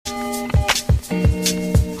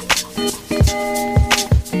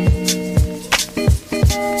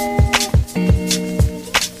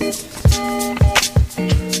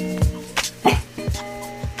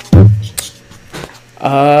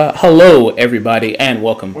Hello, everybody, and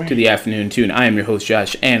welcome to the Afternoon Tune. I am your host,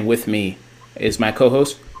 Josh, and with me is my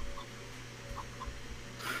co-host.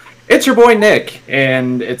 It's your boy, Nick,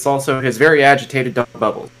 and it's also his very agitated dog,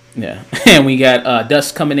 Bubbles. Yeah, and we got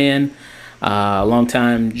Dust coming in,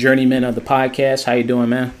 longtime journeyman of the podcast. How you doing,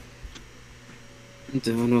 man? I'm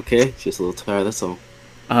doing okay. Just a little tired, that's all.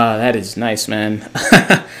 That is nice, man.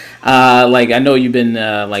 I know you've been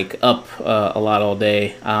up a lot all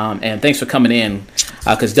day, and thanks for coming in.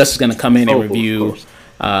 Because Dust is going to come in and review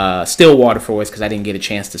Stillwater for us because I didn't get a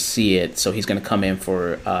chance to see it. So he's going to come in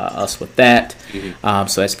for us with that. Mm-hmm.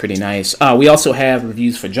 So that's pretty nice. We also have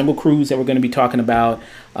reviews for Jungle Cruise that we're going to be talking about.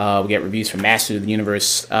 We got reviews for Master of the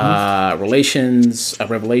Universe Revelations.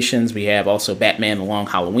 We have also Batman The Long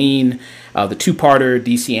Halloween, the two-parter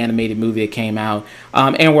DC animated movie that came out.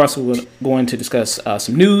 And we're also going to discuss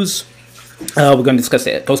some news. We're going to discuss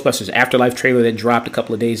the Ghostbusters Afterlife trailer that dropped a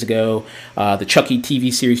couple of days ago. The Chucky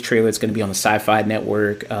TV series trailer that's going to be on the Sci-Fi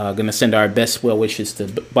Network. Going to send our best well wishes to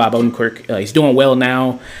Bob Odenkirk. He's doing well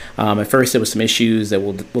now. At first, there was some issues that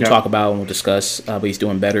we'll talk about and we'll discuss, but he's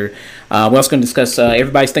doing better. We're also going to discuss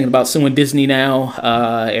everybody's thinking about suing Disney now.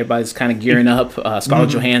 Everybody's kind of gearing up. Scarlett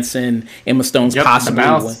Johansson, Emma Stone's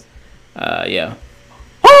possibly. Yeah.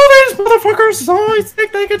 Oh, these motherfuckers always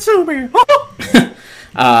think they can sue me.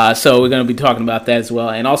 So we're going to be talking about that as well.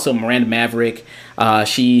 And also Miranda Maverick.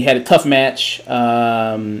 She had a tough match,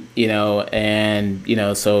 so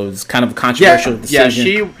it's kind of a controversial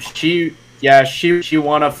decision. She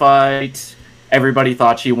won a fight. Everybody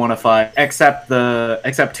thought she won a fight, except 2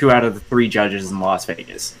 out of the 3 judges in Las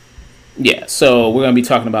Vegas. Yeah, so we're going to be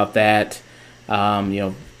talking about that,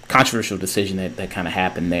 controversial decision that kind of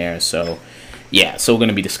happened there. So yeah, so we're going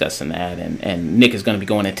to be discussing that, and Nick is going to be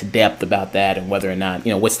going into depth about that and whether or not,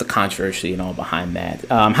 what's the controversy and all behind that.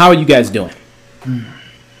 How are you guys doing?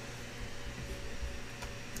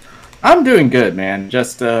 I'm doing good, man.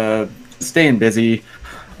 Just staying busy.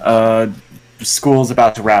 School's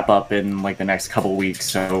about to wrap up in the next couple weeks,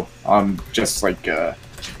 so I'm just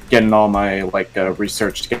getting all my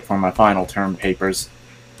research to get for my final term papers.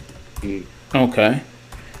 Okay.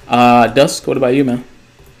 Dusk, what about you, man?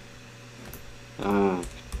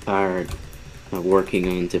 Tired, working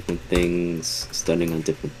on different things, studying on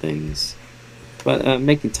different things, but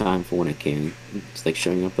making time for when I can. It's like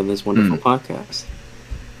showing up on this wonderful podcast.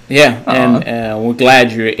 Yeah, and we're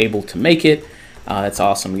glad you're able to make it. That's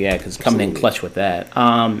awesome, yeah, because coming in clutch with that.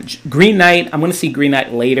 Green Knight, I'm going to see Green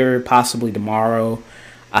Knight later, possibly tomorrow.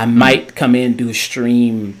 I might come in, do a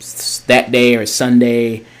stream that day or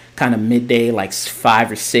Sunday, kind of midday, like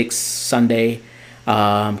 5 or 6 Sunday.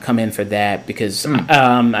 Come in for that because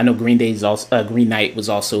I know Green Knight was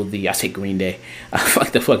also I say Green Day,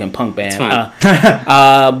 fuck the fucking punk band.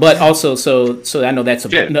 But also so I know that's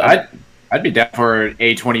I'd be down for an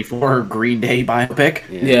A24 Green Day biopic.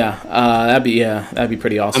 That'd be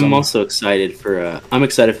pretty awesome. I'm also excited for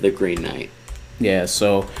the Green Knight. Yeah,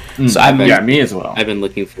 so me as well. I've been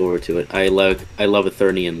looking forward to it. I love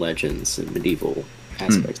Arthurian legends and medieval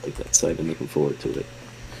aspects like that, so I've been looking forward to it.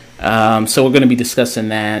 So we're going to be discussing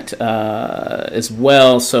that as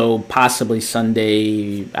well. So possibly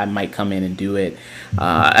Sunday I might come in and do it.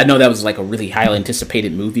 I know that was a really highly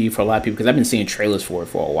anticipated movie for a lot of people because I've been seeing trailers for it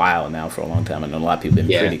for a while now, for a long time. I know a lot of people have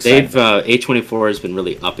been pretty excited. A24 has been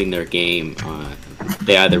really upping their game.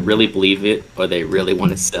 They either really believe it or they really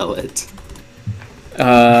want to sell it.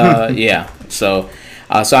 Yeah. So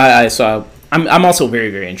I'm also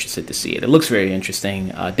very, very interested to see it. It looks very interesting.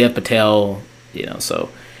 Dev Patel, so.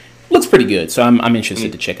 Looks pretty good, so I'm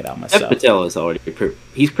interested to check it out myself. Dev Patel is already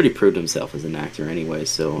he's pretty proved himself as an actor anyway,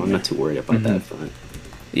 so I'm not too worried about that front.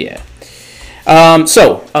 Yeah.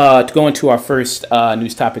 So to go into our first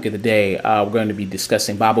news topic of the day, we're going to be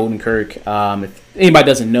discussing Bob Odenkirk. If anybody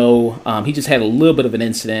doesn't know, he just had a little bit of an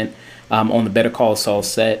incident on the Better Call Saul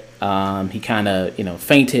set. He kind of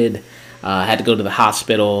fainted, had to go to the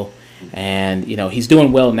hospital, and he's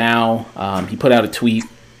doing well now. He put out a tweet.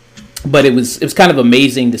 But it was kind of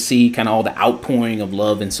amazing to see kind of all the outpouring of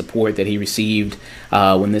love and support that he received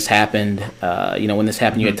when this happened. When this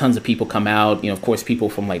happened, you had tons of people come out. Of course, people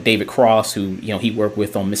from David Cross, who he worked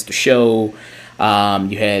with on Mr. Show.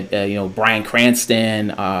 You had Bryan Cranston,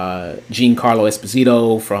 Giancarlo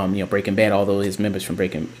Esposito from Breaking Bad. All those cast members from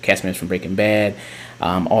Breaking Bad,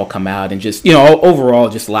 all come out and just overall,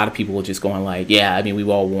 just a lot of people were just going we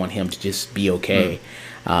all want him to just be okay,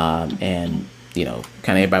 and.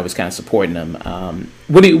 Kind of everybody was kind of supporting him.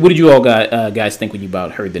 What did you all guys think when you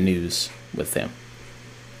heard the news with him?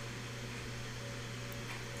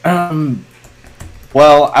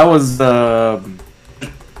 Well, I was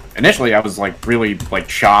initially I was really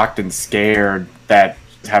shocked and scared that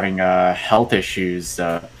having health issues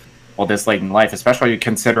this late in life, especially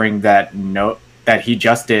considering that he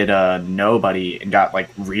just did Nobody and got like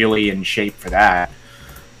really in shape for that.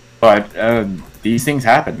 But these things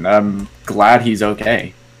happen. I'm glad he's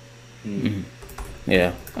okay. Mm-hmm.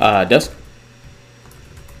 Yeah. Dusk?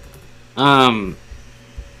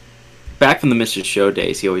 Back from the Mr. Show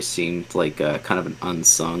days, he always seemed like kind of an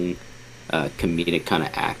unsung comedic kind of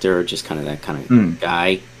actor, or just kind of that kind of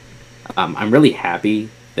guy. I'm really happy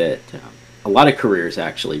that a lot of careers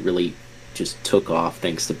actually really just took off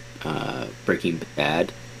thanks to Breaking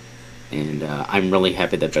Bad. And I'm really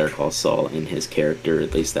happy that Better Call Saul and his character,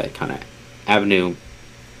 at least that kind of avenue,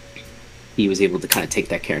 he was able to kind of take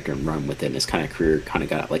that character and run with it. And his kind of career kind of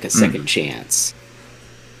got like a second chance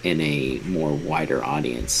in a more wider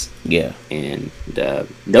audience. Yeah. And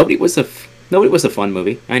Nobody was a fun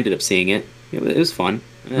movie. I ended up seeing it. It was fun.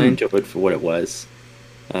 I enjoyed it for what it was.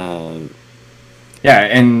 Yeah,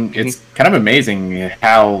 and it's kind of amazing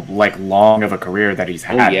how like long of a career that he's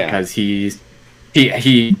had, because he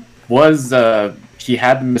had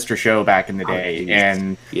Mr. Show back in the day,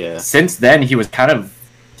 and since then he was kind of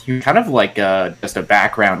like just a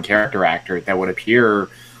background character actor that would appear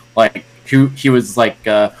like he was like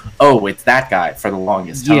it's that guy for the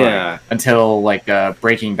longest time, until like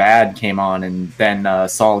Breaking Bad came on, and then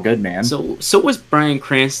Saul Goodman. So was Bryan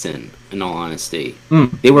Cranston, in all honesty.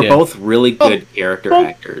 They were both really good character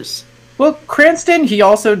actors. Well, Cranston, he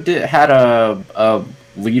also had a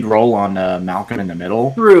lead role on Malcolm in the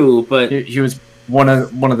Middle. True, but he was one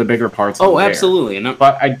of the bigger parts. Oh, absolutely.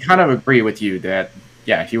 But I kind of agree with you that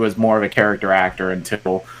he was more of a character actor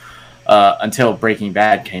until Breaking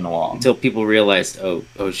Bad came along. Until people realized, oh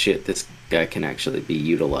shit, this guy can actually be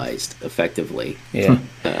utilized effectively. Yeah.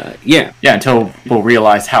 Until people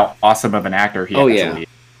realized how awesome of an actor he actually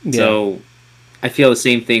is. So I feel the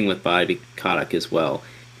same thing with Bobby Kotick as well.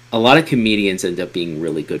 A lot of comedians end up being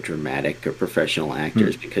really good dramatic or professional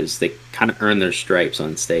actors because they kind of earn their stripes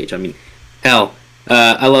on stage. I mean, hell,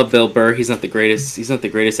 I love Bill Burr. He's not the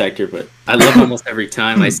greatest actor, but I love him almost every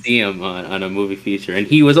time I see him on a movie feature. And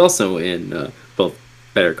he was also in both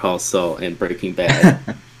Better Call Saul and Breaking Bad.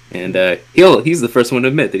 And he's the first one to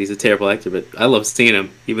admit that he's a terrible actor, but I love seeing him,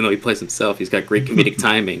 even though he plays himself. He's got great comedic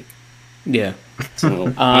timing. Yeah. So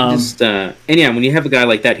when you have a guy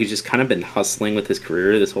like that who's just kind of been hustling with his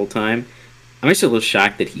career this whole time, I'm actually a little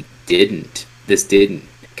shocked that this didn't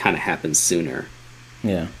kind of happen sooner.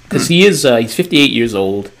 Yeah, because he's 58 years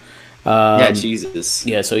old. Jesus.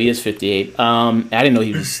 Yeah, so he is 58. I didn't know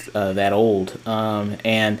he was that old.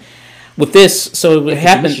 And with this, so it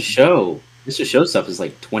happened. Mr. Show stuff is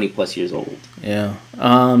like 20 plus years old. Yeah.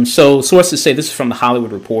 So sources say, this is from the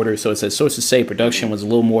Hollywood Reporter. So it says sources say production was a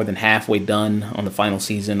little more than halfway done on the final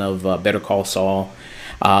season of Better Call Saul.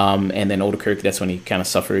 And then Odenkirk, that's when he kind of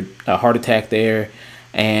suffered a heart attack there.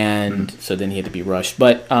 And so then he had to be rushed.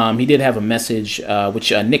 But he did have a message,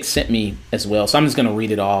 which Nick sent me as well. So I'm just going to read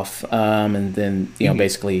it off and then,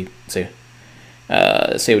 basically say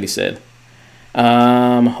what he said.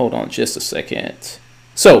 Hold on just a second.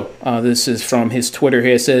 So this is from his Twitter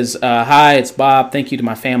here. It says, hi, it's Bob. Thank you to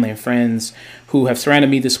my family and friends who have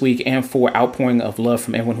surrounded me this week and for outpouring of love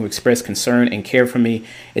from everyone who expressed concern and care for me.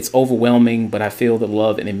 It's overwhelming, but I feel the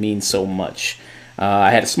love and it means so much.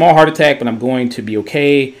 I had a small heart attack, but I'm going to be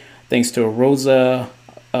okay. Thanks to Rosa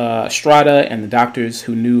Estrada and the doctors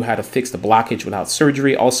who knew how to fix the blockage without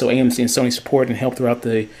surgery. Also, AMC and Sony support and help throughout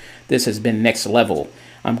this has been next level.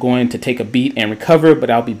 I'm going to take a beat and recover,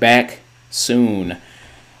 but I'll be back soon.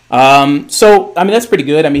 So, I mean, that's pretty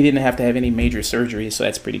good. I mean, he didn't have to have any major surgery, so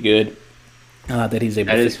that's pretty good that he's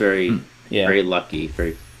able to. That is very lucky,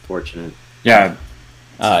 very fortunate. Yeah.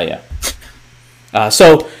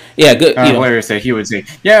 So, yeah, good. Hilarious that he would say,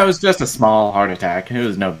 it was just a small heart attack. It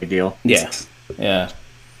was no big deal. Yeah.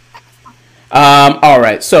 All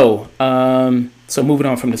right. So moving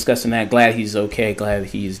on from discussing that, glad he's okay. Glad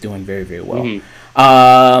he's doing very, very well.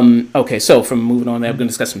 Okay, so from moving on, I'm going to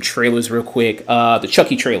discuss some trailers real quick. The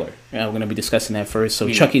Chucky trailer. We're going to be discussing that first. So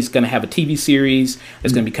Chucky's going to have a TV series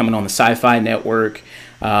that's going to be coming on the Sci-Fi Network.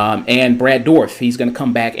 And Brad Dourif, he's going to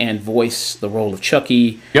come back and voice the role of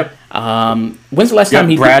Chucky. Yep. When's the last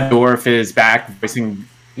time Brad Dourif is back voicing...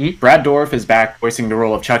 Brad Dourif is back voicing the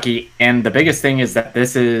role of Chucky, and the biggest thing is that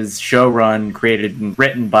this is showrun, created, and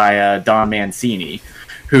written by Don Mancini,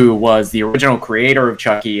 who was the original creator of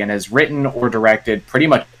Chucky and has written or directed pretty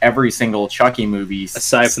much every single Chucky movie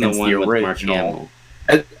aside from the one with original.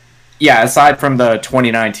 Aside from the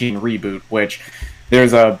 2019 reboot, which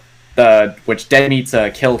there's which Dead Meat's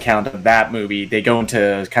kill count of that movie. They go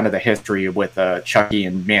into kind of the history with Chucky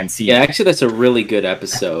and Mancini. Yeah, actually, that's a really good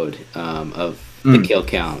episode of the kill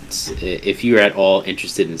counts. If you're at all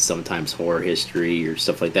interested in sometimes horror history or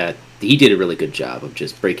stuff like that, he did a really good job of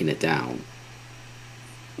just breaking it down.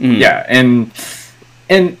 Yeah, and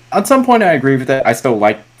at some point I agree with that. I still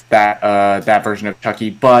like that version of Chucky,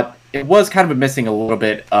 but it was kind of missing a little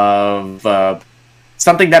bit of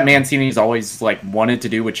something that Mancini's always like wanted to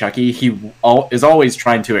do with Chucky. He is always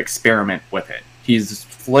trying to experiment with it. He's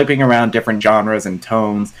flipping around different genres and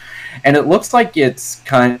tones, and it looks like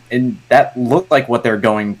that looked like what they're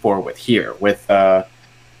going for with here, with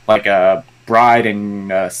like a Bride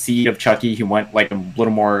and Seed of Chucky. He went like a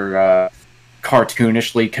little more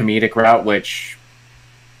cartoonishly comedic route, which,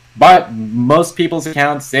 by most people's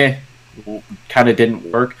accounts, kind of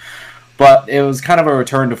didn't work. But it was kind of a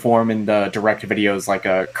return to form in the direct videos, like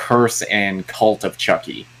a Curse and Cult of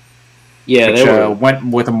Chucky. Yeah, which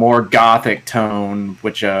went with a more gothic tone,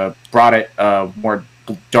 which brought it more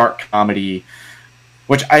dark comedy,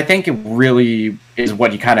 which I think it really is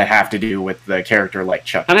what you kind of have to do with the character like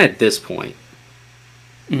Chucky. Kind of at this point.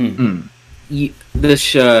 The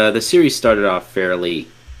series started off fairly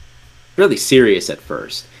serious at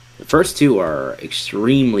first. The first two are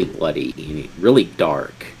extremely bloody and really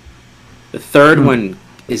dark. The third one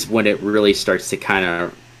is when it really starts to kind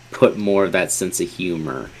of put more of that sense of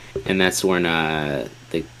humor, and that's when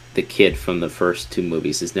the kid from the first two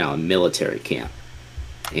movies is now in military camp,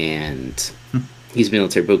 and he's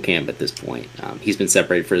military boot camp at this point. He's been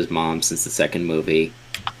separated from his mom since the second movie.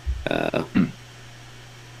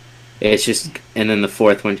 It's just, and then the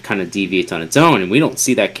fourth one kind of deviates on its own, and we don't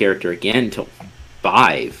see that character again until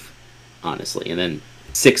 5, honestly, and then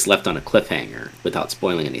 6 left on a cliffhanger without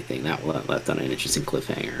spoiling anything. That left on an interesting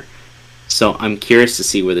cliffhanger. So I'm curious to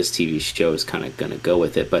see where this TV show is kind of going to go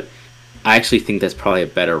with it, but I actually think that's probably a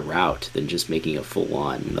better route than just making a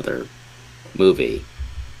full-on another movie.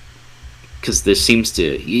 Because there seems to,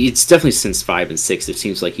 it's definitely since 5 and 6, it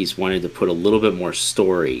seems like he's wanted to put a little bit more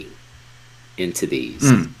story into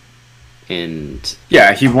these. And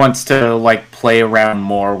yeah, he wants to like play around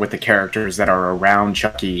more with the characters that are around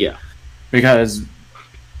Chucky. Yeah, because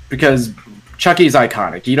Chucky's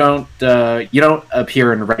iconic. You don't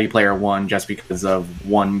appear in Ready Player One just because of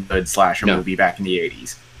one good slasher movie back in the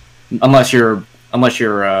 80s, unless you're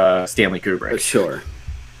Stanley Kubrick. Sure.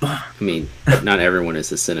 I mean, not everyone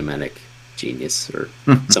is a cinematic genius or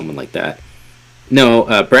someone like that. No,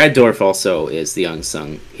 Brad Dourif also is the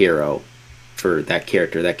unsung hero for that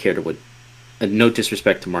character. That character would, no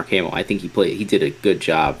disrespect to Mark Hamill, I think he did a good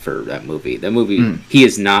job for that movie. That movie, he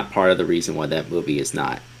is not part of the reason why that movie is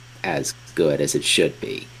not as good as it should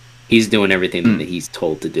be. He's doing everything that he's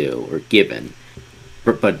told to do or given,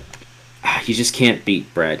 but you just can't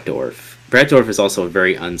beat Brad Dourif. Brad Dourif is also a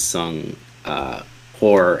very unsung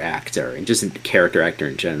horror actor and just a character actor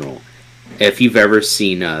in general. If you've ever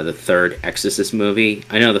seen the third Exorcist movie,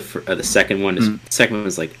 I know the second one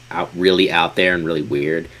is like really out there and really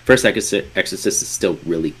weird. First Exorcist is still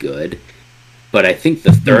really good, but I think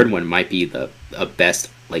the third one might be the best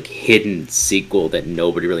like hidden sequel that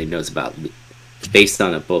nobody really knows about, based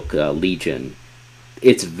on a book, Legion.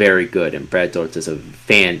 It's very good, and Brad Dourif does a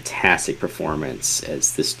fantastic performance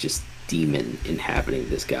as this just demon inhabiting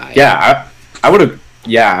this guy. Yeah,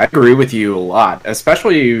 I agree with you a lot,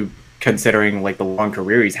 especially considering like the long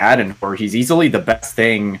career he's had in horror. He's easily the best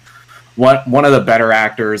thing, one of the better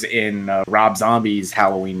actors in Rob Zombie's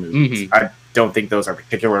Halloween movies. I don't think those are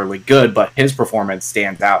particularly good, but his performance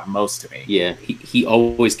stands out most to me. Yeah, he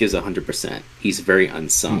always gives 100%. He's very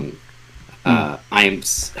unsung.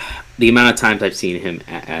 The amount of times I've seen him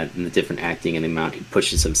in the different acting and the amount he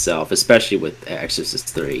pushes himself, especially with Exorcist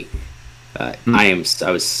 3, I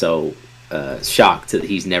was so shocked that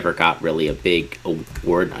he's never got really a big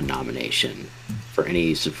award nomination for any of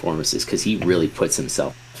his performances, because he really puts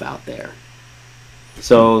himself out there.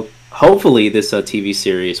 So hopefully this TV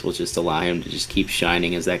series will just allow him to just keep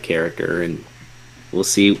shining as that character, and we'll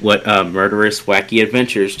see what murderous, wacky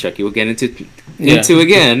adventures Chucky will get into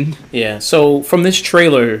again. Yeah. So from this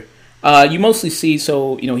trailer, you mostly see,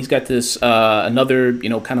 he's got this another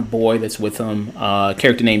kind of boy that's with him,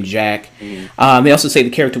 character named Jack. They also say the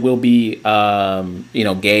character will be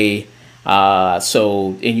gay.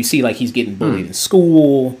 And you see like he's getting bullied in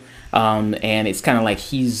school, and it's kind of like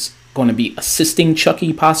he's going to be assisting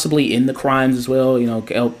Chucky possibly in the crimes as well.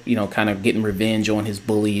 Kind of getting revenge on his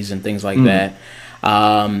bullies and things like that.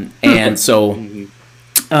 And so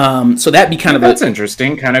that'd be kind of that's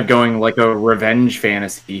interesting. Kind of going like a revenge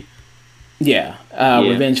fantasy. Yeah,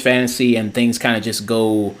 revenge fantasy, and things kind of just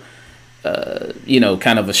go,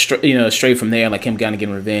 kind of straight from there, like him kind of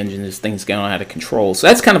getting revenge and this thing's going out of control. So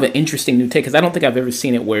that's kind of an interesting new take, because I don't think I've ever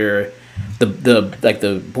seen it where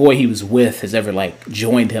the boy he was with has ever like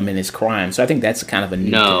joined him in his crime. So I think that's kind of a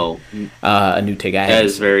new take. That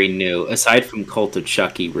is very new. Aside from Cult of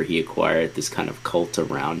Chucky, where he acquired this kind of cult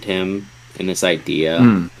around him and this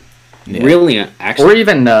idea. Yeah. Really, actually, or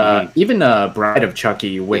even Bride of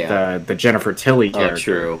Chucky with the Jennifer Tilly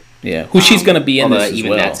character. Oh, true. Yeah, who she's going to be in this as even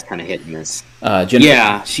well. That's kind of hit and miss.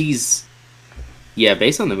 Jennifer.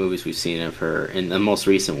 Based on the movies we've seen of her, in the most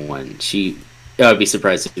recent one, I'd be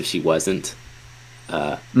surprised if she wasn't.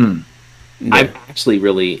 I'm actually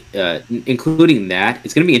really, including that,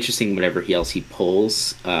 it's going to be interesting whatever else he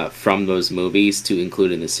pulls from those movies to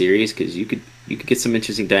include in the series, because you could get some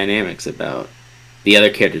interesting dynamics about the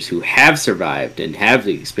other characters who have survived and have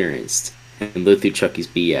experienced and live through Chucky's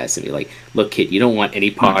BS and be like, look, kid, you don't want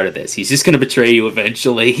any part of this. He's just going to betray you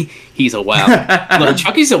eventually. He's a wild... Look,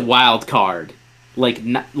 Chucky's a wild card. He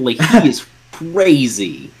is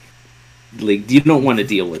crazy. Like, you don't want to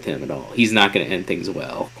deal with him at all. He's not going to end things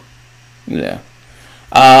well. Yeah.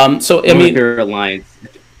 So, I mean... Your alliance...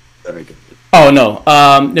 Sorry. Oh, no.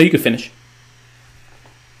 No, you can finish.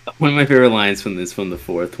 One of my favorite lines from the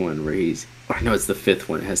fourth one where he's... Or no, it's the fifth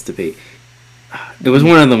one. It has to be. It was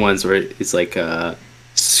one of the ones where it's like,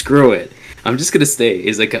 screw it. I'm just gonna stay.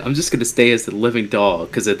 It's like I'm just gonna stay as the living doll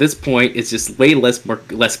because at this point it's just way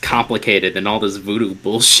less complicated than all this voodoo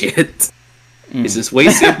bullshit. It's just way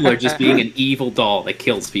simpler, just being an evil doll that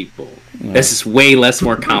kills people. Yeah. That's just way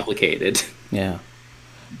more complicated. Yeah.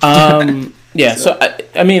 Yeah. So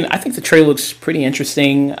I mean, I think the trailer looks pretty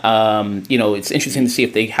interesting. It's interesting to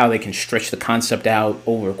see how they can stretch the concept out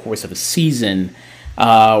over the course of a season,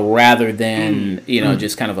 rather than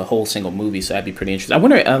just kind of a whole single movie. So that'd be pretty interesting. I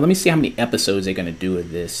wonder. Let me see how many episodes they're going to do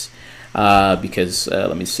with this, because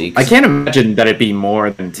let me see. I can't imagine that it'd be more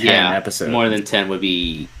than 10 episodes. More than 10 would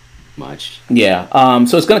be much. Yeah.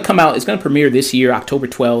 So it's going to come out. It's going to premiere this year, October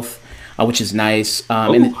 12th. Which is nice.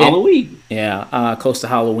 Halloween. Close to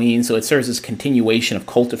Halloween. So it serves as a continuation of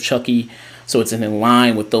Cult of Chucky. So it's in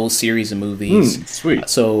line with those series of movies. Sweet.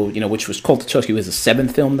 Which was Cult of Chucky was the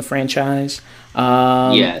 7th film in the franchise.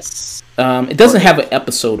 Yes. It doesn't have an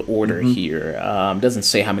episode order here. It doesn't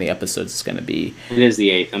say how many episodes it's going to be. It is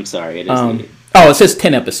the 8th. I'm sorry. It is the 8th. Oh, it says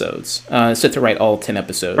 10 episodes. It's set to write all 10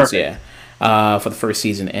 episodes. Perfect. Yeah. For the first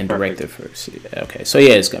season and direct the first season. Okay, so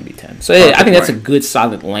yeah, it's going to be 10. So yeah, I think that's a good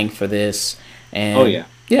solid length for this. And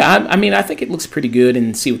I mean, I think it looks pretty good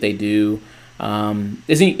and see what they do.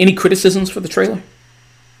 Is there any criticisms for the trailer?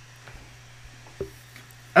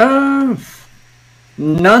 None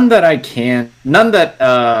that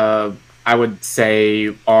I would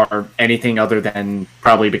say are anything other than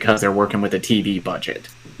probably because they're working with a TV budget.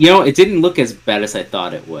 It didn't look as bad as I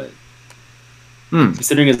thought it would.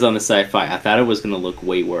 Considering it's on the sci-fi, I thought it was going to look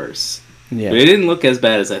way worse. Yeah. But it didn't look as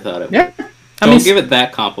bad as I thought it would. Yeah. Don't give it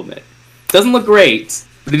that compliment. It doesn't look great,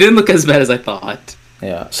 but it didn't look as bad as I thought.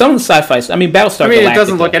 Yeah. Some of the sci-fi... I mean, Battlestar Galactica... it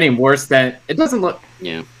doesn't look any worse than... It doesn't look...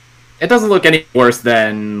 Yeah. It doesn't look any worse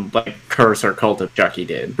than, like, Curse or Cult of Chucky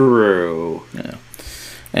did. True. Yeah.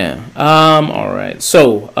 Yeah. All right.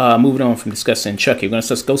 So, moving on from discussing Chucky, we're going to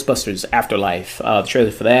discuss Ghostbusters Afterlife. The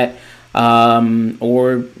trailer for that.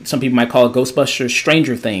 Or some people might call it Ghostbusters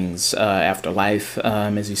Stranger Things Afterlife.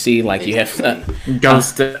 As you see, like you have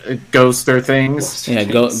Ghoster Things. Yeah,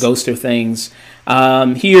 Ghoster Things.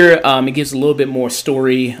 Here, it gives a little bit more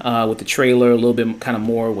story with the trailer, a little bit kind of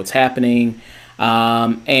more what's happening.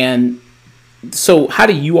 And so how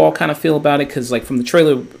do you all kind of feel about it? Because like from the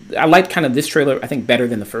trailer, I liked kind of this trailer, I think, better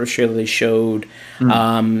than the first trailer they showed.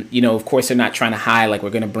 Of course, they're not trying to hide, like, we're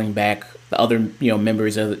going to bring back the other,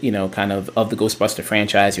 members of, kind of the Ghostbuster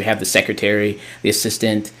franchise. You have the secretary, the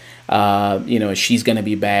assistant, she's going to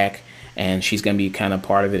be back, and she's going to be kind of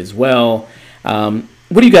part of it as well. What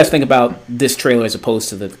do you guys think about this trailer as opposed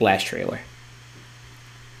to the last trailer?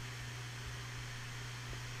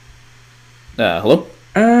 Hello?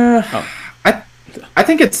 I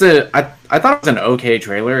think it's I thought it was an okay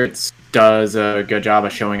trailer. It does a good job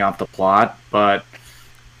of showing off the plot, but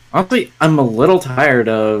honestly, I'm a little tired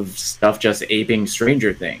of stuff just aping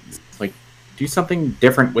Stranger Things. Like, do something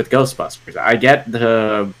different with Ghostbusters. I get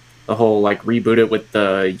the whole, like, reboot it with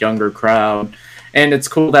the younger crowd, and it's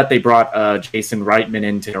cool that they brought Jason Reitman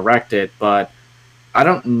in to direct it, but I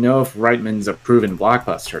don't know if Reitman's a proven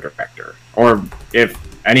blockbuster director, or if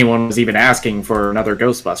anyone was even asking for another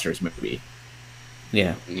Ghostbusters movie.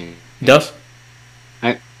 Yeah. Duff?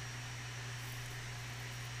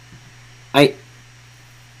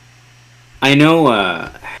 I know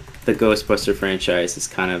the Ghostbuster franchise is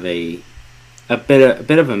kind of a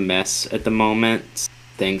bit of a mess at the moment,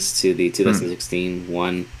 thanks to the 2016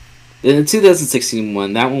 one. The 2016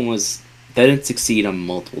 one, that one was that didn't succeed on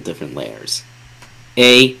multiple different layers.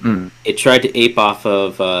 It tried to ape off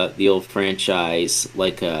of the old franchise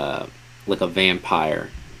like a vampire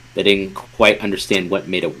that didn't quite understand what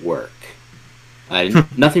made it work.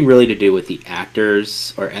 Nothing really to do with the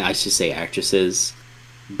actors, or I should say actresses,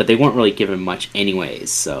 but they weren't really given much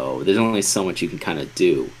anyways, so there's only so much you can kind of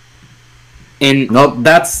do. And no,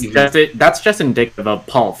 that's just it. That's just indicative of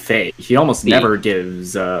Paul Feig. He almost never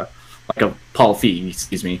gives Paul Feig,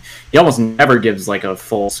 excuse me. He almost never gives like a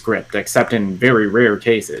full script, except in very rare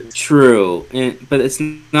cases. True, but it's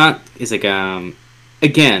not. It's like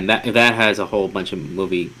again that has a whole bunch of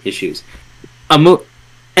movie issues.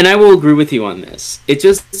 And I will agree with you on this. It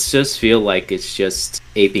just feel like it's just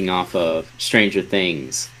aping off of Stranger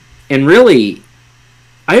Things, and really,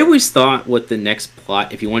 I always thought with the next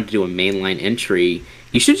plot, if you wanted to do a mainline entry,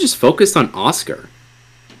 you should just focus on Oscar.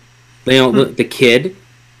 You know, the kid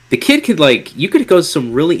could you could go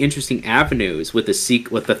some really interesting avenues with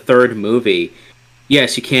the third movie.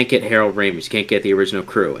 Yes, you can't get Harold Ramis, you can't get the original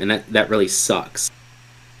crew, and that really sucks.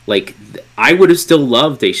 Like, I would have still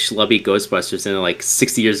loved a schlubby Ghostbusters, and they're like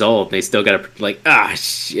 60 years old, and they still gotta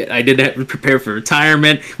shit, I didn't prepare for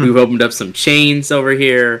retirement. We've opened up some chains over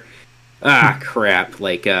here. Crap.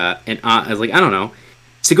 And I was like, I don't know.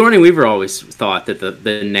 Sigourney Weaver always thought that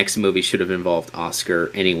the next movie should have involved Oscar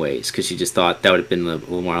anyways, because she just thought that would have been a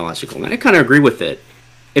little more logical. And I kind of agree with it.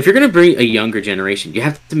 If you're going to bring a younger generation, you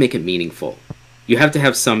have to make it meaningful. You have to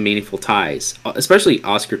have some meaningful ties. Especially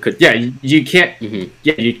Oscar could... Yeah, you can't...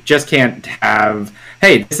 Yeah, you just can't have...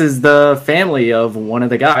 Hey, this is the family of one of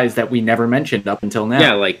the guys that we never mentioned up until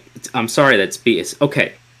now. Yeah, I'm sorry, that's BS.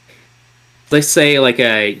 Okay. Let's say,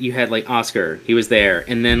 you had, Oscar. He was there.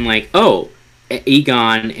 And then,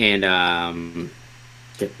 Egon and,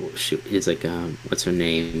 is what's her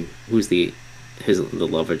name? Who's the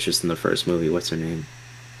love interest in the first movie? What's her name?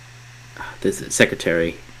 The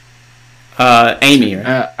secretary. Amy.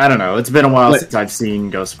 Right? I don't know. It's been a while since I've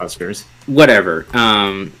seen Ghostbusters. Whatever.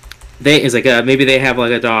 Maybe they have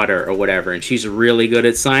a daughter or whatever, and she's really good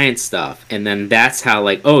at science stuff, and then that's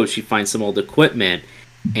how she finds some old equipment,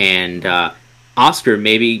 and Oscar,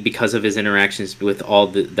 maybe because of his interactions with all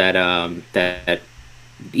that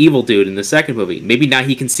evil dude in the second movie, maybe now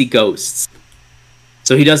he can see ghosts.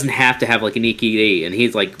 So he doesn't have to have an EKD, and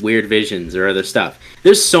he's weird visions or other stuff.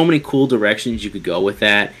 There's so many cool directions you could go with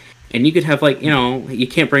that. And you could have you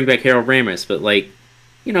can't bring back Harold Ramis, but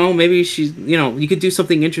maybe she's, you could do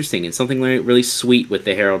something interesting and something really sweet with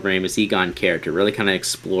the Harold Ramis Egon character. Really kind of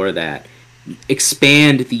explore that.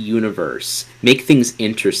 Expand the universe. Make things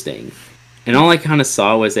interesting. And all I kind of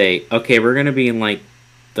saw was we're going to be in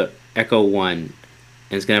the Echo 1, and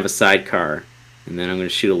it's going to have a sidecar. And then I'm going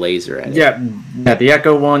to shoot a laser at it. Yeah, the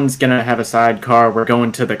Echo 1's going to have a sidecar. We're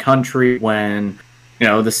going to the country when,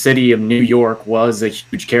 the city of New York was a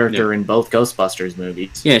huge character in both Ghostbusters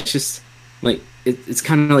movies. Yeah, it's just, it's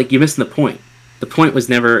kind of you're missing the point. The point was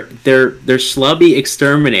never, they're schlubby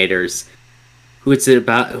exterminators, which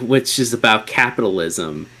is about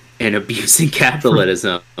capitalism and abusing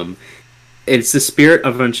capitalism. It's the spirit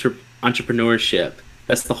of entrepreneurship.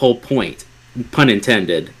 That's the whole point. Pun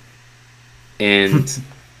intended. And it's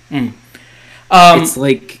you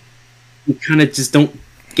kind of just don't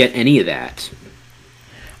get any of that.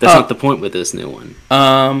 That's not the point with this new one.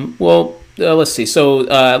 Let's see. So,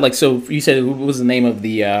 so you said, what was the name of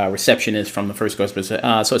the receptionist from the first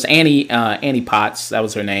Ghostbusters? So it's Annie Potts. That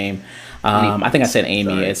was her name. I think I said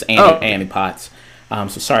Amy. Sorry. It's Annie Potts. So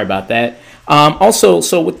sorry about that. Also,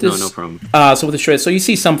 so with this, no problem. So with the shred, so you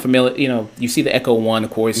see some familiar, you see the Echo 1,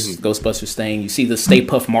 of course, Ghostbusters thing. You see the Stay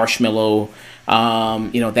Puft Marshmallow,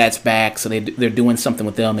 that's back. So they're doing something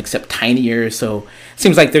with them, except tinier. So it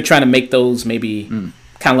seems like they're trying to make those maybe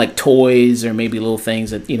kind of like toys or maybe little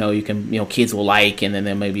things that you can kids will like, and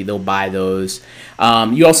then maybe they'll buy those.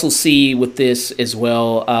 You also see with this as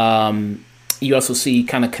well. You also see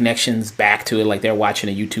kind of connections back to it, like they're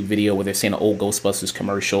watching a YouTube video where they're seeing an old Ghostbusters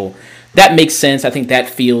commercial. That makes sense. I think that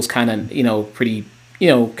feels kind of, pretty,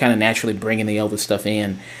 kind of naturally bringing the older stuff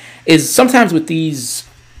in. Is sometimes with these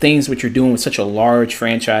things which you're doing with such a large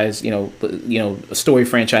franchise, a story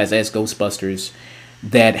franchise as Ghostbusters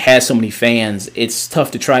that has so many fans, it's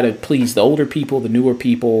tough to try to please the older people, the newer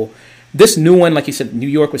people. This new one, like you said, New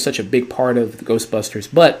York was such a big part of the Ghostbusters,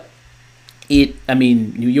 but New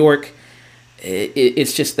York...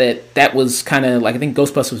 It's just that was kind of I think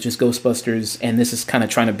Ghostbusters was just Ghostbusters, and this is kind of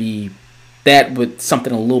trying to be that with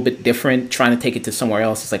something a little bit different, trying to take it to somewhere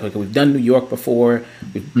else. It's okay, we've done New York before,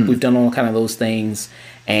 we've done all kind of those things,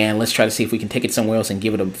 and let's try to see if we can take it somewhere else and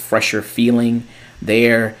give it a fresher feeling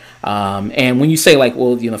there. And when you say like,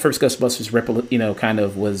 well, the first Ghostbusters, kind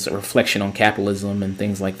of was a reflection on capitalism and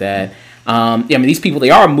things like that. I mean, these people,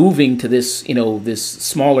 they are moving to this, this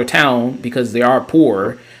smaller town because they are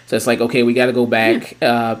poor. So it's like, okay, we got to go back,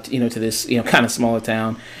 to this, kind of smaller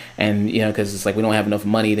town. And, because it's like we don't have enough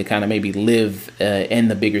money to kind of maybe live in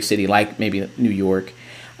the bigger city, like maybe New York.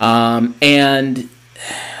 And,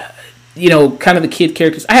 kind of the kid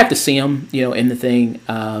characters, I have to see them, in the thing.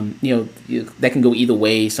 That can go either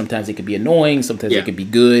way. Sometimes it could be annoying. Sometimes it could be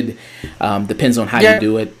good. Depends on how you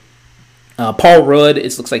do it. Paul Rudd,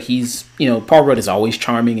 it looks like Paul Rudd is always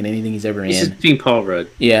charming in anything he's ever in. He's just being Paul Rudd.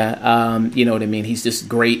 Yeah, you know what I mean? He's just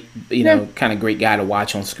great, kind of great guy to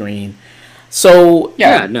watch on screen. So,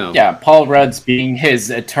 Paul Rudd's being his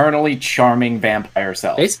eternally charming vampire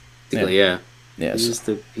self. Basically, yeah. He's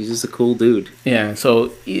just a cool dude. Yeah, so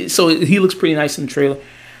he looks pretty nice in the trailer.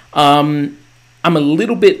 I'm a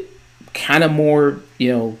little bit kind of more,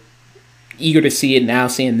 eager to see it now,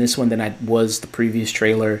 seeing this one, than I was the previous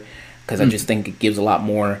trailer, because I just think it gives a lot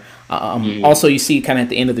more. Also, you see kind of at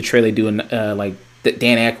the end of the trailer doing like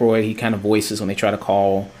Dan Aykroyd, he kind of voices when they try to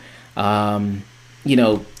call.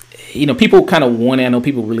 People kind of wanted. I know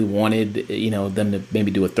people really wanted, them to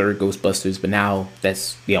maybe do a third Ghostbusters, but now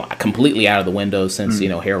that's completely out of the window since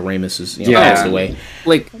Harold Ramis is passed away.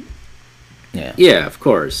 Yeah, of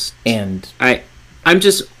course. And I'm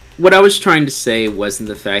just, what I was trying to say wasn't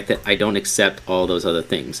the fact that I don't accept all those other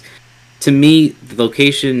things. To me, the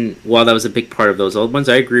location, while that was a big part of those old ones,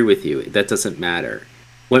 I agree with you. That doesn't matter.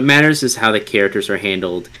 What matters is how the characters are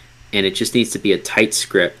handled, and it just needs to be a tight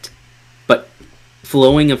script. But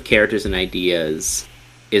flowing of characters and ideas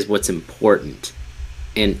is what's important.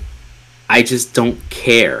 And I just don't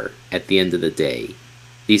care at the end of the day.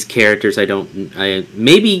 These characters,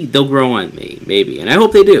 maybe they'll grow on me, maybe. And I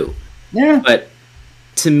hope they do. Yeah. But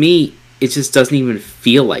to me, it just doesn't even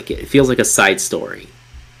feel like it. It feels like a side story.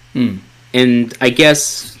 And I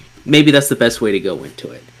guess maybe that's the best way to go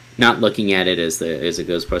into it. Not looking at it as a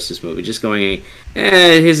Ghostbusters movie, just going,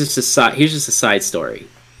 here's just a side story.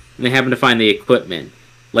 And they happen to find the equipment.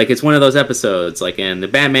 Like, it's one of those episodes, like in the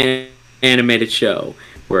Batman animated show,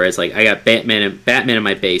 where it's like, I got Batman in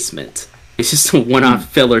my basement. It's just a one-off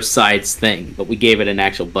filler sides thing, but we gave it an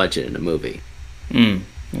actual budget in the movie.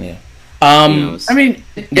 Yeah. I mean,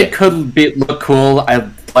 it could look cool. I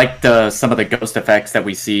like some of the ghost effects that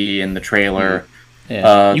we see in the trailer.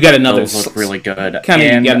 Yeah. You got another. Those look really good. You got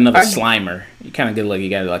another Slimer. You kind of get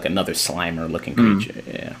another Slimer looking creature.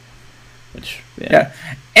 Yeah.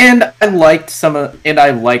 And I liked some of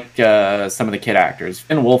the kid actors.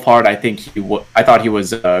 Finn Wolfhard, I thought he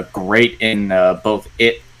was great in both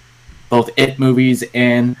It movies,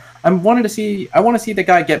 and I want to see the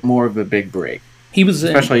guy get more of a big break. He was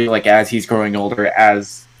especially like as he's growing older,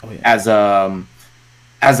 as some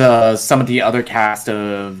of the other cast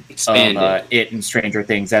of It and Stranger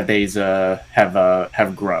Things that they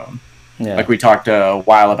have grown. Yeah. Like we talked a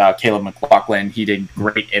while about Caleb McLaughlin. He did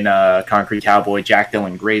great in Concrete Cowboy. Jack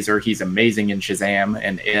Dylan Grazer, he's amazing in Shazam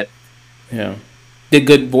and It. Yeah. Did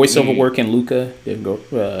good voiceover work in Luca. Didn't go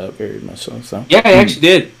very much so. Yeah, I actually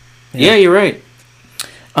did. Yeah, you're right.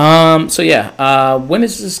 When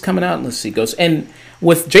is this coming out? Let's see. Goes and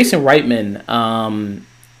with Jason Reitman,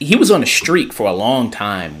 he was on a streak for a long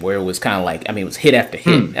time where it was kind of like, it was hit after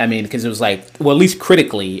hit. Because it was like, well, at least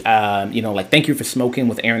critically, like Thank You for Smoking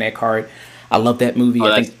with Aaron Eckhart. I love that movie.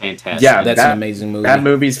 That's fantastic. Yeah, that's an amazing movie. That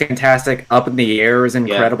movie's fantastic. Up in the Air is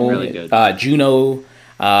incredible. Yeah, really good. Juno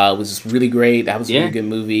was really great. That was a really good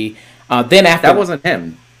movie. Then after that wasn't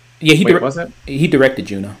him. Yeah, was it? He directed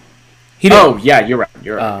Juno. You're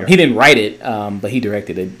right. He didn't write it, but he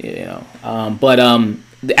directed it.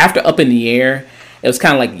 After Up in the Air, it was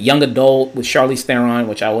kind of like young adult with Charlize Theron,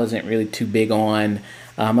 which I wasn't really too big on.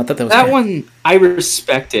 I thought that one. I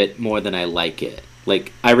respect it more than I like it.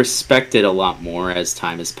 Like, I respect it a lot more as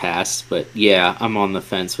time has passed. But yeah, I'm on the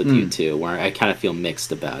fence with you too, where I kind of feel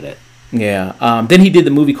mixed about it. Yeah. Then he did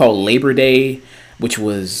the movie called Labor Day, which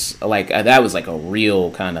was like that was like a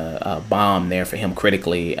real kind of bomb there for him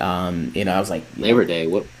critically. I was like, Labor Day.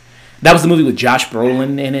 What? That was the movie with Josh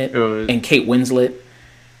Brolin in it and Kate Winslet.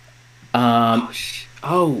 I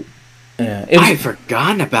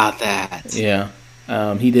forgotten about that. Yeah,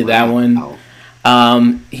 he did that one.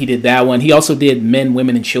 He did that one. He also did Men,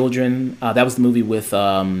 Women, and Children. That was the movie with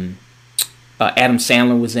Adam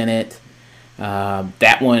Sandler was in it.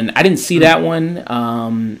 That one I didn't see that one.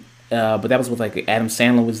 But that was with like Adam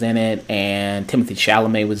Sandler was in it and Timothée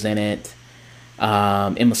Chalamet was in it.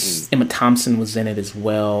 Emma Thompson was in it as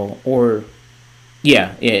well. Or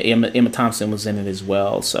Yeah, Emma Thompson was in it as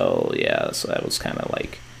well. So yeah, so that was kind of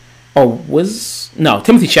like, oh, no,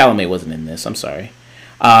 Timothy Chalamet wasn't in this. I'm sorry,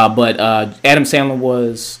 but Adam Sandler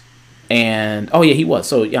was, and oh yeah, he was.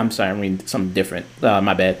 So yeah, I'm sorry, I'm reading something different.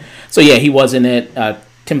 My bad. So yeah, he was in it.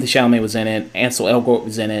 Timothy Chalamet was in it. Ansel Elgort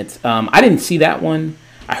was in it. I didn't see that one.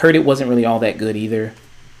 I heard it wasn't really all that good either.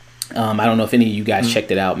 I don't know if any of you guys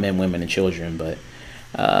checked it out, Men, Women, and Children, but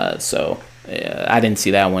I didn't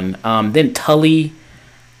see that one. Then Tully,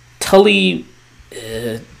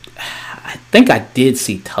 I think I did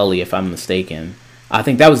see Tully, if I'm mistaken. I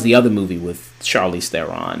think that was the other movie with Charlize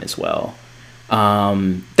Theron as well. I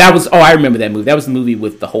remember that movie. That was the movie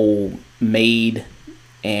with the whole maid,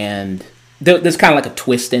 and there's kind of like a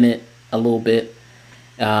twist in it a little bit.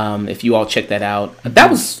 If you all check that out, I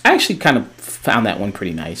actually kind of found that one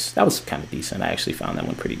pretty nice. That was kind of decent. I actually found that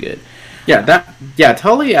one pretty good.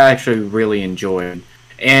 Tully I actually really enjoyed,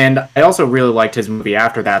 and I also really liked his movie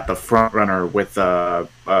after that, The Front Runner, with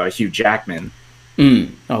Hugh Jackman.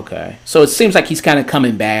 Okay, so it seems like he's kind of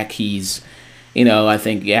coming back. He's, I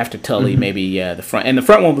think after Tully, maybe the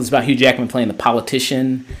front one was about Hugh Jackman playing the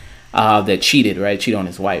politician that cheated on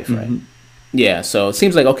his wife, right? Yeah, so it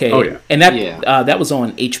seems like okay. Oh, yeah. And that was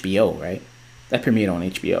on HBO, right? That premiered on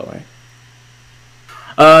HBO, right?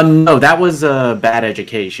 No, that was Bad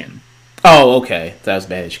Education. Oh, okay. That was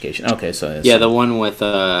Bad Education. Okay, so the one with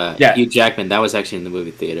Hugh Jackman, that was actually in the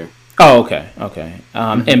movie theater. Oh, okay.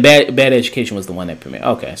 And Bad Education was the one that premiered.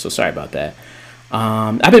 Okay, so sorry about that.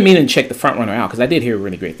 I've been meaning to check The Front Runner out because I did hear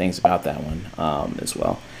really great things about that one as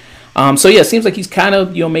well. So yeah, it seems like he's kind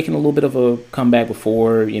of making a little bit of a comeback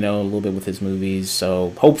before, a little bit with his movies.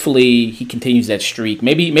 So hopefully he continues that streak.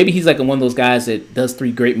 Maybe he's like one of those guys that does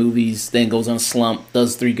 3 great movies, then goes on a slump,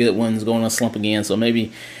 does 3 good ones, going on a slump again. So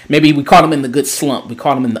maybe we caught him in the good slump, we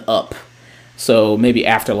caught him in the up. So maybe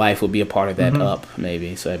Afterlife will be a part of that up,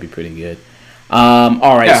 maybe. So that'd be pretty good.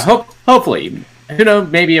 All right. Yeah, hopefully.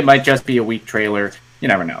 Maybe it might just be a weak trailer. You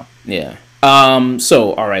never know. Yeah.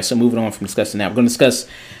 So all right. So moving on from discussing that, we're going to discuss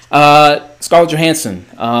Scarlett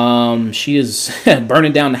Johansson. She is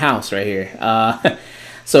burning down the house right here.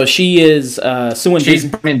 So she is suing. She's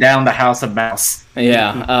burning down the house of mouse.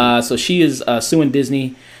 Yeah. So she is suing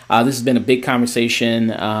Disney. This has been a big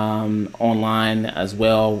conversation online as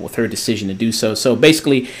well with her decision to do so. So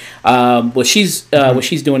basically, what she's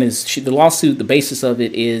doing is the lawsuit. The basis of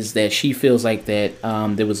it is that she feels like that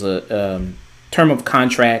there was a term of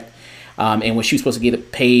contract. And when she was supposed to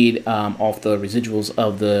get paid off the residuals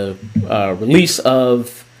of the release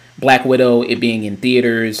of Black Widow, it being in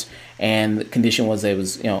theaters, and the condition was that it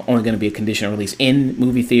was only going to be a conditional release in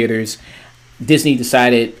movie theaters. Disney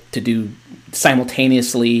decided to do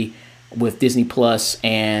simultaneously with Disney Plus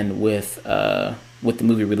and with the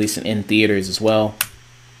movie releasing in theaters as well.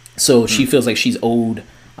 So she feels like she's owed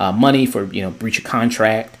money for breach of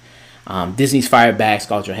contract. Disney's fired back.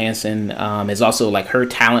 Scarlett Johansson is also like her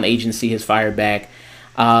talent agency has fired back,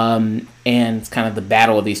 and it's kind of the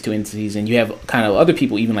battle of these two entities. And you have kind of other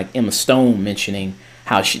people, even like Emma Stone, mentioning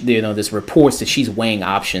how she, there's reports that she's weighing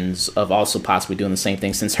options of also possibly doing the same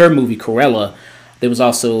thing. Since her movie Cruella, there was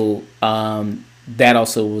also that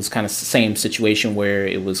also was kind of the same situation where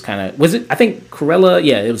it was kind of I think Cruella,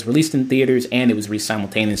 yeah, it was released in theaters and it was released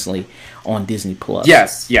simultaneously on Disney Plus.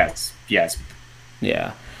 Yes.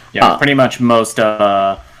 Yeah, pretty much most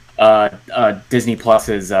Disney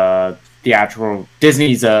Plus's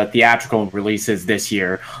Disney's theatrical releases this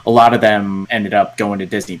year. A lot of them ended up going to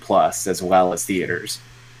Disney Plus as well as theaters.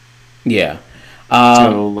 Yeah.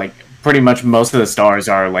 So like pretty much most of the stars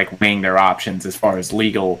are like weighing their options as far as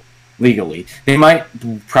legally. They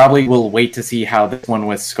probably will wait to see how this one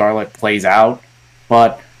with Scarlett plays out,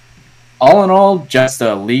 but all in all, just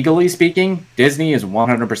legally speaking, Disney is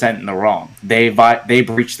 100% in the wrong. They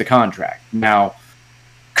breached the contract. Now,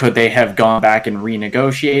 could they have gone back and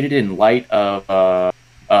renegotiated in light of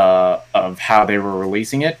how they were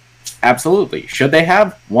releasing it? Absolutely. Should they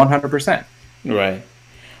have? 100%. Right.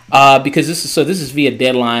 Because this is via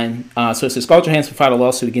Deadline. So it says Scarlett Johansson filed a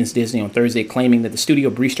lawsuit against Disney on Thursday, claiming that the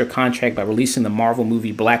studio breached her contract by releasing the Marvel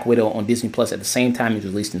movie Black Widow on Disney Plus at the same time it was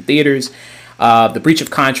released in theaters. The breach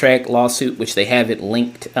of contract lawsuit, which they have it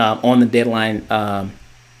linked on the Deadline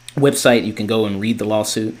website. You can go and read the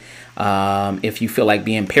lawsuit. If you feel like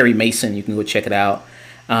being Perry Mason, you can go check it out.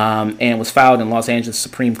 And was filed in Los Angeles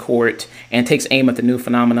Supreme Court and takes aim at the new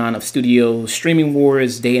phenomenon of studio streaming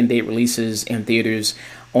wars, day-and-date releases in theaters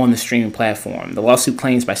on the streaming platform. The lawsuit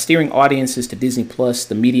claims by steering audiences to Disney Plus,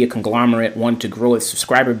 the media conglomerate wanted to grow its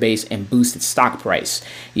subscriber base and boost its stock price.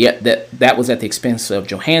 Yet that was at the expense of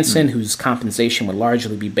Johansson, whose compensation would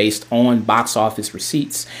largely be based on box office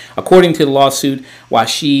receipts. According to the lawsuit, while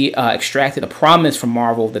she extracted a promise from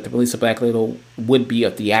Marvel that the release of Black Widow would be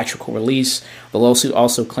a theatrical release, the lawsuit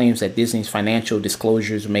also claims that Disney's financial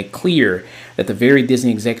disclosures make clear that the very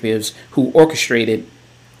Disney executives who orchestrated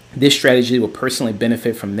this strategy will personally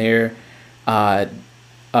benefit from their and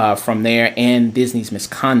Disney's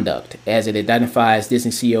misconduct, as it identifies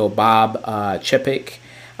Disney CEO Bob Chapek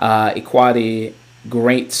equity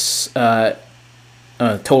grants totaling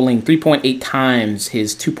 3.8 times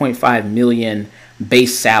his 2.5 million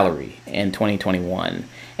base salary in 2021,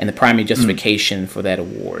 and the primary justification for that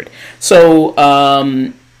award. So,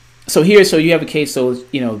 so you have a case. So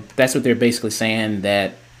that's what they're basically saying,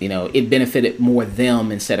 that it benefited more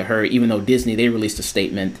them instead of her, even though Disney, they released a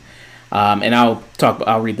statement. And I'll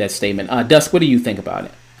read that statement. Dusk, what do you think about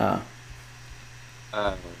it?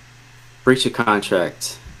 Breach of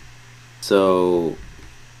contract. So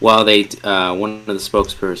while they, one of the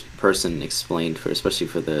spokesperson explained especially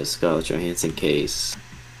for the Scarlett Johansson case,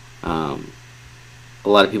 a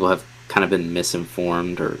lot of people have kind of been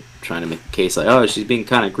misinformed or trying to make a case like, oh, she's being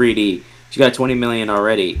kind of greedy. She got 20 million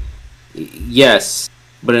already. Yes.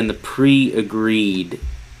 But in the pre-agreed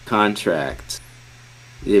contract,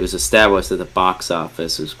 it was established that the box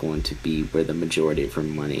office was going to be where the majority of her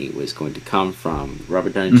money was going to come from.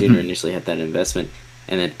 Robert Downey Jr. initially had that investment,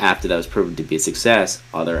 and then after that was proven to be a success,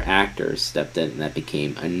 other actors stepped in, and that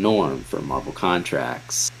became a norm for Marvel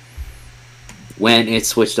contracts. When it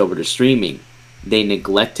switched over to streaming, they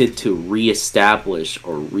neglected to reestablish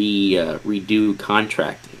or redo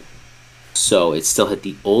contracting. So it still had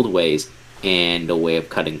the old ways. And the way of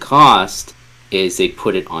cutting cost is they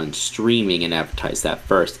put it on streaming and advertised that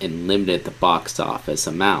first and limited the box office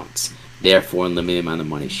amounts, therefore limiting the amount of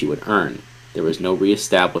money she would earn. There was no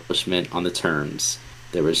reestablishment on the terms.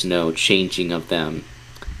 There was no changing of them.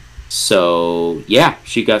 So, yeah,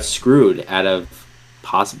 she got screwed out of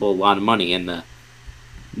possible a lot of money. And the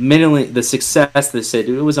success, they said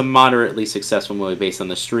it was a moderately successful movie based on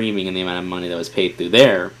the streaming and the amount of money that was paid through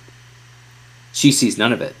there. She sees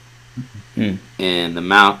none of it. And the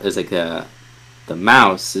mouse is like the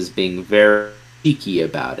mouse is being very cheeky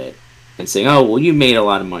about it and saying, "Oh, well, you made a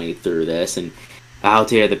lot of money through this, and out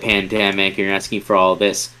there the pandemic, and you're asking for all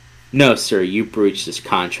this." No, sir, you breached this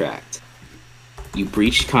contract. You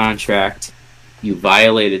breached contract. You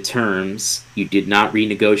violated terms. You did not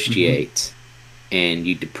renegotiate, and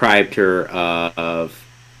you deprived her of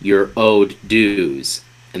your owed dues.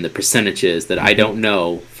 And the percentages that I don't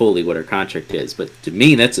know fully what her contract is. But to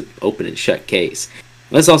me, that's an open and shut case.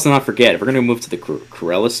 Let's also not forget, if we're going to move to the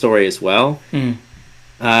Cruella story as well,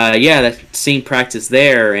 that same practice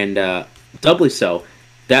there, and doubly so,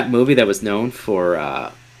 that movie that was known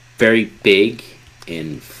for very big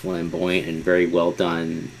and flamboyant and very well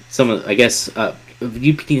done.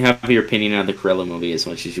 You can have your opinion on the Cruella movie as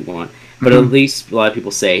much as you want, but at least a lot of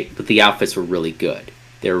people say that the outfits were really good.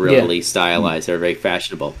 They're really stylized. They're very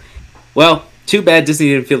fashionable. Well, too bad Disney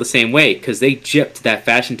didn't feel the same way, because they gypped that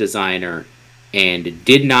fashion designer and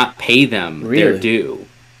did not pay them their due.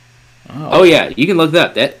 Oh, yeah. You can look it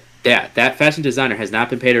up. That fashion designer has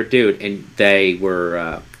not been paid her due, and they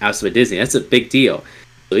were ousted by Disney. That's a big deal.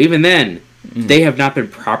 So even then, they have not been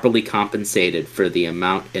properly compensated for the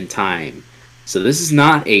amount and time. So this is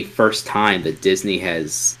not a first time that Disney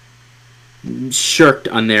has shirked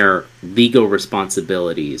on their legal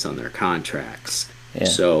responsibilities on their contracts. Yeah.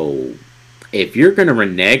 So if you're going to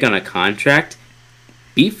renege on a contract,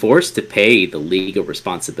 be forced to pay the legal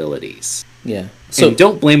responsibilities. Yeah. And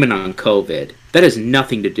don't blame it on COVID. That has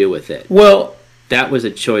nothing to do with it. Well, that was a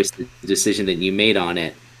choice, the decision that you made on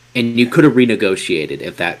it, and you could have renegotiated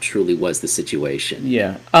if that truly was the situation.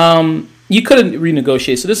 Yeah. You could have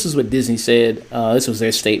renegotiated. So this is what Disney said. This was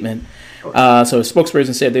their statement. So a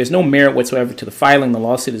spokesperson said, "There's no merit whatsoever to the filing. The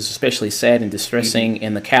lawsuit is especially sad and distressing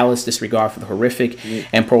in the callous disregard for the horrific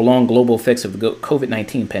and prolonged global effects of the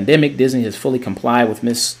COVID-19 pandemic. Disney has fully complied with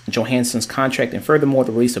Ms. Johansson's contract, and furthermore,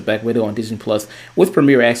 the release of Black Widow on Disney Plus with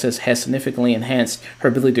Premier Access has significantly enhanced her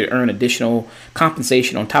ability to earn additional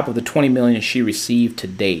compensation on top of the $20 million she received to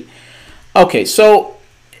date." Okay, so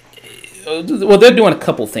well, they're doing a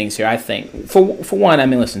couple things here, I think. For one, I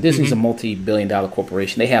mean, listen, Disney's a multi-billion-dollar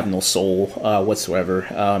corporation. They have no soul whatsoever.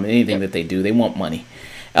 Anything that they do, they want money.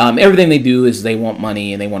 Everything they do is they want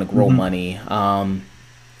money, and they want to grow money. And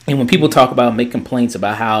when people talk about, make complaints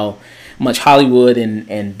about how much Hollywood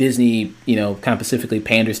and Disney, kind of specifically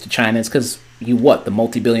panders to China, it's because the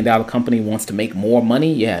multi-billion-dollar company wants to make more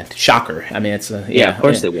money. Yeah, shocker. I mean, it's of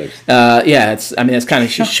course they would. It's that's kind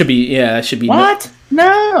of should be that should be what?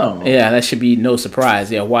 No. Yeah, that should be no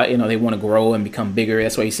surprise. Yeah, why they want to grow and become bigger.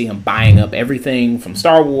 That's why you see them buying up everything from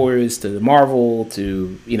Star Wars to Marvel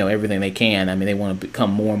to everything they can. I mean, they want to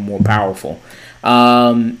become more and more powerful. You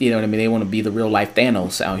know what I mean? They want to be the real life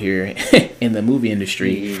Thanos out here in the movie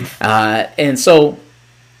industry. And so,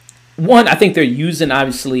 one, I think they're using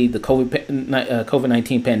obviously the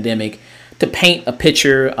COVID-19 pandemic to paint a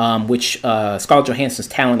picture, which Scarlett Johansson's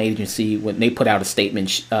talent agency, when they put out a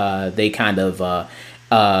statement, they kind of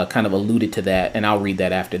alluded to that, and I'll read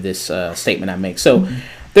that after this statement I make. So.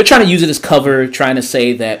 They're trying to use it as cover, trying to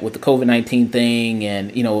say that with the COVID-19 thing,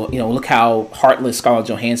 and look how heartless Scarlett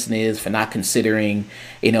Johansson is for not considering,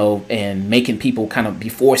 and making people kind of be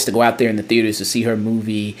forced to go out there in the theaters to see her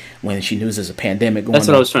movie when she knew there's a pandemic going on. That's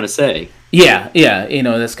what I was trying to say. Yeah,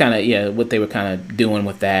 that's kind of what they were kind of doing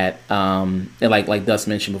with that. And like Dust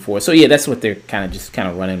mentioned before, so that's what they're kind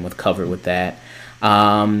of running with cover with that.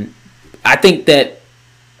 I think that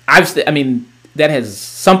that has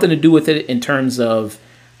something to do with it in terms of.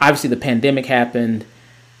 Obviously, the pandemic happened,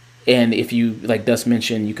 and if you, like Dust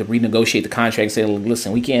mentioned, you could renegotiate the contract and say,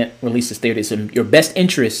 listen, we can't release this theater. It's in your best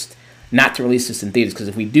interest not to release this in theaters, because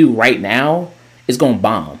if we do right now, it's going to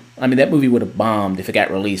bomb. I mean, that movie would have bombed if it got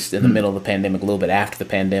released in the middle of the pandemic, a little bit after the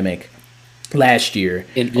pandemic last year.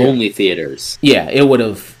 In only theaters. Yeah, it would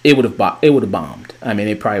have bombed. I mean,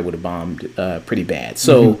 it probably would have bombed pretty bad.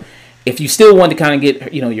 So if you still want to kind of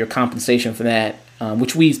get your compensation for that,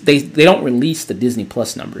 which they don't release the Disney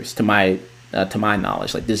Plus numbers to my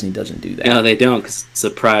knowledge. Like Disney doesn't do that. No, they don't, because it's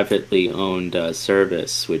a privately owned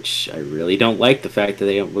service, which I really don't like the fact that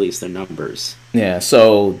they don't release their numbers. Yeah,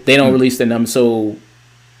 so they don't release their numbers. So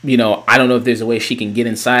I don't know if there's a way she can get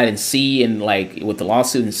inside and see, and like with the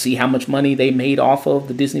lawsuit, and see how much money they made off of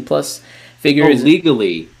the Disney Plus figures.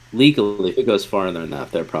 Legally, if it goes far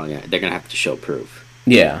enough, they're gonna have to show proof.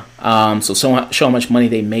 Yeah. So show how much money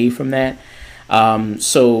they made from that.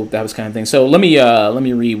 So that was kind of thing. So let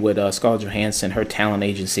me read what Scarlett Johansson, her talent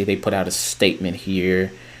agency, they put out a statement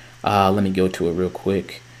here. Let me go to it real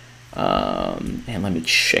quick, and let me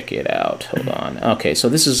check it out. Hold on. Okay, so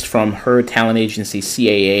this is from her talent agency,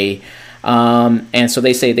 CAA, and so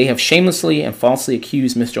they say they have shamelessly and falsely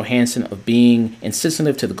accused Ms. Johansson of being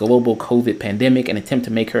insensitive to the global COVID pandemic and attempt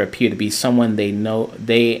to make her appear to be someone they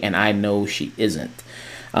and I know she isn't.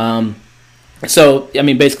 So, I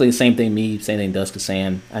mean, basically the same thing Dusk is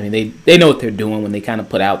saying. I mean, they know what they're doing when they kind of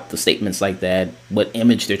put out the statements like that, what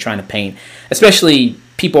image they're trying to paint. Especially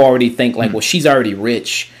people already think like, well, she's already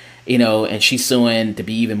rich, and she's suing to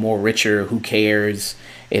be even more richer. Who cares?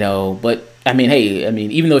 But, I mean, hey,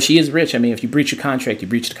 even though she is rich, if you breach your contract, you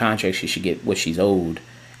breach the contract, she should get what she's owed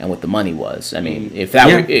and what the money was. I mean, if that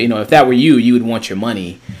were, if that were you would want your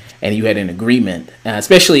money. And you had an agreement,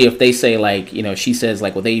 especially if they say like, she says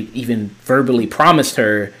like, well, they even verbally promised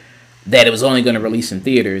her that it was only going to release in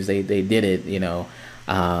theaters. They did it,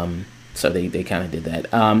 so they kind of did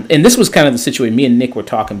that. And this was kind of the situation. Me and Nick were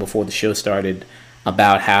talking before the show started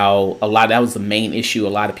about how that was the main issue. A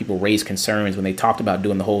lot of people raised concerns when they talked about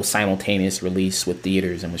doing the whole simultaneous release with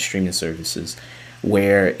theaters and with streaming services,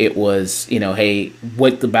 where it was, hey,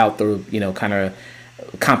 what about the, kind of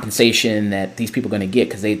compensation that these people are going to get,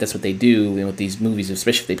 because that's what they do with these movies,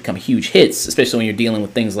 especially if they become huge hits, especially when you're dealing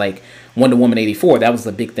with things like Wonder Woman 84. That was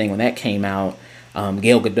the big thing when that came out.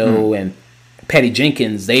 Gal Gadot and Patty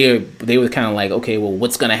Jenkins, they were kind of like, okay, well,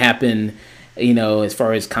 what's going to happen, as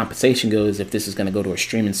far as compensation goes, if this is going to go to a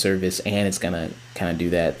streaming service and it's going to kind of do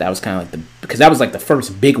that. That was kind of like because that was like the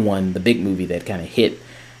first big one, the big movie that kind of hit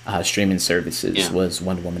streaming services was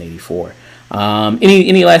Wonder Woman 84.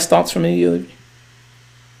 Any last thoughts from any of you?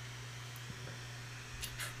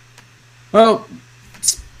 Well,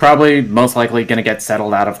 it's probably most likely going to get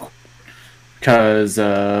settled out of court because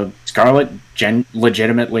Scarlett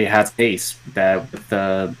legitimately has a case that with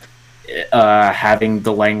having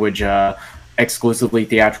the language exclusively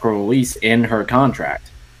theatrical release in her contract.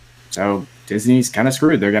 So Disney's kind of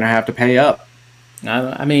screwed. They're going to have to pay up.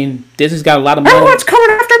 I mean, Disney's got a lot of money. Everyone's coming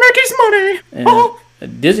after Mickey's money!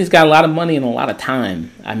 Disney's got a lot of money and a lot of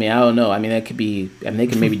time. I mean, I don't know. I mean, that could be. They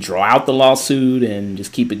can maybe draw out the lawsuit and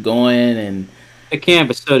just keep it going. And they can,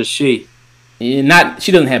 but so does she. She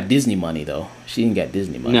doesn't have Disney money though. She ain't got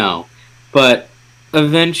Disney money. No, but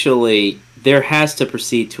eventually there has to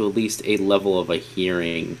proceed to at least a level of a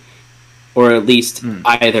hearing, or at least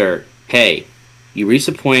either, hey, you reach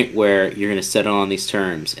a point where you're going to settle on these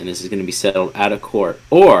terms, and this is going to be settled out of court,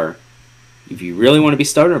 or if you really want to be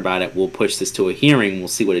stubborn about it, we'll push this to a hearing. We'll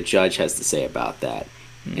see what a judge has to say about that.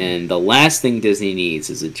 And the last thing Disney needs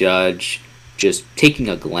is a judge just taking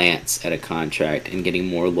a glance at a contract and getting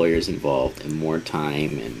more lawyers involved and more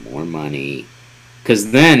time and more money.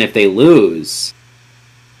 Because then if they lose,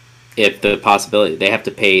 if the possibility, they have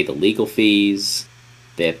to pay the legal fees,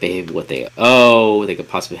 they have to pay what they owe, they could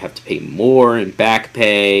possibly have to pay more in back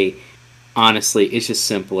pay. Honestly, it's just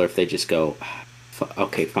simpler if they just go,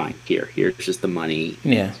 okay, fine, here's just the money.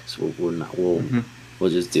 Yeah. So we'll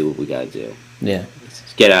just do what we gotta do. Yeah.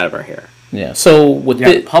 Just get out of our hair. Yeah. So with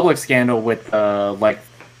the public scandal with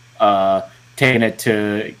taking it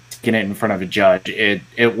to get it in front of a judge,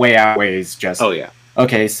 it way outweighs just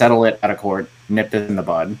okay, settle it out of court, nip it in the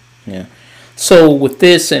bud. Yeah. So with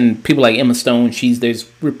this and people like Emma Stone, there's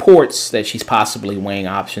reports that she's possibly weighing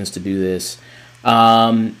options to do this.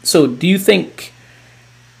 So do you think,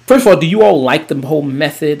 first of all, do you all like the whole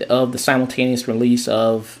method of the simultaneous release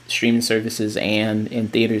of streaming services and in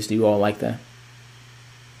theaters? Do you all like that?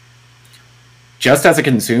 Just as a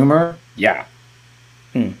consumer, yeah.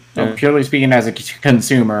 So purely speaking as a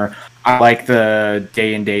consumer, I like the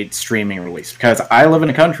day and date streaming release because I live in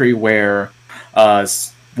a country where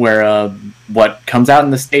what comes out in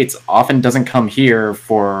the States often doesn't come here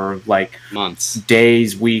for like months,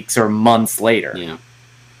 days, weeks, or months later. Yeah.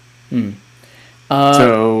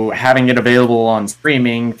 So having it available on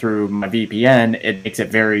streaming through my VPN, it makes it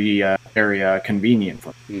very convenient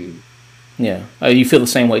for me. Yeah. You feel the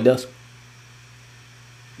same way, Dust?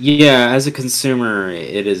 Yeah, as a consumer,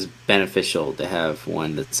 it is beneficial to have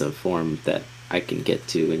one that's a form that I can get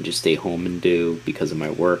to and just stay home and do because of my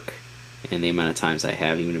work and the amount of times I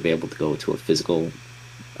have even to be able to go to a physical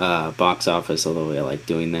box office, although I like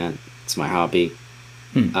doing that. It's my hobby.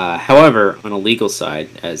 However, on a legal side,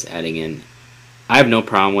 as adding in, I have no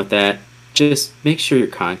problem with that. Just make sure your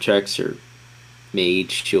contracts are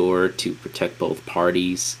made sure to protect both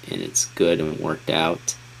parties and it's good and worked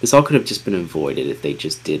out. This all could have just been avoided if they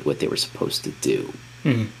just did what they were supposed to do.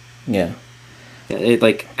 Yeah.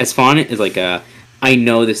 As fun as I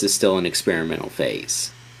know this is still an experimental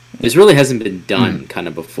phase. This really hasn't been done kind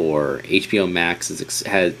of before. HBO Max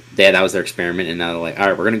that was their experiment, and now they're like, all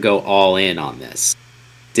right, we're gonna go all in on this.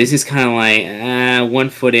 Disney's kind of like 1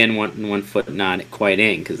 foot in, one foot not quite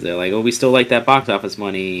in, because they're like, oh, we still like that box office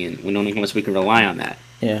money, and we don't know how much we can rely on that.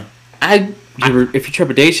 Yeah. If you're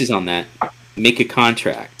trepidatious on that, make a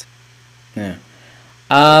contract. Yeah.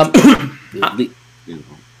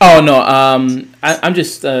 Oh no. I'm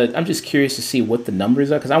just curious to see what the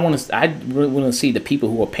numbers are because I really want to see the people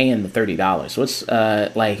who are paying the $30. What's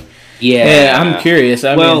Yeah, I'm curious.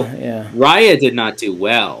 Raya did not do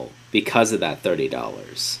well because of that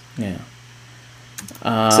 $30. Yeah.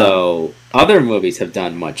 So other movies have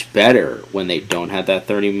done much better when they don't have that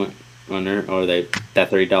that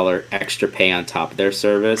 $30 extra pay on top of their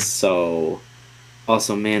service. So.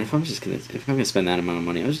 Also, man, if I'm gonna spend that amount of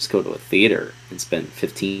money, I'll just go to a theater and spend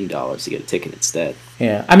 $15 to get a ticket instead.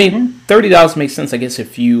 Yeah, I mean, $30 makes sense, I guess,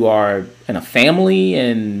 if you are in a family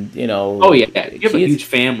and Oh yeah, if you have a huge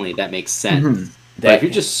family, that makes sense. But if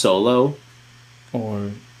you're just solo,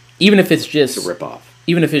 or even if it's just a rip off,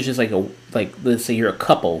 even if it's just like let's say you're a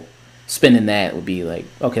couple. Spending that would be like,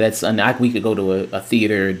 okay, we could go to a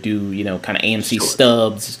theater, do kind of AMC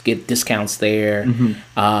stubs, get discounts there.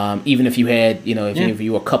 Even if you had if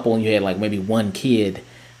you were a couple and you had like maybe one kid,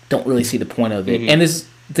 don't really see the point of it. And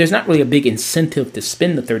there's not really a big incentive to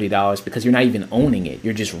spend the $30 because you're not even owning it.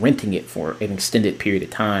 You're just renting it for an extended period of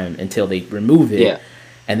time until they remove it.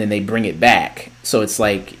 And then they bring it back. So it's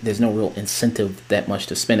like there's no real incentive that much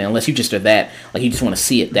to spend it unless you just are that you just want to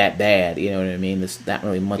see it that bad. You know what I mean? There's not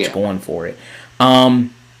really much going for it.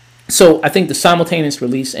 So I think the simultaneous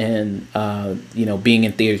release and being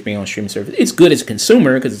in theaters, being on streaming service, it's good as a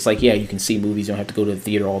consumer because it's like you can see movies. You don't have to go to the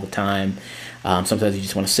theater all the time. Sometimes you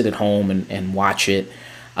just want to sit at home and watch it.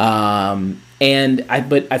 But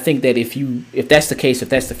I think that if that's the case, if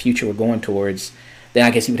that's the future we're going towards, then I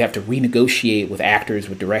guess you would have to renegotiate with actors,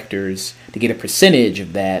 with directors to get a percentage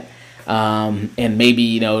of that. And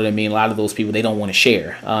maybe, a lot of those people, they don't want to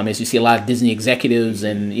share. As you see a lot of Disney executives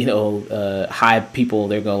and, high people,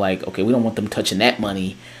 they're going like, okay, we don't want them touching that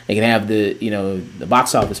money. They can have the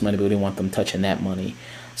box office money, but we don't want them touching that money.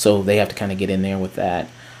 So they have to kind of get in there with that.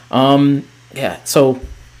 So,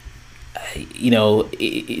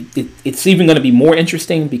 it's even going to be more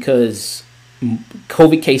interesting because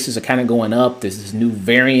COVID cases are kind of going up. There's this new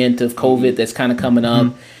variant of COVID that's kind of coming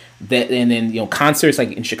up. And then concerts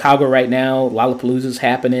like in Chicago right now, Lollapalooza's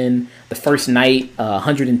happening. The first night,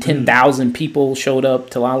 110,000 people showed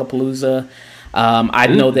up to Lollapalooza. I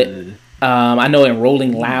know in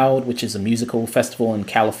Rolling Loud, which is a musical festival in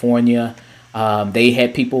California, They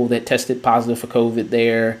had people that tested positive for COVID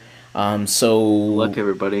there. So luck,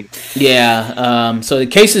 everybody. Yeah. So the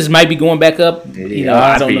cases might be going back up.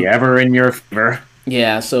 I don't know. Ever in your favor.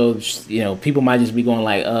 Yeah. So people might just be going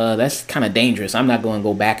like, that's kind of dangerous. I'm not going to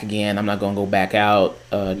go back again. I'm not going to go back out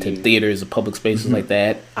to theaters or public spaces like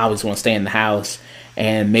that. I always want to stay in the house,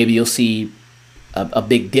 and maybe you'll see a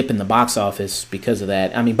big dip in the box office because of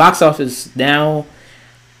that. I mean, box office now,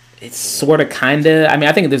 it's sort of kind of. I mean,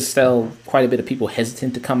 I think there's still quite a bit of people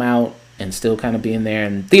hesitant to come out and still kind of being there.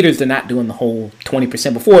 And theaters, they're not doing the whole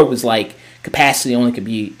 20%. Before it was like capacity only could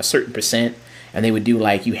be a certain percent, and they would do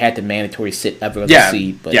like you had to mandatory sit every other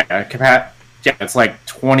seat. But it's like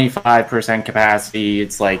 25% capacity.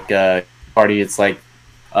 It's like party. It's like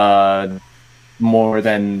more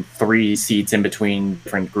than 3 seats in between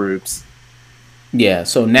different groups. Yeah,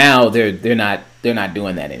 so now they're not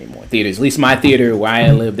doing that anymore. Theaters, at least my theater where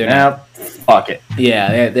I live, they're not. Fuck it.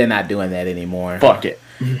 Yeah, they're not doing that anymore. Fuck it.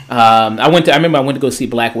 I remember I went to go see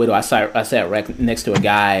Black Widow. I sat right next to a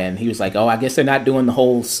guy, and he was like, "Oh, I guess they're not doing the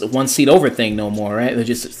whole 1 seat over thing no more, right? They're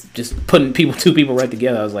just putting 2 people right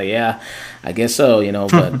together." I was like, "Yeah, I guess so,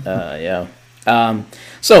 But yeah.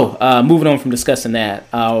 So moving on from discussing that,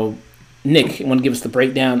 Nick, you want to give us the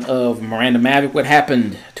breakdown of Miranda Maverick? What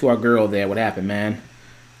happened to our girl there? What happened, man?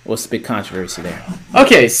 What's the big controversy there?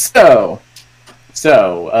 Okay, so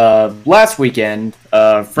last weekend,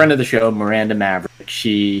 a friend of the show, Miranda Maverick,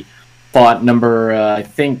 she fought number, I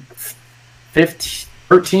think,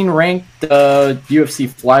 13 ranked UFC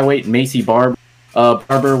flyweight Maycee Barber.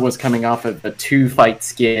 Barber was coming off of a 2-fight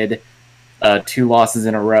skid, 2 losses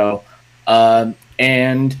in a row,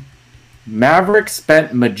 and Maverick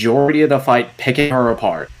spent majority of the fight picking her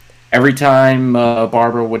apart. Every time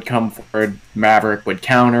Barber would come forward, Maverick would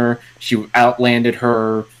counter. She outlanded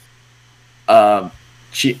her.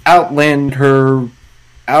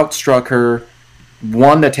 Outstruck her,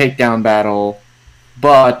 won the takedown battle,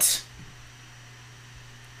 but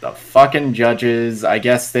the fucking judges, I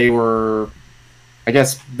guess they got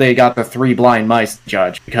the 3 blind mice to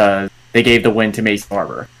judge because they gave the win to Maycee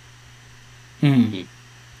Barber.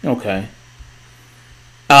 Okay.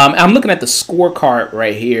 I'm looking at the scorecard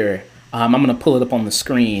right here. I'm going to pull it up on the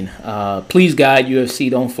screen. Please, God, UFC,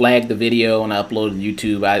 don't flag the video when I upload it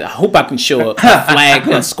to YouTube. I hope I can show a flag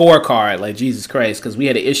a scorecard, like Jesus Christ, because we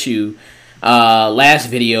had an issue last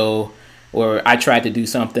video where I tried to do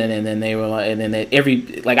something, and then they were like, and then I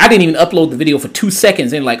didn't even upload the video for 2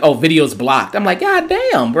 seconds, and like, oh, video's blocked. I'm like, God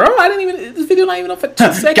damn, bro, this video not even up for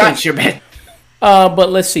 2 seconds. Gotcha, man. But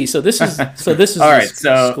let's see. So this is all right,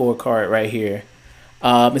 scorecard right here.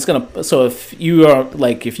 It's gonna. So if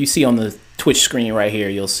you see on the Twitch screen right here,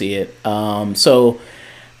 you'll see it. So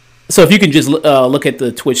if you can just look at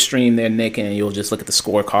the Twitch stream there, Nick, and you'll just look at the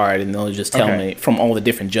scorecard, and they'll just tell me from all the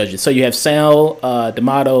different judges. So you have Sal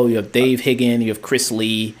D'Amato, you have Dave Higgin, you have Chris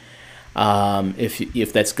Lee.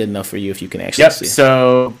 If that's good enough for you, if you can actually see.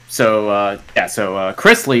 So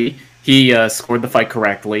Chris Lee, he scored the fight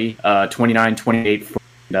correctly, 29-28 for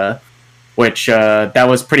Miranda, which that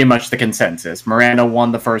was pretty much the consensus. Miranda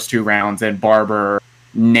won the first 2 rounds, and Barber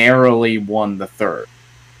narrowly won the third.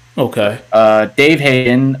 Okay. Dave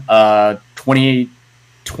Hayden,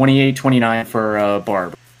 28-29 for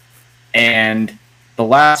Barber. And the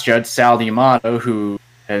last judge, Sal D'Amato, who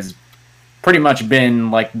has pretty much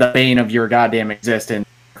been like the bane of your goddamn existence,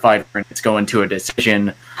 fight, and it's going to a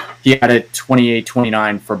decision. He had it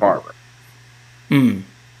 28-29 for Barber.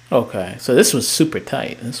 Okay, so this was super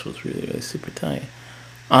tight. This was really, really super tight.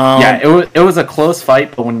 It was a close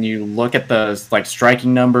fight, but when you look at the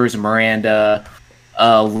striking numbers, Miranda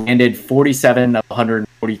landed 47 of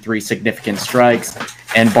 143 significant strikes,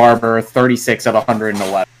 and Barber 36 of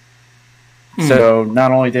 111. So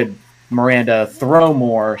not only did Miranda throw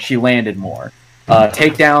more, she landed more.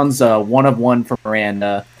 Takedowns, 1 of 1 for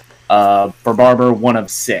Miranda. For Barber, 1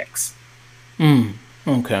 of 6.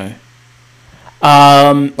 Okay.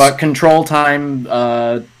 But control time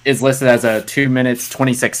is listed as 2 minutes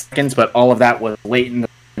 26 seconds, but all of that was latent,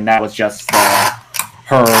 and that was just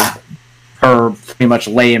her pretty much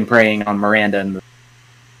laying praying on Miranda.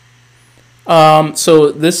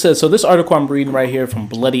 So this article I'm reading right here from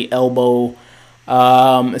Bloody Elbow.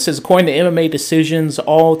 It says, according to MMA Decisions,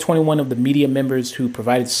 all 21 of the media members who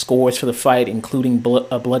provided scores for the fight, including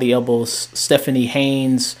Bloody Elbow's Stephanie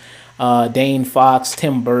Haynes, Dane Fox,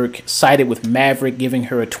 Tim Burke, sided with Maverick, giving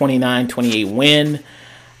her a 29-28 win.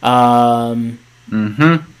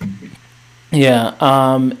 Yeah.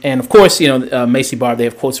 And of course, Maycee Barber, they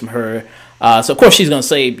have quotes from her. So of course she's gonna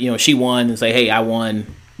say, she won, and say, hey, I won.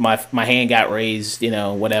 My hand got raised.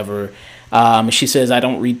 Whatever. She says, I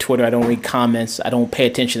don't read Twitter. I don't read comments. I don't pay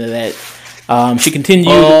attention to that. She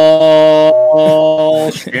continued.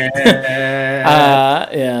 Oh shit!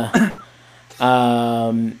 Yeah.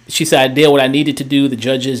 She said, I did what I needed to do. The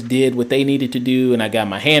judges did what they needed to do, and I got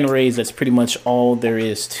my hand raised. That's pretty much all there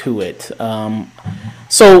is to it.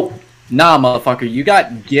 So, nah, motherfucker, you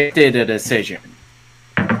got gifted a decision.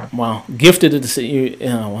 Wow, gifted a decision.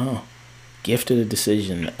 Oh, wow, gifted a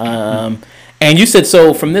decision. And you said,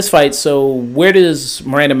 so from this fight, so where does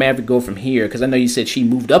Miranda Maverick go from here? Because I know you said she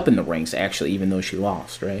moved up in the ranks, actually, even though she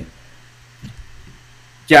lost, right?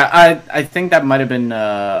 Yeah, I think that might have been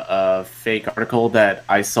a fake article that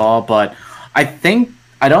I saw, but I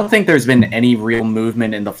don't think there's been any real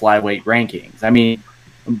movement in the flyweight rankings. I mean,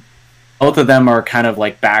 both of them are kind of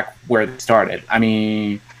like back where they started. I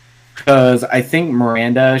mean, because I think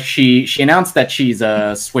Miranda, she announced that she's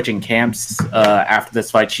switching camps after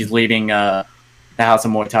this fight. She's leaving the House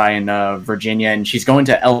of Muay Thai in Virginia, and she's going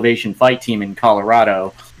to Elevation Fight Team in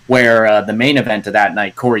Colorado, where the main event of that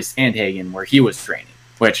night, Corey Sandhagen, where he was training.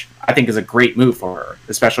 Which I think is a great move for her,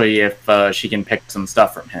 especially if she can pick some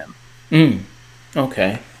stuff from him.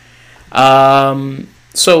 Okay.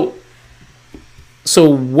 So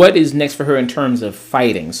what is next for her in terms of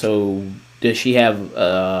fighting? So does she have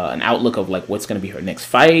an outlook of like what's going to be her next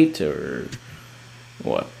fight or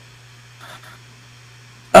what?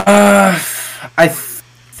 I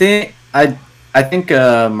think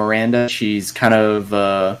Miranda, she's kind of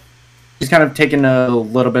taking a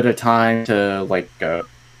little bit of time to like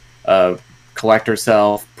collect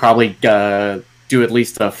herself. Probably do at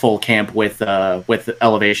least a full camp with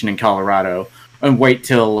Elevation in Colorado, and wait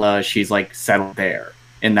till she's like settled there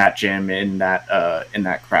in that gym in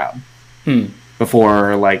that crowd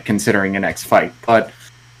before like considering a next fight. But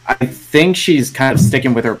I think she's kind of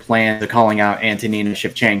sticking with her plan to calling out Antonina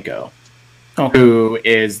Shevchenko, who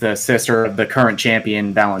is the sister of the current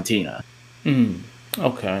champion Valentina.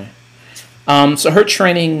 Okay. So her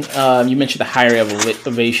training, you mentioned the higher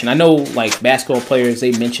elevation. I know, like basketball players,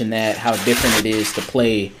 they mention that how different it is to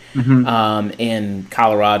play in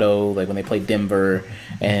Colorado, like when they play Denver,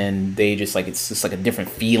 and they just like it's just like a different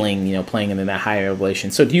feeling, you know, playing in that higher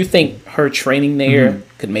elevation. So, do you think her training there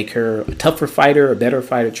could make her a tougher fighter, a better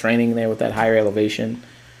fighter, training there with that higher elevation?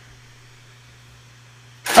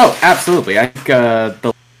 Oh, absolutely. I think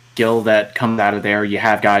the skill that comes out of there, you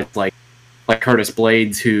have guys like Curtis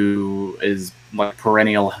Blades, who is like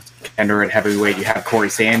perennial contender at heavyweight. You have Corey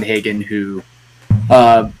Sandhagen, who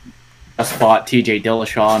just fought TJ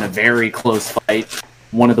Dillashaw in a very close fight.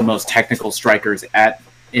 One of the most technical strikers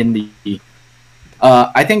in the.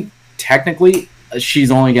 I think technically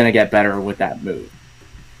she's only going to get better with that move.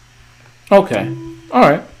 Okay, all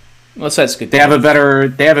right. Well, that's good. They have a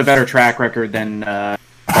better track record than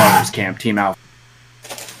Barber's camp, Team Alpha.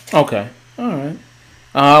 Okay, all right.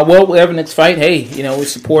 Well, we have a next fight. Hey, you know, we're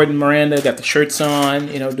supporting Miranda. Got the shirts on.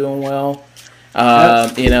 You know, doing well.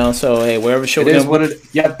 You know, so hey, wherever show.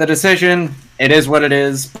 The decision. It is what it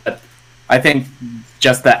is. But I think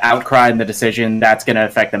just the outcry and the decision that's going to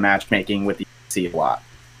affect the matchmaking with the UFC a lot.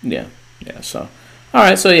 Yeah. So, all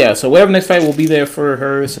right. So yeah. So whatever next fight, we'll be there for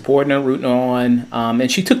her, supporting her, rooting her on.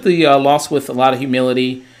 And she took the loss with a lot of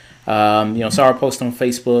humility. You know, saw her post on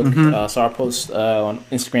Facebook. Saw her post on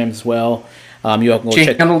Instagram as well. You all can go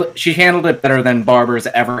she handled it better than Barber's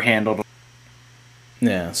ever handled it.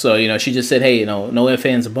 Yeah, so you know, she just said, "Hey, you know, no ifs,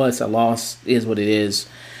 ands, or buts. I lost. Is what it is."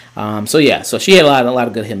 So yeah, so she had a lot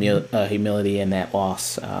of good humility in that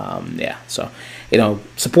loss. Yeah, so you know,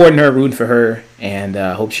 supporting her, rooting for her, and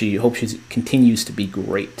hope she continues to be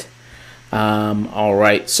great. All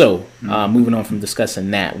right, so moving on from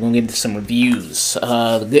discussing that, we're gonna get into some reviews.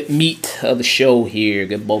 The good meat of the show here,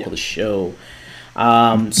 good bulk of the show.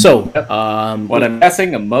 What I'm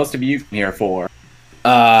guessing most of you are here for.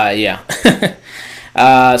 Yeah.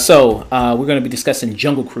 So we're going to be discussing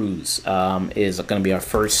Jungle Cruise. Is going to be our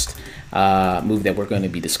first movie that we're going to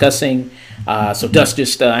be discussing. So Dust,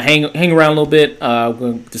 just hang around a little bit. We're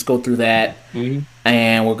going to just go through that,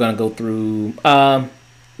 and we're going to go through.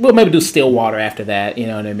 We'll maybe do Stillwater after that. You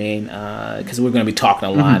know what I mean? Because we're going to be talking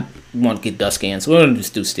a lot. We want to get Dusk in, so we're going to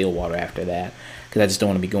just do Stillwater after that because I just don't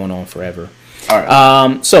want to be going on forever. All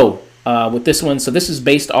right. So with this one, so this is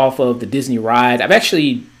based off of the Disney ride. I've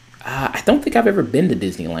actually, I don't think I've ever been to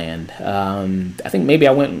Disneyland. I think maybe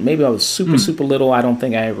I went. Maybe I was super little. I don't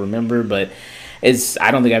think I remember, but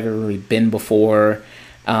I don't think I've ever really been before.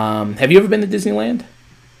 Have you ever been to Disneyland?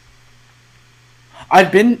 I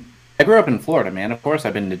grew up in Florida, man. Of course,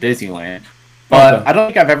 I've been to Disneyland, but I don't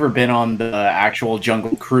think I've ever been on the actual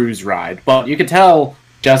Jungle Cruise ride. But you could tell.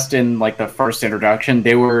 Just in like the first introduction,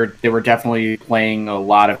 they were definitely playing a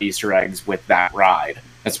lot of Easter eggs with that ride.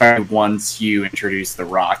 especially once you introduce The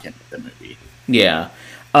Rock into the movie. Yeah.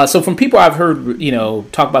 So from people I've heard,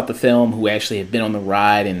 talk about the film who actually have been on the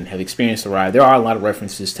ride and have experienced the ride, there are a lot of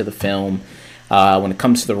references to the film. When it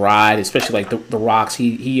comes to the ride, especially like the Rock's,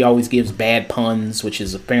 he always gives bad puns, which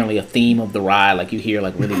is apparently a theme of the ride. Like you hear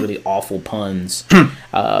like really, really awful puns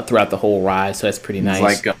throughout the whole ride. So that's pretty nice.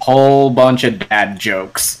 It's like a whole bunch of dad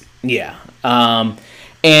jokes. Yeah.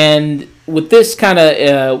 And with this kind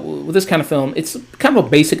of film, it's kind of a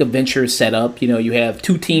basic adventure setup. You have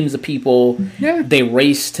two teams of people. Yeah. They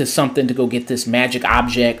race to something to go get this magic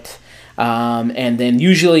object, and then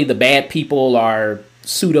usually the bad people are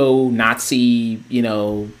pseudo-Nazi,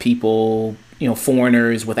 people,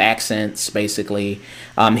 foreigners with accents, basically.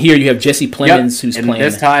 Here you have Jesse Plemons, who's playing.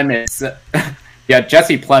 This time it's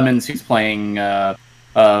Jesse Plemons, who's playing a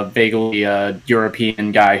vaguely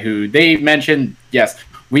European guy who they mentioned. Yes,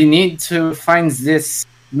 we need to find this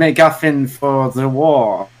MacGuffin for the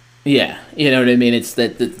war. Yeah, you know what I mean. It's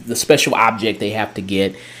the special object they have to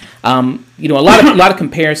get. A lot of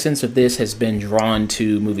comparisons of this has been drawn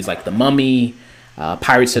to movies like The Mummy,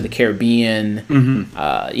 Pirates of the Caribbean, and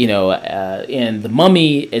The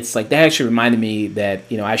Mummy, it's like that actually reminded me that,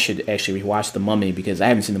 I should actually rewatch The Mummy because I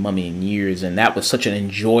haven't seen The Mummy in years, and that was such an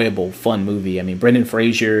enjoyable, fun movie. I mean, Brendan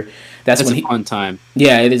Fraser, that's when a fun time.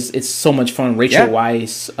 Yeah, it is. It's so much fun. Rachel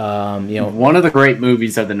Weisz, one of the great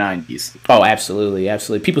movies of the 90s. Oh, absolutely,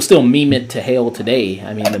 absolutely. People still meme it to hell today.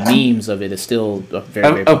 I mean, the memes of it is still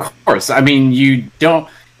very, very of course. I mean, you don't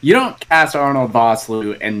cast Arnold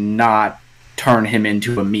Vosloo and not turn him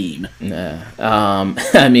into a meme.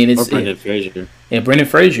 I mean, it's Brendan Fraser. Yeah, Brendan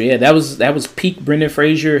Fraser. Yeah, that was peak Brendan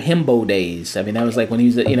Fraser himbo days. I mean, that was like when he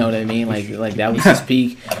was, you know what I mean, like that was his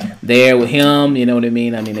peak there with him. You know what I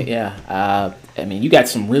mean? I mean, yeah. I mean, you got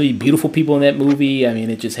some really beautiful people in that movie. I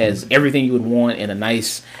mean, it just has everything you would want in a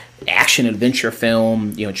nice action adventure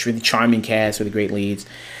film. It's really charming cast with great leads.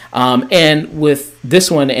 And with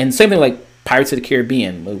this one, and same thing like Pirates of the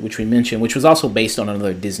Caribbean, which we mentioned, which was also based on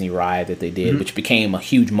another Disney ride that they did, which became a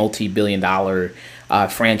huge multi-billion-dollar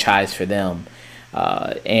franchise for them.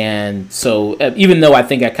 And so, even though I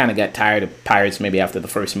think I kind of got tired of Pirates maybe after the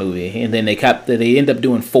first movie, and then they end up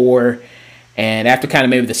doing 4, and after kind of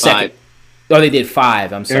maybe the second, they did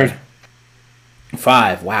 5. I'm sorry.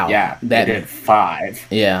 5. Wow. Yeah, they did 5.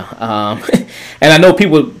 Yeah. And I know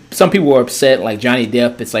some people were upset, like Johnny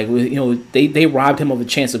Depp. It's like, they robbed him of a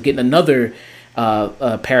chance of getting another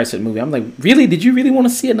Pirates movie. I'm like, really? Did you really want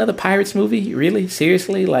to see another Pirates movie? Really?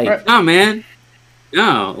 Seriously? Like, no, man.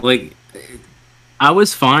 No, like, I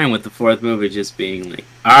was fine with the 4th movie just being like,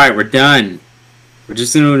 all right, we're done. We're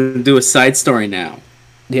just going to do a side story now.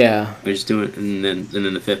 Yeah. We're just doing it, and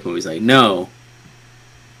then the 5th movie's like, no.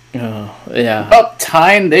 Oh, yeah. Well,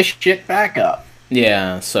 tying this shit back up.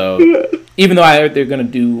 Yeah, so even though I heard they're going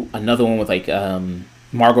to do another one with like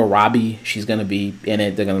Margot Robbie, she's going to be in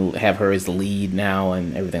it. They're going to have her as the lead now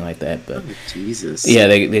and everything like that. But Jesus. Yeah,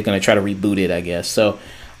 they're going to try to reboot it, I guess. So,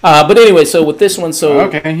 but anyway, so with this one, so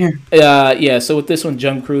with this one,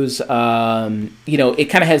 Jungle Cruise, it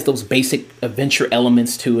kind of has those basic adventure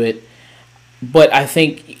elements to it, but I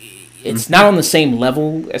think it's not on the same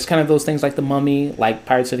level as kind of those things like The Mummy, like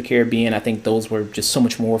Pirates of the Caribbean. I think those were just so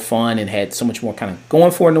much more fun and had so much more kind of going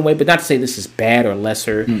for it in a way. But not to say this is bad or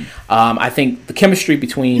lesser. I think the chemistry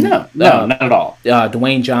between not at all.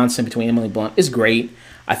 Dwayne Johnson, between Emily Blunt is great.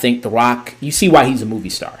 I think The Rock, you see why he's a movie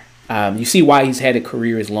star. You see why he's had a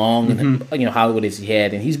career as long in Hollywood as he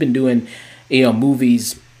had, and he's been doing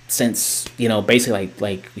movies since basically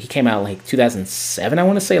like he came out like 2007. I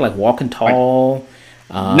want to say like Walking Tall.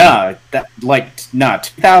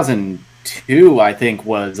 2002 I think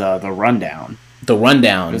was The Rundown. The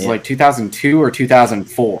Rundown. It was like 2002 or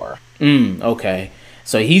 2004. Okay.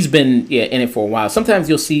 So he's been in it for a while. Sometimes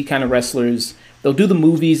you'll see kind of wrestlers, they'll do the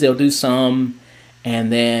movies, they'll do some,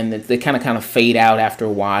 and then they kind of fade out after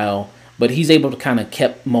a while. But he's able to kind of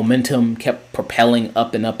kept propelling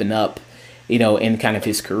up and up and up, in kind of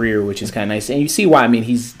his career, which is kind of nice. And you see why. I mean,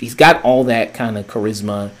 he's got all that kind of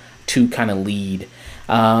charisma to kind of lead.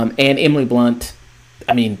 And Emily Blunt,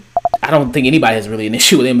 I mean, I don't think anybody has really an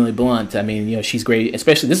issue with Emily Blunt. I mean, she's great.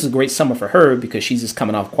 Especially, this is a great summer for her because she's just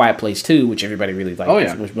coming off Quiet Place 2, which everybody really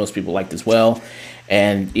liked, which most people liked as well.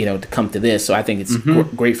 And, to come to this. So I think it's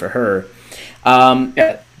great for her.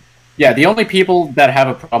 Yeah, the only people that have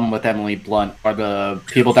a problem with Emily Blunt are the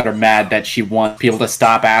people that are mad that she wants people to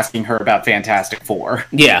stop asking her about Fantastic Four.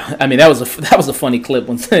 Yeah, I mean that was a funny clip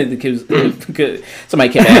when somebody kept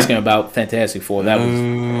asking about Fantastic Four.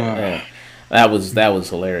 That was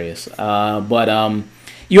hilarious.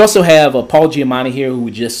 You also have Paul Giamatti here, who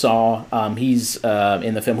we just saw. He's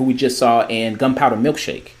in the film, who we just saw in Gunpowder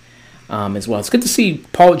Milkshake as well. It's good to see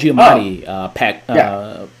Paul Giamatti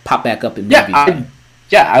pop back up in movies.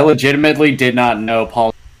 I legitimately did not know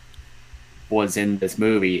Paul was in this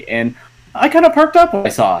movie, and I kind of perked up when I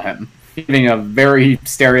saw him. Giving a very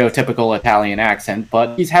stereotypical Italian accent,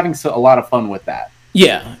 but he's having a lot of fun with that.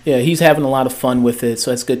 Yeah, he's having a lot of fun with it,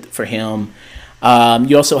 so that's good for him.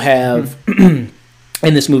 You also have, in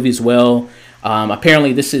this movie as well,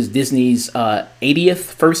 apparently this is Disney's 80th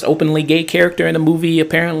first openly gay character in a movie,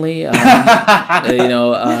 apparently. You have...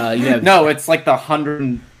 No, it's like the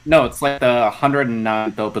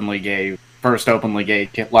 109th first openly gay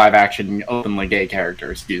live action openly gay character,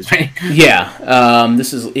 excuse me.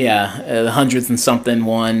 This is the 100th and something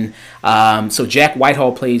one. So Jack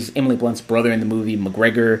Whitehall plays Emily Blunt's brother in the movie.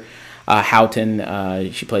 McGregor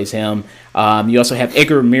Houghton, she plays him. You also have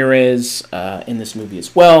Edgar Ramirez in this movie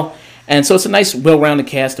as well. And so it's a nice, well-rounded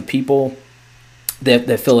cast of people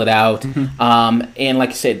that fill it out. And like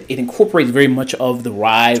I said, it incorporates very much of the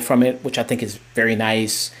ride from it, which I think is very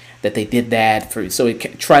nice that they did that. So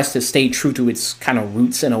it tries to stay true to its kind of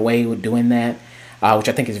roots in a way with doing that, which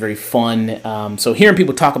I think is very fun. So hearing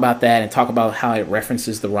people talk about that and talk about how it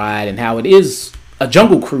references the ride and how it is a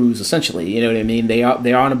jungle cruise, essentially. You know what I mean?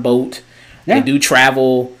 They're on a boat. Yeah. They do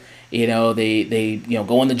travel. They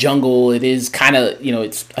go in the jungle. It is kind of,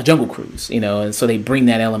 it's a jungle cruise, and so they bring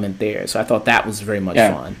that element there. So I thought that was very much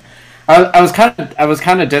fun. I was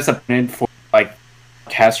kind of disappointed for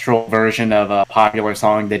orchestral version of a popular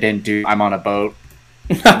song. They didn't do "I'm on a Boat."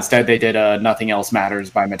 Instead, they did "Nothing Else Matters"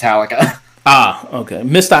 by Metallica. Okay,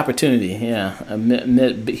 missed opportunity. Yeah,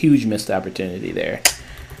 huge missed opportunity there.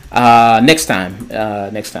 Next time.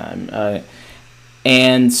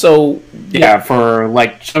 And so for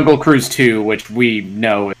like Jungle Cruise 2, which we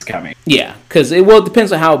know is coming. Yeah, because it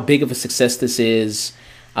depends on how big of a success this is.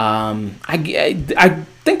 I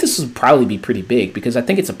think this will probably be pretty big because I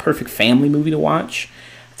think it's a perfect family movie to watch,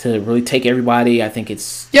 to really take everybody. I think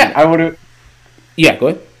it's I would. Yeah, go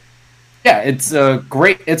ahead. Yeah, it's a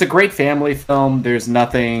great family film. There's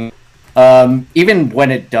nothing, even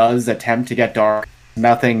when it does attempt to get dark,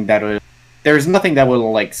 there's nothing that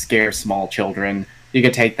will like scare small children. You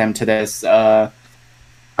could take them to this. I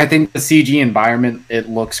think the CG environment, it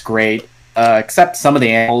looks great, except some of the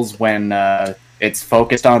animals when it's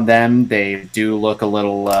focused on them, they do look a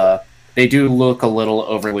little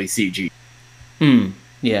overly CG.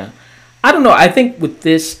 Yeah. I don't know. I think with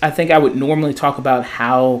this, I would normally talk about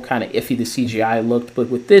how kind of iffy the CGI looked, but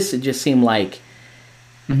with this, it just seemed like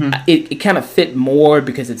it kind of fit more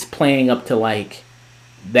because it's playing up to like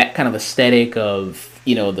that kind of aesthetic of,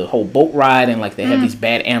 the whole boat ride, and like they have these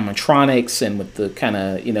bad animatronics and with the kind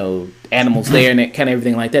of, animals there and that kind of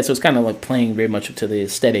everything like that. So it's kind of like playing very much up to the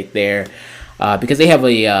aesthetic there, because they have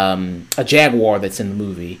a jaguar that's in the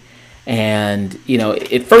movie. And,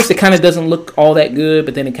 at first it kind of doesn't look all that good,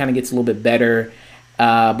 but then it kind of gets a little bit better.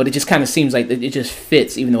 But it just kind of seems like it just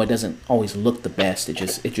fits, even though it doesn't always look the best. It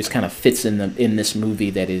just kind of fits in this movie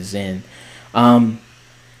that is in.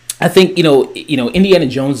 I think, Indiana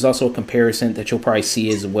Jones is also a comparison that you'll probably see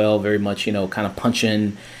as well, very much, kind of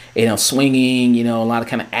punching, swinging, a lot of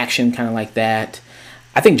kind of action kind of like that.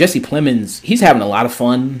 I think Jesse Plemons, he's having a lot of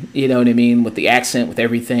fun, you know what I mean, with the accent, with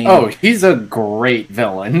everything. Oh, he's a great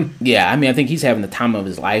villain. Yeah, I think he's having the time of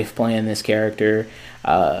his life playing this character,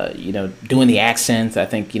 doing the accents. I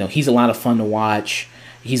think, he's a lot of fun to watch.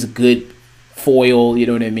 He's a good foil, you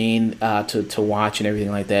know what I mean, to watch and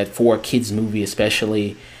everything like that, for a kid's movie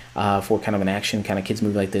especially. For kind of an action kind of kids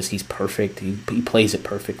movie like this, he's perfect. He plays it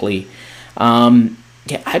perfectly. I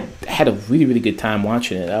had a really, really good time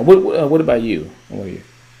watching it. What about you? What are you?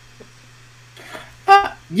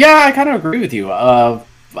 I kind of agree with you. I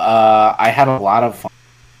had a lot of fun.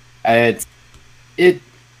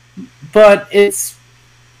 But it's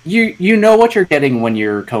you know what you're getting when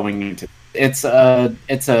you're going into it's a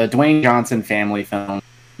Dwayne Johnson family film.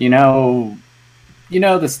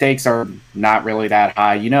 The stakes are not really that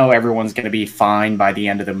high. Everyone's going to be fine by the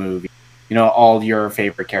end of the movie. All your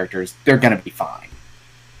favorite characters, they're going to be fine.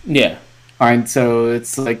 Yeah. Fine, so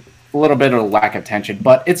it's like a little bit of a lack of tension,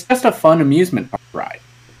 but it's just a fun amusement park ride.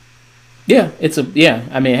 Yeah,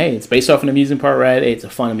 hey, it's based off an amusement park ride. Hey, it's a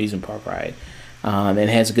fun amusement park ride. And it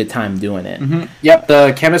has a good time doing it. Yep,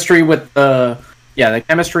 the chemistry with the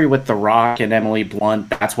Rock and Emily Blunt,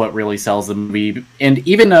 that's what really sells the movie. And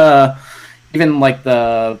even like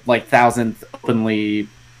the thousandth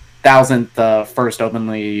first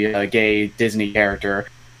openly gay Disney character,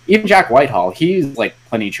 even Jack Whitehall, he's like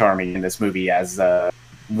plenty charming in this movie as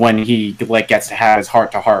when he like gets to have his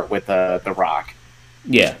heart to heart with the Rock.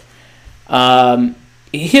 Yeah.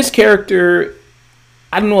 His character,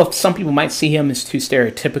 I don't know if some people might see him as too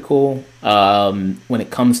stereotypical when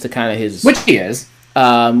it comes to kind of his... Which he is.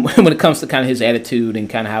 When it comes to kind of his attitude and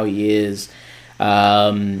kind of how he is.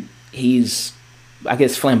 He's, I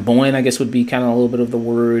guess, flamboyant, I guess would be kind of a little bit of the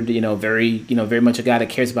word, very much a guy that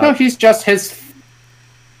cares about... No, he's just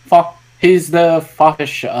he's the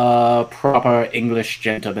foppish, proper English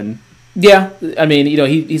gentleman. Yeah, I mean,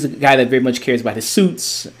 he's a guy that very much cares about his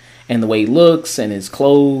suits and the way he looks and his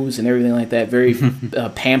clothes and everything like that. Very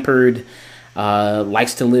pampered,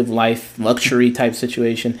 likes to live life, luxury type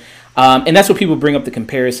situation. And that's what people bring up the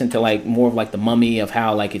comparison to, like, more of like the Mummy, of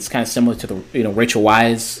how like it's kind of similar to the Rachel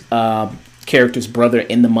Weisz character's brother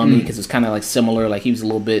in the Mummy, because it's kind of like similar. Like he was a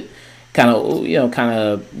little bit kind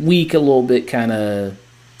of weak, a little bit kind of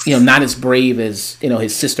not as brave as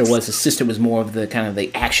his sister was. His sister was more of the kind of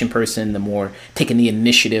the action person, the more taking the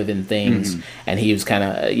initiative in things, and he was kind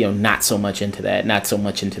of not so much into that, not so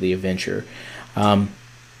much into the adventure.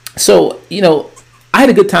 So I had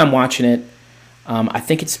a good time watching it. I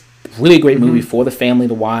think it's really a great movie for the family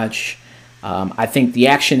to watch. I think the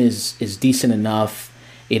action is decent enough,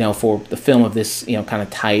 for the film of this kind of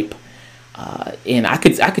type, and I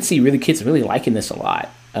could see really kids really liking this a lot.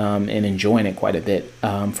 And enjoying it quite a bit.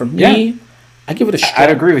 For me, I give it a shot.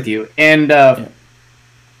 I'd agree with you. And yeah.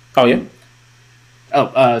 Oh yeah.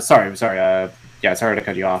 Oh, sorry. Yeah, sorry to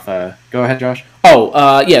cut you off. Go ahead, Josh.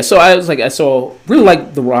 Oh, yeah. So I was like, really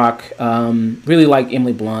like The Rock. Really like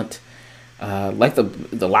Emily Blunt. Like a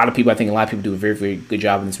lot of people. I think a lot of people do a very, very good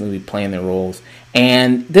job in this movie playing their roles.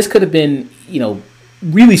 And this could have been,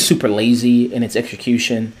 really super lazy in its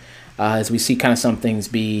execution, as we see kind of some things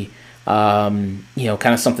be. Kind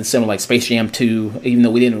of something similar like Space Jam 2. Even though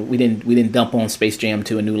we didn't dump on Space Jam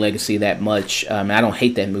 2: A New Legacy that much. I don't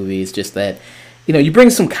hate that movie. It's just that you bring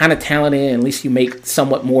some kind of talent in. At least you make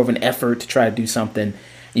somewhat more of an effort to try to do something.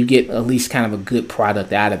 You get at least kind of a good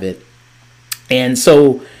product out of it. And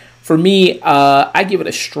so for me, I give it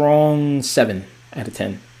a strong 7 out of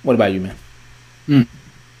 10. What about you, man?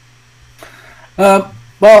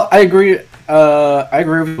 Well, I agree. I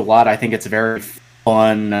agree with you a lot. I think it's a very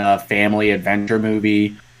fun family adventure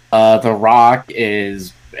movie. The Rock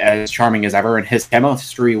is as charming as ever, and his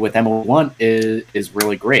chemistry with Emily Blunt is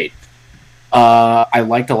really great. I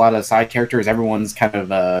liked a lot of the side characters. Everyone's kind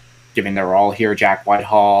of giving their all here. Jack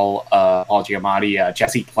Whitehall, Paul Giamatti,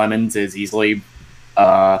 Jesse Plemons is easily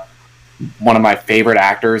one of my favorite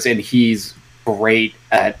actors, and he's great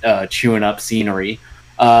at chewing up scenery.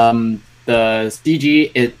 The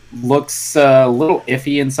CG, it looks a little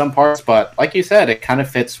iffy in some parts, but like you said, it kind of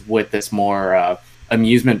fits with this more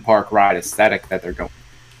amusement park ride aesthetic that they're going.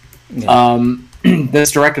 Yeah.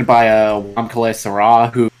 This directed by Wamkale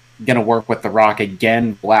Sarah, who's going to work with The Rock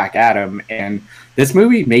again, Black Adam, and this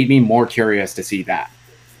movie made me more curious to see that.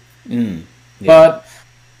 Yeah. But,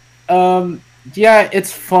 yeah,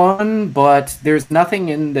 it's fun, but there's nothing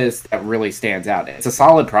in this that really stands out. It's a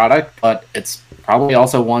solid product, but it's probably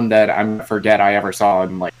also one that I'm going to forget I ever saw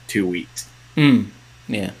in like 2 weeks.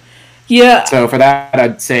 Yeah. Yeah. So for that,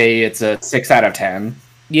 I'd say it's a 6 out of 10.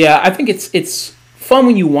 Yeah, I think it's fun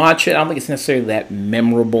when you watch it. I don't think it's necessarily that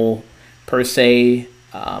memorable per se.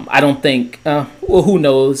 I don't think, well, who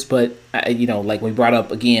knows, but, like we brought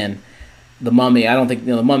up again, The Mummy, I don't think,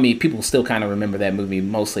 The Mummy, people still kind of remember that movie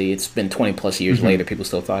mostly. It's been 20 plus years later. People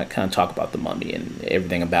still kind of talk about The Mummy and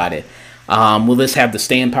everything about it. Will this have the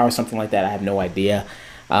staying power, something like that? I have no idea.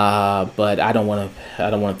 But I don't want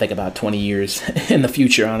to think about 20 years in the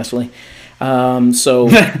future, honestly. Yeah,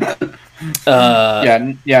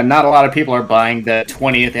 not a lot of people are buying the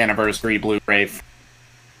 20th anniversary Blu-ray.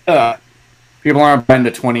 People aren't buying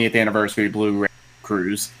the 20th anniversary Blu-ray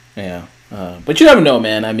cruise. Yeah. But you never know,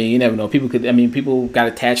 man. I mean, you never know. People got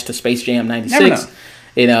attached to Space Jam '96.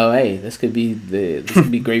 Hey, this could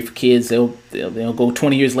be great for kids. They'll go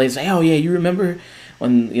 20 years later and say, oh yeah, you remember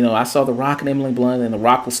when I saw The Rock and Emily Blunt, and The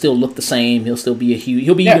Rock will still look the same. He'll still be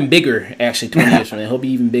he'll be even bigger actually 20 years from now. He'll be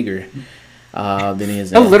even bigger than he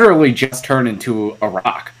is now. He'll literally just turn into a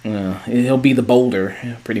rock. He'll be the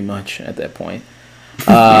boulder pretty much at that point.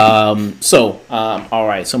 All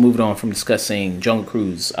right, so moving on from discussing Jungle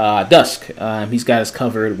Cruise, Dusk, he's got us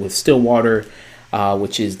covered with Stillwater,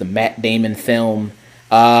 which is the Matt Damon film.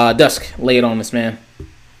 Dusk, lay it on us, man.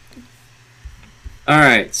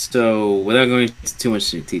 Alright, so without going into too much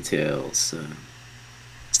details,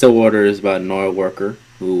 Stillwater is about an oil worker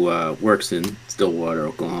who works in Stillwater,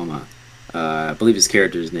 Oklahoma. I believe his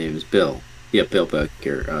character's name is Bill. Yeah, Bill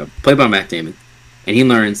Bucker, played by Matt Damon. And he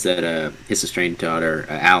learns that his estranged daughter,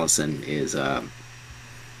 Allison, is,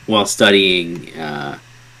 while studying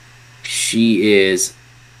she is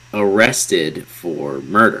arrested for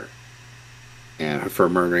murder, for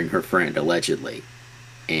murdering her friend, allegedly.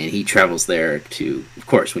 And he travels there to, of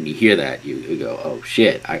course, when you hear that, you go, oh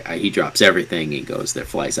shit, he drops everything and goes there,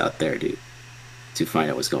 flies out there to find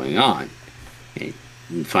out what's going on. And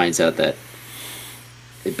finds out that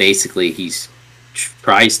basically he's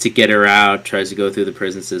tries to get her out, tries to go through the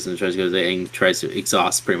prison system, tries to go there, and tries to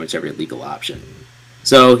exhaust pretty much every legal option.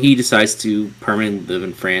 So he decides to permanently live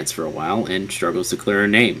in France for a while and struggles to clear her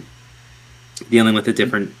name, dealing with the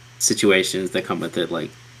different situations that come with it,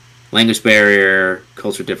 like language barrier,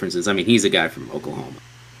 cultural differences. I mean, he's a guy from Oklahoma.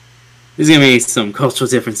 There's going to be some cultural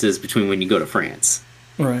differences between when you go to France.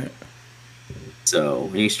 Right. So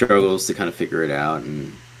he struggles to kind of figure it out,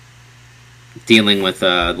 and dealing with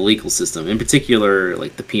the legal system, in particular,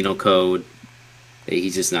 like the penal code.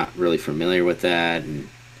 He's just not really familiar with that, and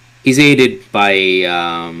he's aided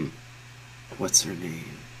by what's her name?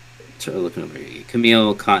 Looking over here.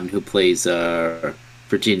 Camille Cotton, who plays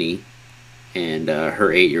Virginie, and her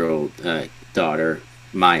 8-year-old daughter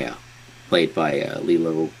Maya, played by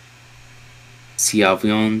Lilo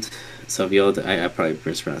Saviond. I probably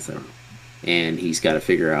mispronounced that wrong. And he's got to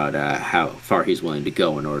figure out how far he's willing to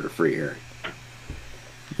go in order to free her,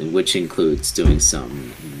 which includes doing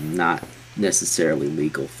some not necessarily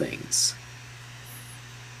legal things.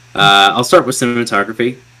 I'll start with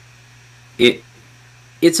cinematography.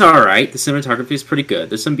 It's all right. The cinematography is pretty good.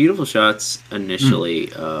 There's some beautiful shots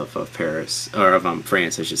initially of Paris, or of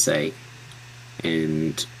France, I should say,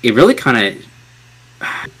 and it really kind of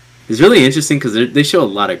is really interesting because they show a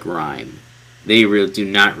lot of grime. They really do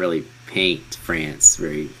not really paint France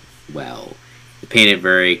very well. They paint it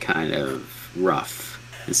very kind of rough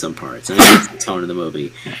in some parts, and that's the tone of the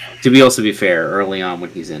movie. To also be fair, early on when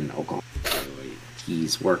he's in Oklahoma,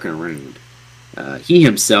 he's working around. He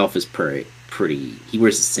himself is pretty. He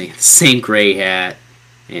wears the same gray hat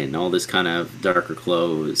and all this kind of darker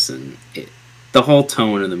clothes, and the whole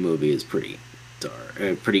tone of the movie is pretty dark,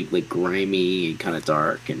 pretty like grimy and kind of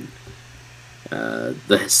dark, and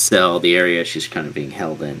the area she's kind of being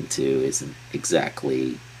held into isn't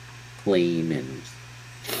exactly clean, and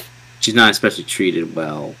she's not especially treated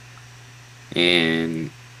well.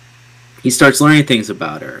 And he starts learning things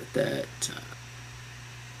about her that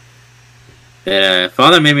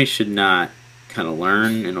Father maybe should not kind of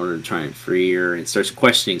learn in order to try and free her, and starts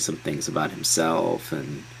questioning some things about himself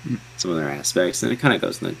and some other aspects, and it kind of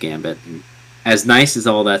goes in the gambit. And as nice as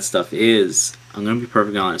all that stuff is, I'm going to be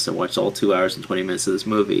perfectly honest, I watched all 2 hours and 20 minutes of this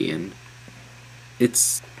movie, and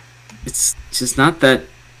it's just not that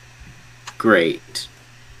great.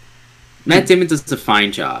 Matt Damon does a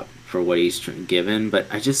fine job for what he's given, but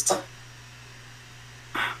I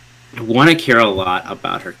want to care a lot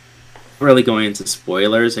about her. Really going into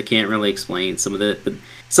spoilers, I can't really explain some of it, but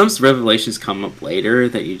some revelations come up later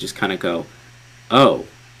that you just kind of go, oh,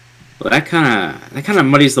 well, that kind of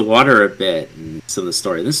muddies the water a bit in some of the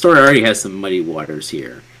story. This story already has some muddy waters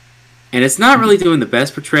here, and it's not really doing the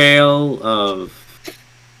best portrayal of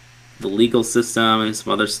the legal system and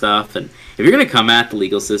some other stuff. And if you're gonna come at the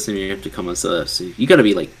legal system, you have to come as you got to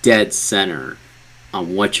be like dead center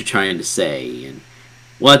on what you're trying to say. And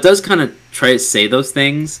while it does kind of try to say those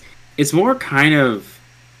things, it's more like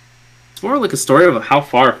a story of how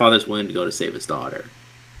far a father's willing to go to save his daughter.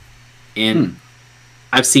 And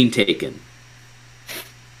I've seen Taken,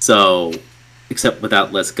 so except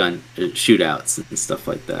without less gun shootouts and stuff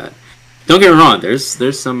like that. Don't get me wrong,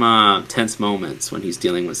 there's some tense moments when he's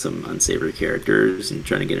dealing with some unsavory characters and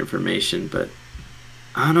trying to get information, but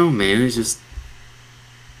I don't know, man. I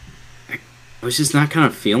was just not kind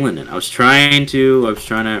of feeling it. I was trying to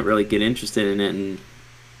really get interested in it, and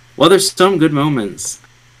while there's some good moments,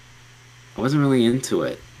 I wasn't really into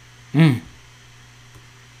it. You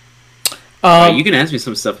can ask me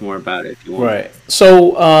some stuff more about it if you want. Right.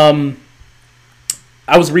 So, I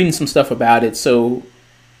was reading some stuff about it. So,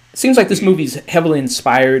 it seems like this movie's heavily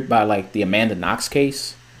inspired by like the Amanda Knox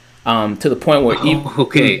case, to the point where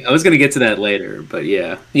I was gonna get to that later, but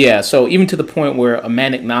yeah. Yeah. So even to the point where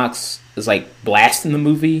Amanda Knox is like blasting the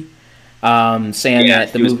movie, saying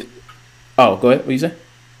that the movie. Oh, go ahead. What you say?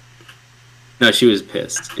 No, she was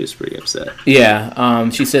pissed. She was pretty upset. Yeah.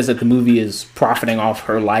 She says that the movie is profiting off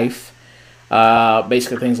her life.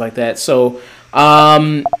 Basically things like that. So,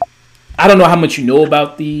 I don't know how much you know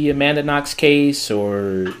about the Amanda Knox case,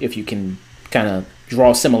 or if you can kind of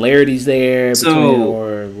draw similarities there between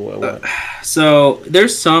or what. So there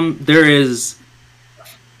is.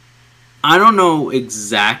 I don't know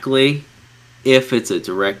exactly if it's a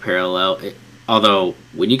direct parallel. Although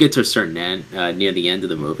when you get to a certain end, near the end of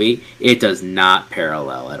the movie, it does not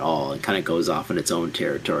parallel at all. It kind of goes off in its own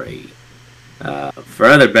territory,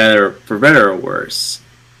 for better or worse.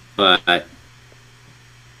 But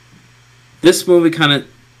this movie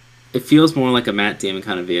it feels more like a Matt Damon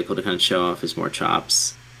kind of vehicle to kind of show off his more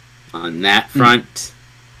chops on that front.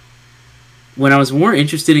 When I was more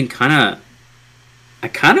interested in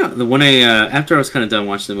after I was kind of done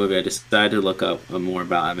watching the movie, I decided to look up more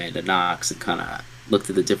about Amanda Knox and kind of looked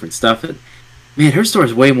at the different stuff. And man, her story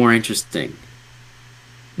is way more interesting.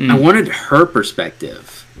 I wanted her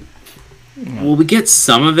perspective. Well, we get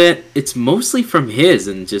some of it. It's mostly from his,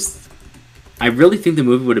 and just I really think the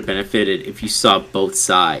movie would have benefited if you saw both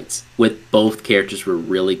sides, what both characters were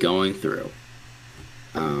really going through.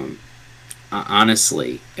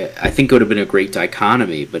 Honestly, I think it would have been a great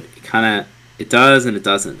dichotomy, but it does and it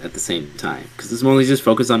doesn't at the same time, because this movie is just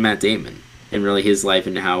focused on Matt Damon and really his life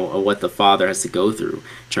and what the father has to go through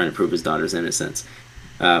trying to prove his daughter's innocence.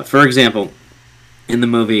 For example, in the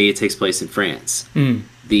movie, it takes place in France.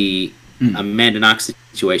 The Amanda Knox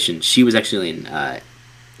situation, she was actually in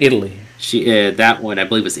Italy. That one I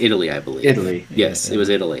believe was Italy. Italy. Yes, it was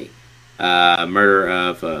Italy. Murder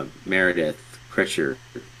of Meredith Kretcher,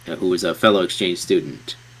 who was a fellow exchange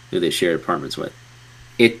student who they shared apartments with.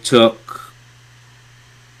 It took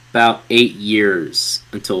about 8 years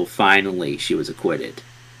until finally she was acquitted.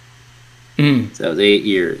 So that was 8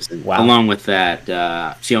 years. And along with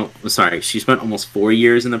that, she spent almost 4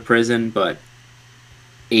 years in the prison, but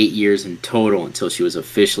 8 years in total until she was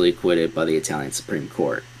officially acquitted by the Italian Supreme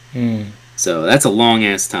Court. So that's a long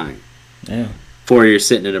ass time. Yeah. 4 years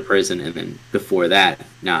sitting in a prison, and then before that,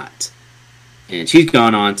 not. And she's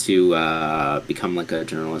gone on to become like a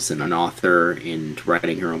journalist and an author and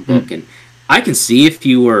writing her own book. And I can see if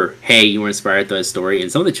you were inspired by a story,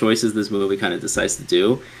 and some of the choices this movie kind of decides to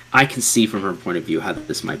do, I can see from her point of view how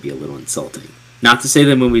this might be a little insulting. Not to say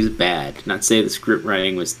the movie's bad, not to say the script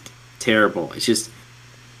writing was terrible. It's just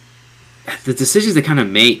the decisions they kind of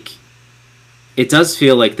make, it does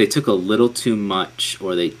feel like they took a little too much,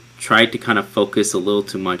 or they tried to kind of focus a little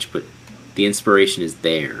too much, but the inspiration is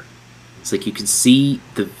there. It's like you can see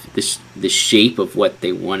the shape of what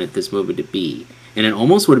they wanted this movie to be, and it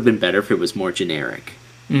almost would have been better if it was more generic.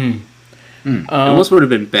 It almost would have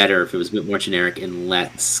been better if it was a bit more generic and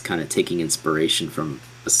less kind of taking inspiration from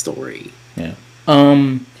a story. Yeah.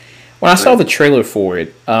 When I saw the trailer for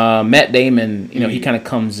it, Matt Damon, he kind of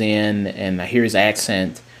comes in, and I hear his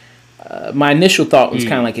accent. My initial thought was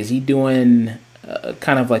kind of like, is he doing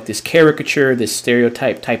kind of like this caricature, this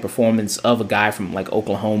stereotype type performance of a guy from like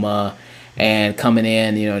Oklahoma, and coming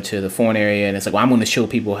in, to the foreign area, and it's like, well, I'm going to show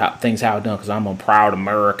people how it's done because I'm a proud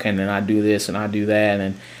American, and I do this and I do that,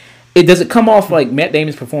 and does it come off like Matt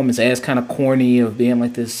Damon's performance as kind of corny of being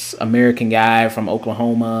like this American guy from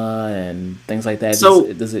Oklahoma and things like that?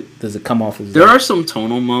 So does it come off as there are some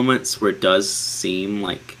tonal moments where it does seem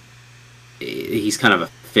like he's kind of a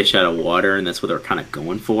fish out of water, and that's what they're kind of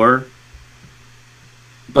going for.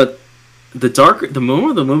 But the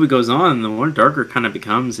more the movie goes on, the more darker it kind of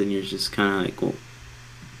becomes, and you're just kind of like, well,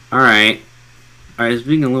 all right, it's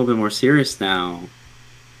being a little bit more serious now.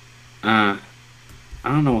 I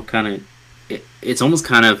don't know what kind of... It's almost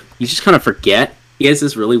kind of... You just kind of forget he has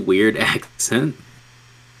this really weird accent.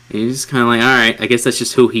 And you're just kind of like, alright, I guess that's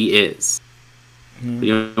just who he is. But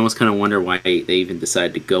you almost kind of wonder why they even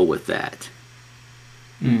decided to go with that.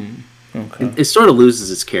 Okay. It sort of loses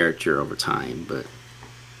its character over time, but...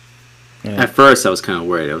 Yeah. At first, I was kind of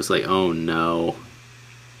worried. I was like, oh no.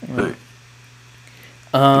 Right.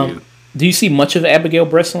 Do you see much of Abigail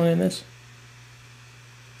Breslin in this?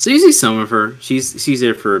 So you see some of her. She's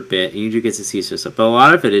there for a bit, and you do get to see some stuff. But a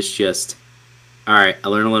lot of it is just, all right, I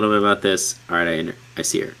learned a little bit about this. All right, I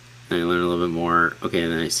see her. And I learn a little bit more. Okay,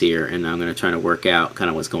 and then I see her, and I'm going to try to work out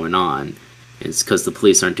kind of what's going on. It's because the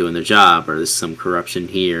police aren't doing their job, or there's some corruption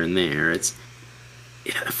here and there. At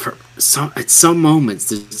some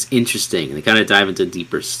moments, it's interesting. They kind of dive into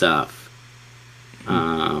deeper stuff.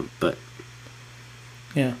 But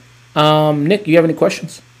yeah. Nick, do you have any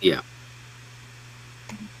questions? Yeah.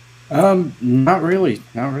 Not really.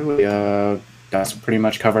 That's pretty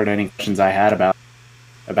much covered any questions I had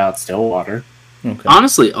about Stillwater. Okay.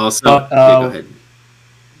 Honestly, also, go ahead.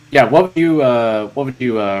 Yeah, what would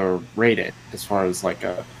you rate it as far as like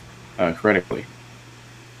critically?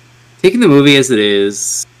 Taking the movie as it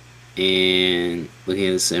is, and looking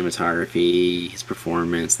at the cinematography, his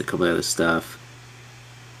performance, the couple other stuff,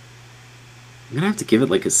 I'm gonna have to give it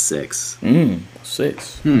like a 6.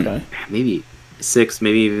 6. Okay. Maybe 6,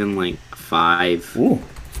 maybe even like 5. Ooh,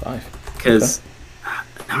 5. Because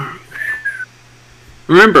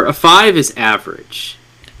Remember, a 5 is average.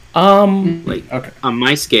 Okay. On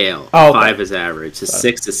my scale, okay. 5 is average. A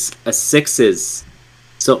 6 is.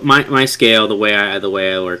 So my scale, the way I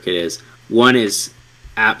work it is 1 is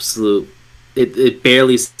absolute. It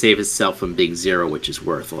barely saves itself from being 0, which is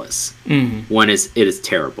worthless. 1 is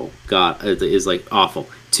terrible. God, it is like awful.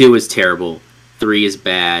 2 is terrible. 3 is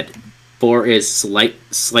bad. 4 is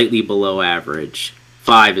slightly below average.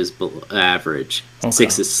 5 is below average. Okay.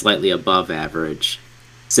 6 is slightly above average.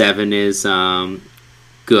 7 is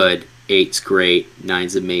good. 8's great.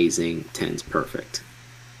 9's amazing. 10's perfect.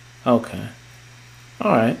 Okay.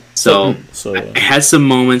 All right. So it has some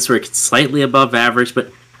moments where it's slightly above average,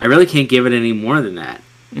 but I really can't give it any more than that.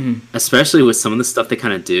 Especially with some of the stuff they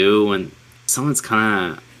kind of do, and some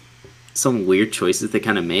weird choices they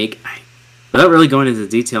kind of make. Without really going into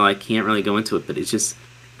detail, I can't really go into it, but it's just,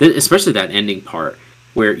 especially that ending part,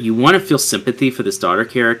 where you want to feel sympathy for this daughter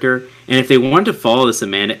character, and if they wanted to follow this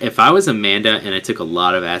Amanda, if I was Amanda and I took a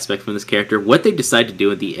lot of aspect from this character, what they decide to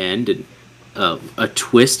do at the end, and a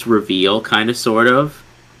twist reveal, kind of, sort of,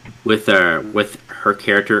 with her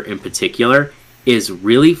character in particular, is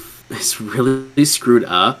really screwed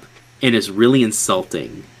up and is really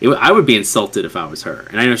insulting. I would be insulted if I was her,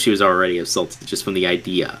 and I know she was already insulted just from the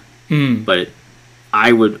idea. But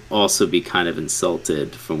I would also be kind of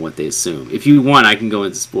insulted from what they assume. If you want, I can go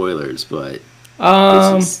into spoilers, but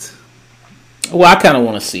well, I kind of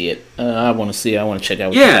want to see it. I want to see it. I want to check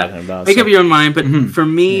out what you're talking about. Make up your own mind. But for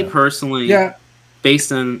me personally,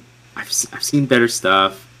 based on I've seen better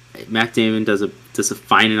stuff. Matt Damon does a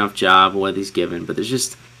fine enough job of what he's given, but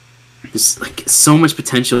there's like so much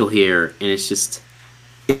potential here, and it's just,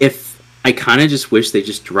 if I kind of just wish they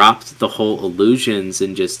just dropped the whole illusions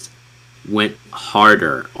and just went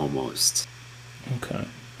harder almost. Okay.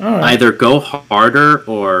 All right. Either go harder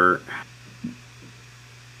or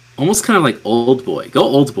almost kind of like Old Boy. Go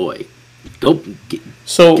Old Boy.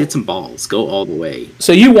 Get some balls. Go all the way.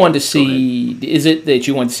 So you want to see? Is it that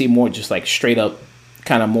you want to see more just like straight up,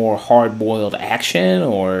 kind of more hard boiled action,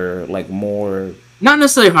 or like more? Not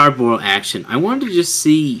necessarily hard boiled action. I wanted to just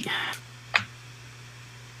see.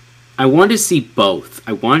 I wanted to see both.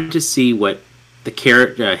 I wanted to see what the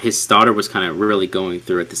character, his daughter, was kind of really going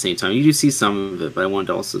through at the same time. You do see some of it, but I wanted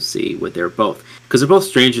to also see what they're both, because they're both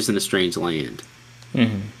strangers in a strange land.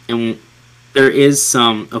 And there is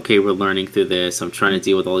some, okay, we're learning through this. I'm trying to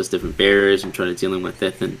deal with all these different barriers. I'm trying to deal with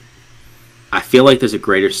it, and I feel like there's a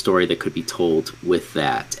greater story that could be told with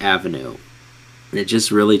that avenue. And it just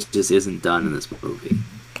really just isn't done in this movie.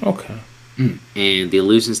 Okay. And the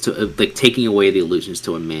allusions to, like, taking away the allusions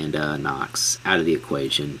to Amanda Knox out of the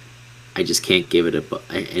equation, I just can't give it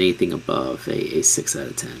anything above a 6 out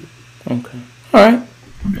of 10. Okay.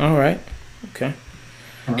 All right. Okay.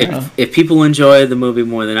 If people enjoy the movie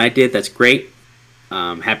more than I did, that's great.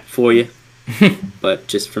 Happy for you. But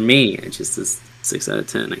just for me, it's just a 6 out of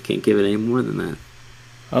 10. I can't give it any more than that.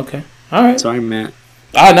 Okay. All right. Sorry, Matt.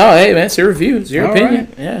 Oh no, hey man, it's your review. It's your opinion.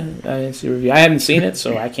 Right. Yeah, it's your review. I haven't seen it,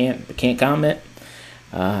 so I can't comment.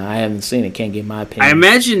 I haven't seen it. Can't give my opinion. I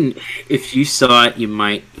imagine if you saw it, you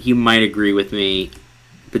might agree with me,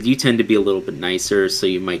 but you tend to be a little bit nicer, so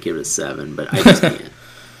you might give it a 7. But I just can't.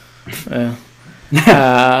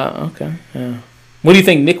 Okay. What do you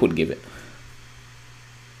think Nick would give it?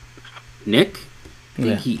 Nick?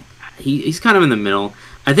 I think he's kind of in the middle.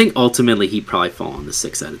 I think ultimately he'd probably fall on the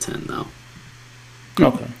 6 out of 10, though.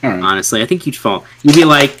 Okay. Honestly, I think you'd fall. You'd be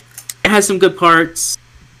like, it has some good parts,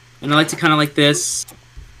 and I like to kind of like this,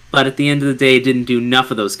 but at the end of the day, it didn't do enough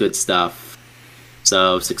of those good stuff.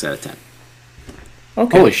 So 6 out of 10.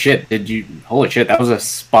 Okay. Holy shit! That was a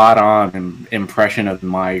spot on impression of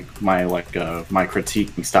my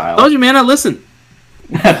critiquing style. I told you, man. I listen.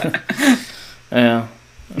 Yeah.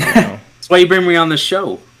 That's why you bring me on the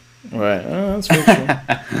show. Right. That's very true.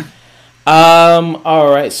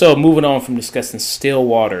 All right. So moving on from discussing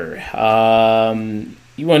Stillwater,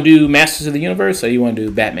 you want to do Masters of the Universe, or you want to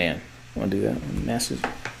do Batman? You want to do that? Masters.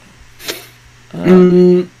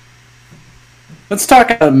 Let's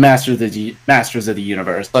talk Masters of the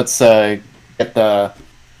Universe. Let's piss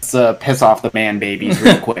off the man babies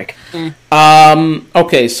real quick.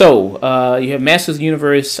 Okay, so you have Masters of the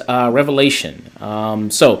Universe Revelation.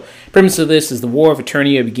 So premise of this is the War of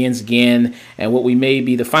Eternia begins again, and what we may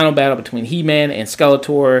be the final battle between He-Man and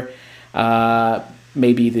Skeletor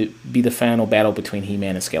may be the final battle between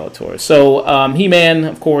He-Man and Skeletor. So He-Man,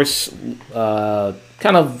 of course,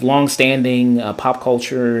 kind of long-standing pop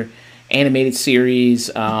culture animated series.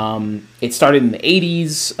 It started in the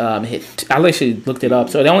 80s. I actually looked it up.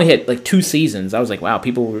 So it only had like 2 seasons. I was like, wow,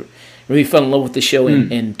 people were really fell in love with the show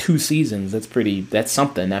in 2 seasons. That's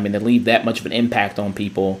something. I mean, to leave that much of an impact on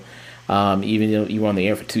people, even though you were on the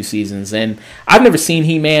air for 2 seasons. And I've never seen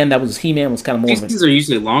He-Man. He-Man was kind of more. Seasons are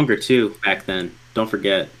usually longer too back then. Don't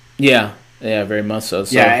forget. Yeah, very much so.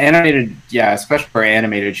 Yeah, animated. Yeah, especially for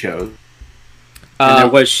animated shows. And there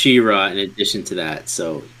was She-Ra in addition to that,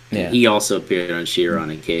 so he also appeared on She-Ra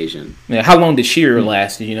on occasion. Yeah, how long did She-Ra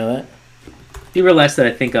last? Did you know that? She-Ra lasted,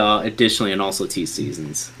 I think, additionally, and also 2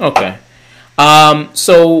 seasons. Okay.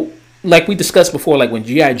 So, like we discussed before, like when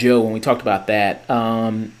G.I. Joe, when we talked about that,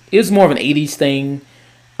 it was more of an 80s thing.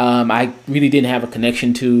 I really didn't have a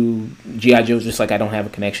connection to G.I. Joe, just like I don't have a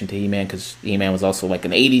connection to He-Man, because He-Man was also like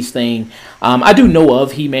an 80s thing. I do know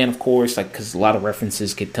of He-Man, of course, like because a lot of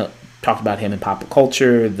references get talked about him in pop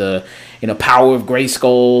culture, the power of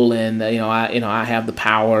Grayskull, and I have the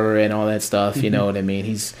power and all that stuff. You know what I mean?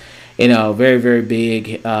 He's very, very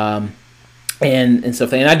big, and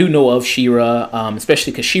stuff. And I do know of She-Ra,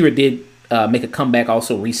 especially because She-Ra did make a comeback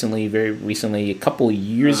also very recently, a couple of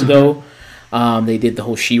years ago. They did the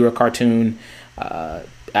whole She-Ra cartoon.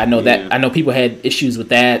 I know people had issues with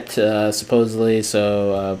that, supposedly.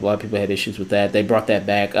 So a lot of people had issues with that. They brought that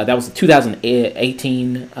back. That was the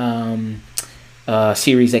 2018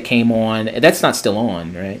 series that came on. That's not still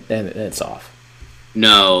on, right? That's off.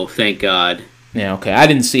 No, thank God. Yeah, okay. I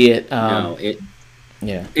didn't see it.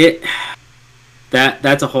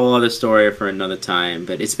 That's a whole other story for another time.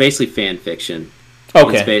 But it's basically fan fiction.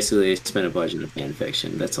 Okay. It's basically spent a budget of fan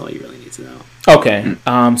fiction. That's all you really need to know. Okay.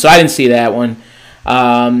 So I didn't see that one.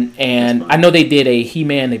 And I know they did a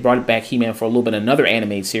He-Man. They brought it back He-Man for a little bit. Another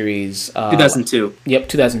animated series. 2002. Yep,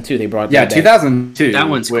 2002. They brought it back. 2002. That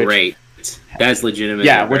one's great. That's legitimate.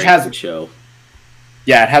 Yeah, which has a show.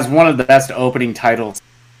 Yeah, it has one of the best opening titles,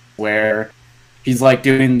 where he's like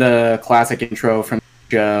doing the classic intro from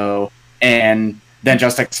the show, and then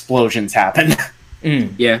just explosions happen.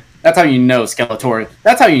 Yeah. That's how you know Skeletor.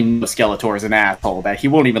 That's how you know Skeletor is an asshole. That he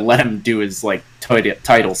won't even let him do his like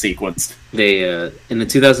title sequence. They in the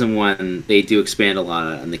 2001 they do expand a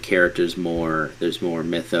lot on the characters more. There's more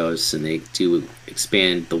mythos, and they do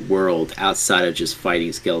expand the world outside of just fighting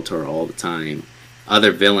Skeletor all the time.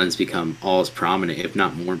 Other villains become all as prominent, if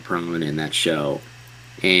not more prominent, in that show.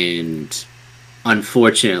 And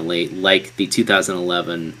unfortunately, like the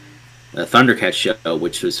 2011 Thundercats show,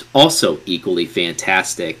 which was also equally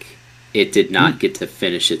fantastic, it did not get to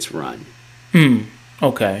finish its run.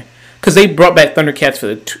 Okay. Because they brought back Thundercats for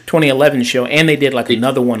the 2011 show, and they did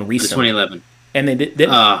another one recently. 2011. And they did.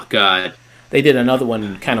 Oh, God. They did another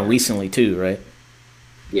one kind of recently, too, right?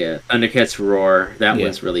 Yeah, Thundercats Roar. That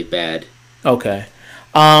one's really bad. Okay.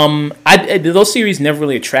 Those series never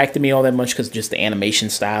really attracted me all that much because just the animation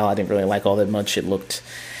style I didn't really like all that much. It looked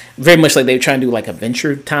very much like they were trying to do like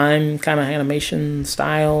Adventure Time kind of animation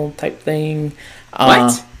style type thing.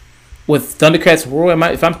 What? With Thundercats Roar,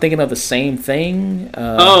 if I'm thinking of the same thing?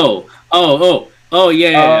 Yeah.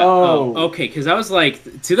 Okay, because I was like,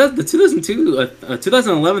 the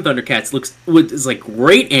 2011 Thundercats is like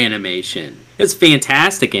great animation. It's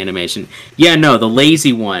fantastic animation. Yeah, no, the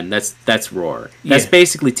lazy one, that's Roar. That's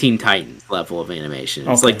basically Teen Titans level of animation.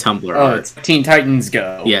 It's like Tumblr art. It's Teen Titans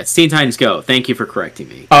Go. Yeah, it's Teen Titans Go. Thank you for correcting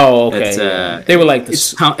me. Oh, okay. They were like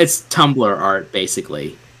it's Tumblr art,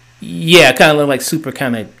 basically. Yeah, kind of look like super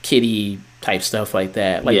kind of kiddie type stuff like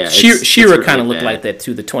that. Like She-Ra kind of looked like that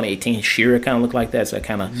too. The 2018 She-Ra kind of looked like that. So I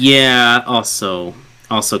kind of also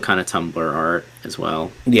kind of Tumblr art as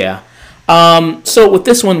well. Yeah. So with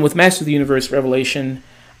this one, with Master of the Universe Revelation,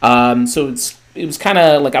 so it was kind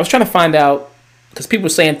of like I was trying to find out because people were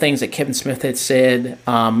saying things that Kevin Smith had said.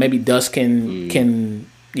 Maybe Dust can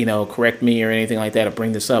correct me or anything like that or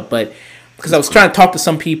bring this up, but because I was trying to talk to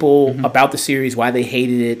some people about the series, why they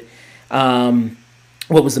hated it.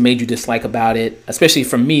 What was the major dislike about it? Especially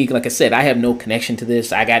from me, like I said, I have no connection to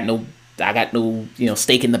this. I got no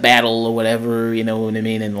stake in the battle or whatever, you know what I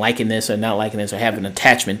mean, and liking this or not liking this or having an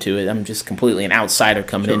attachment to it. I'm just completely an outsider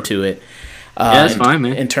coming into it. That's fine,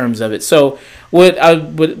 man. In terms of it. So what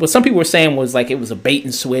some people were saying was like it was a bait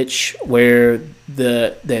and switch where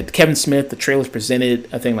that Kevin Smith, the trailers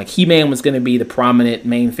presented a thing like He-Man was going to be the prominent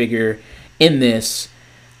main figure in this,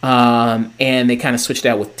 and they kind of switched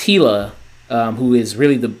out with Teela, who is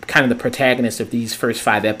really the kind of the protagonist of these first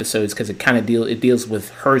 5 episodes because it kind of deals with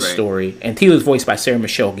her story. And Teela's voiced by Sarah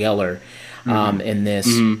Michelle Gellar in this.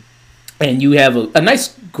 And you have a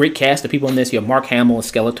nice, great cast of people in this. You have Mark Hamill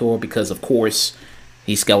as Skeletor because, of course,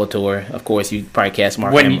 he's Skeletor. Of course, you probably cast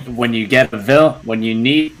Mark Hamill. When you need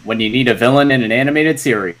a villain in an animated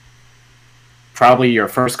series, probably your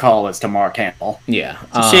first call is to Mark Hamill. Yeah,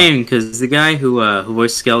 it's a shame because the guy who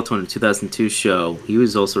voiced Skeletor in the 2002 show, he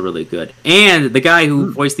was also really good. And the guy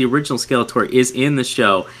who voiced the original Skeletor is in the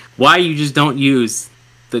show. Why you just don't use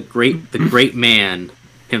the great man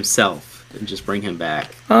himself and just bring him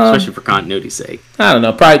back, especially for continuity's sake? I don't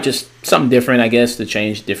know. Probably just something different, I guess, to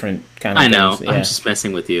change different kind of. I know. Things. Yeah. I'm just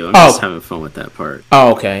messing with you. I'm just having fun with that part.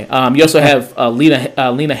 Oh, okay. You also have Lena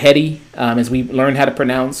Headey, as we learned how to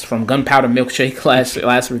pronounce from Gunpowder Milkshake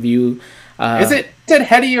last review. Is it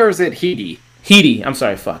Headey or is it Heedy? Heedy. I'm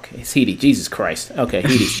sorry. Fuck. It's Heedy. Jesus Christ. Okay,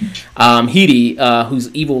 Heedy. Heedy, who's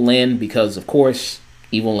Evil Lynn, because of course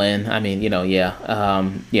Evil Lynn. I mean,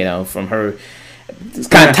 from her. It's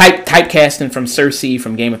kind of typecasting from Cersei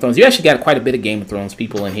from Game of Thrones. You actually got quite a bit of Game of Thrones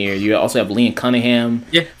people in here. You also have Liam Cunningham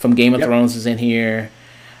from Game of Thrones is in here.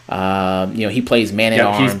 He plays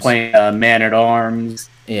Man-at-Arms. He's playing Man-at-Arms.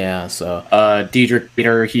 Yeah, so... Diedrich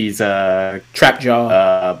Bader, he's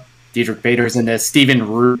Trapjaw. Diedrich Bader's in this. Stephen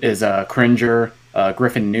Root is Cringer.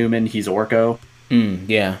 Griffin Newman, he's Orko.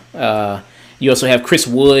 Yeah. You also have Chris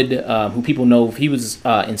Wood, who people know. He was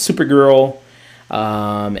in Supergirl.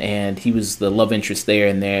 And he was the love interest there,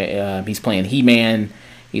 and he's playing He-Man.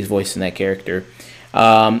 He's voicing that character.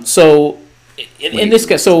 So in this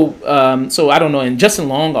guy, so I don't know. And Justin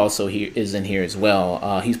Long also is in here as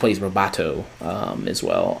well. He plays Roboto as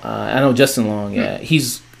well. I know Justin Long. Yeah,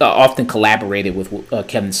 he's often collaborated with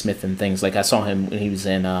Kevin Smith and things. Like I saw him when he was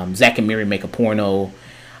in Zack and Miri Make a Porno.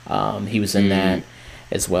 He was in that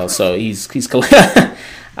as well. So he's yeah.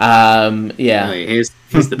 He's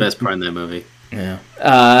the best part in that movie. Yeah.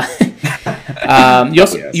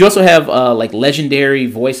 You also have like legendary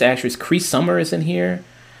voice actress Cree Summers in here.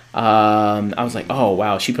 I was like, oh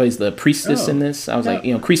wow, she plays the priestess in this. I was like,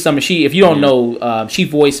 Cree Summers. If you don't know, she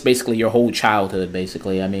voiced basically your whole childhood.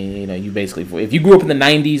 Basically, I mean, you basically, if you grew up in the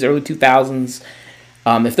 '90s, early 2000s,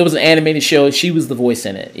 if there was an animated show, she was the voice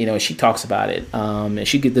in it. She talks about it, and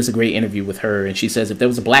does a great interview with her, and she says if there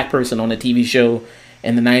was a black person on a TV show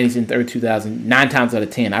in the 90s and early 2000s, 9 times out of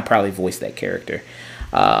 10, I probably voiced that character,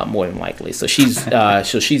 more than likely. So she's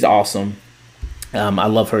awesome. I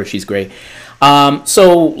love her. She's great.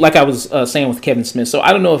 So like I was saying with Kevin Smith, so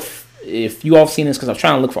I don't know if you all have seen this because I was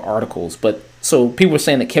trying to look for articles, but so people were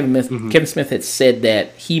saying that Kevin Smith had said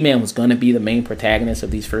that He-Man was going to be the main protagonist of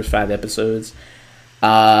these first 5 episodes.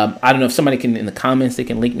 I don't know if somebody can, in the comments, they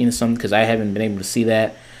can link me to something because I haven't been able to see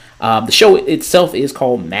that. The show itself is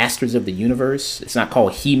called Masters of the Universe. It's not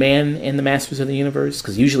called He-Man and the Masters of the Universe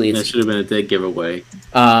because usually that should have been a dead giveaway.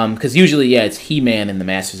 Because usually, it's He-Man and the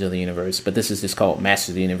Masters of the Universe, but this is just called Masters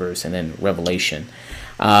of the Universe and then Revelation.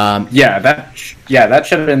 That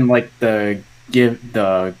should have been like the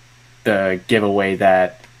giveaway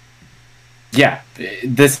that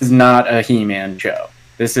this is not a He-Man show.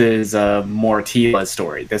 This is a more Teela's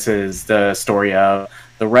story. This is the story of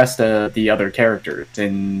the rest of the other characters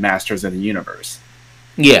in Masters of the Universe.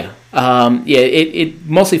 Yeah. It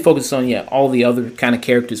mostly focuses on all the other kind of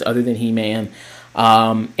characters other than He-Man.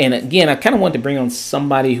 And again, I kind of wanted to bring on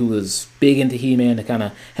somebody who was big into He-Man to kind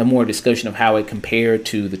of have more discussion of how it compared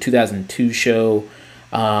to the 2002 show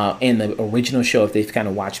and the original show, if they've kind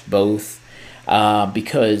of watched both.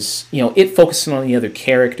 Because, it focuses on the other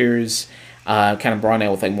characters, kind of brought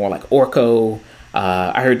out with more like Orko.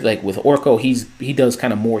 I heard like with Orko, he does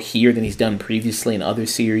kind of more here than he's done previously in other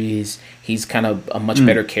series. He's kind of a much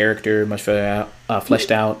better character, much further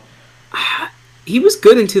fleshed out. He was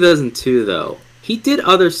good in 2002 though. He did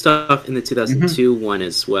other stuff in the 2002 one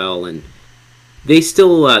as well, and they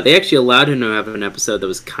actually allowed him to have an episode that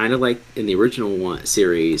was kind of like in the original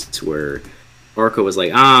series where Orko was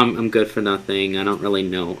like, I'm good for nothing. I don't really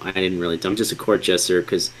know. I'm just a court jester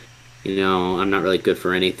because I'm not really good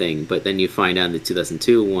for anything. But then you find out in the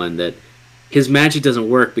 2002 one that his magic doesn't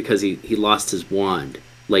work because he lost his wand.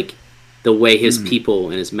 Like, the way his people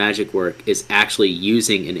and his magic work is actually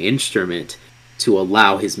using an instrument to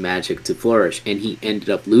allow his magic to flourish. And he ended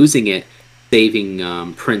up losing it,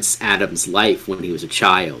 saving Prince Adam's life when he was a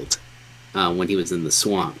child, when he was in the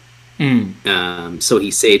swamp. So he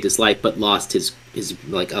saved his life, but lost his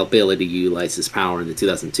ability to utilize his power in the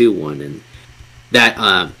 2002 one. And that,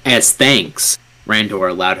 as thanks, Randor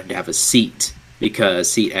allowed him to have a seat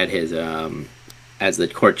at his as the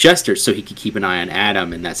court jester, so he could keep an eye on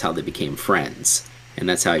Adam, and that's how they became friends. And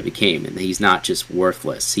that's how he became. And he's not just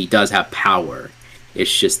worthless; he does have power.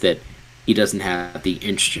 It's just that he doesn't have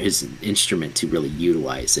his instrument to really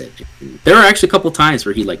utilize it. And there are actually a couple times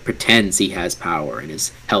where he pretends he has power and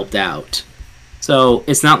is helped out. So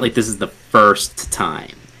it's not like this is the first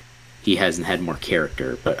time he hasn't had more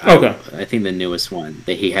character, but I think the newest one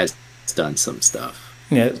that he has done some stuff.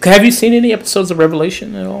 Yeah. Have you seen any episodes of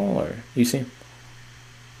Revelation at all, or you seen?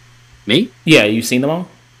 Me? Yeah, you seen them all?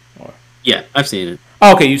 Or? Yeah, I've seen it.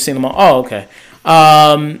 Oh, okay, you've seen them all. Oh, okay.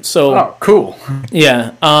 Oh, cool.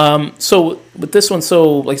 Yeah. So with this one,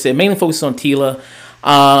 so like I said, mainly focused on Tila.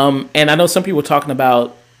 And I know some people were talking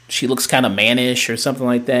about she looks kind of mannish or something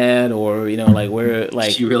like that, or like where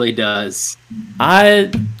like she really does. I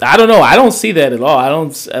don't know. I don't see that at all. I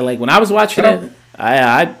don't like when I was watching it.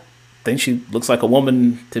 I think she looks like a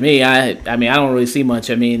woman to me. I mean, I don't really see much.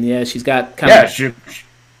 I mean, yeah, she's got kind of.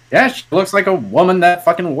 Yeah, she looks like a woman that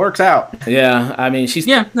fucking works out. Yeah, I mean, she's...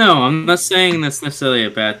 Yeah, no, I'm not saying that's necessarily a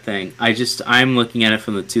bad thing. I'm looking at it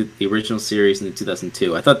from the original series in the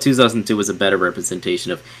 2002. I thought 2002 was a better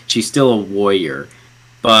representation of... She's still a warrior,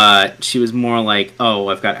 but she was more like, oh,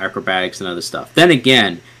 I've got acrobatics and other stuff. Then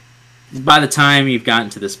again, by the time you've gotten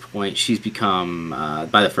to this point, she's become...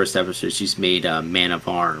 by the first episode, she's made a man of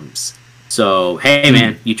arms. So, hey,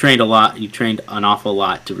 man, you trained a lot. You trained an awful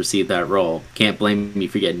lot to receive that role. Can't blame me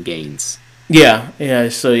for getting gains. Yeah.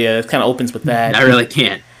 So, yeah, it kind of opens with that. I really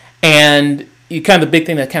can't. And you kind of the big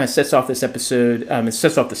thing that kind of sets off this episode, it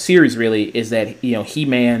sets off the series, really, is that,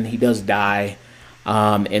 He-Man, he does die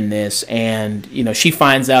in this. And, she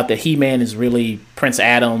finds out that He-Man is really Prince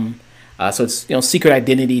Adam. So it's, secret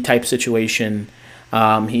identity type situation.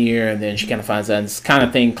 Here, and then she kind of finds out this kind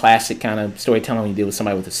of thing, classic kind of storytelling you deal with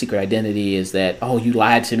somebody with a secret identity is that, oh, you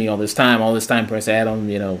lied to me all this time, Prince Adam,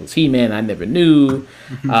 was He-Man, I never knew,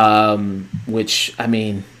 which, I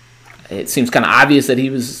mean, it seems kind of obvious that he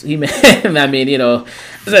was He-Man. I mean,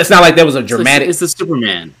 it's not like that was a dramatic... It's the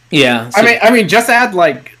Superman. Yeah. So... I mean, just add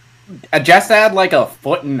like a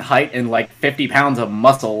foot in height and like 50 pounds of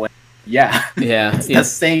muscle. Yeah. Yeah. It's the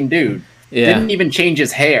same dude. Yeah. Didn't even change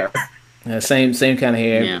his hair. Same kind of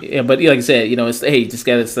hair. Yeah, but like I said, it's just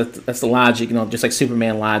got that's the logic, just like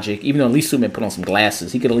Superman logic. Even though at least Superman put on some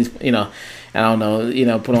glasses, he could at least, I don't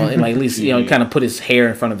know, put on like at least kind of put his hair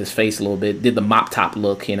in front of his face a little bit. Did the mop top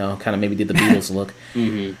look, kind of maybe did the Beatles look.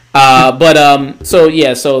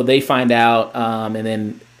 So they find out, and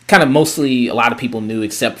then kind of mostly a lot of people knew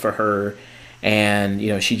except for her,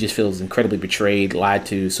 and she just feels incredibly betrayed, lied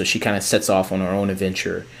to, so she kind of sets off on her own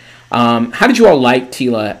adventure. How did you all like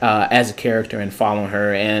Tila as a character and following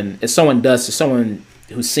her? And as someone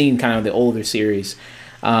who's seen kind of the older series,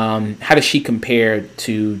 how does she compare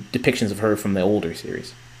to depictions of her from the older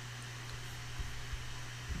series?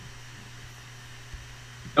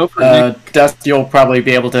 Dust, you'll probably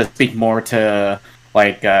be able to speak more to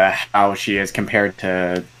like how she is compared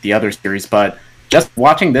to the other series, but just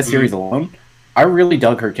watching this series alone, I really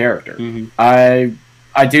dug her character.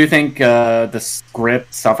 I do think the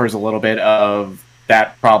script suffers a little bit of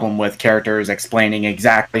that problem with characters explaining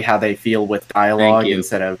exactly how they feel with dialogue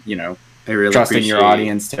instead of, I really trusting your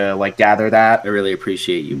audience to like gather that. I really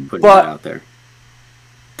appreciate you putting that out there.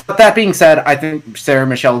 But that being said, I think Sarah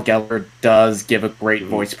Michelle Gellar does give a great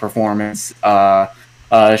voice performance,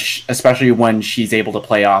 especially when she's able to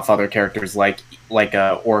play off other characters like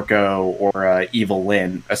Orko or Evil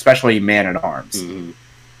Lynn, especially Man at Arms.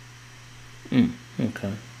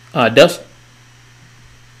 Okay. Dust?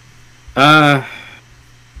 My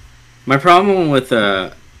problem with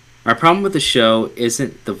the show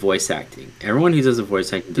isn't the voice acting. Everyone who does the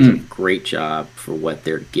voice acting does a great job for what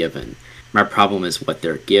they're given. My problem is what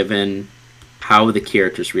they're given, how the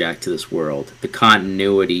characters react to this world, the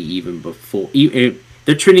continuity even before.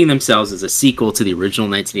 They're treating themselves as a sequel to the original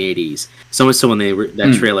 1980s. So much so when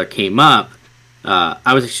that trailer came up,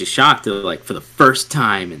 I was actually shocked that like for the first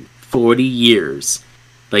time in 40 years,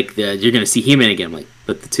 like you're gonna see He-Man again. I'm like,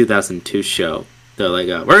 but the 2002 show, they're like,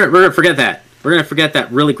 we're gonna forget that. We're gonna forget that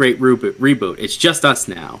really great reboot. It's just us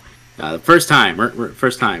now. The first time,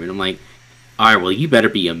 first time, and I'm like, all right, well, you better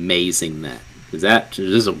be amazing then, because that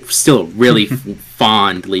is still a really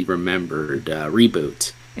fondly remembered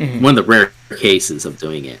reboot. One of the rare cases of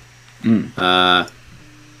doing it. And I'm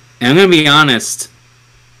gonna be honest,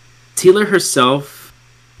 Tila herself.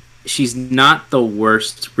 She's not the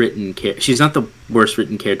worst written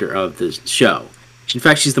character of the show. In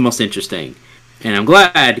fact, she's the most interesting, and I'm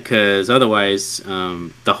glad because otherwise,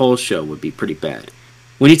 the whole show would be pretty bad.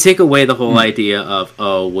 When you take away the whole idea of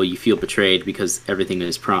you feel betrayed because everything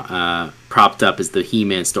is propped up as the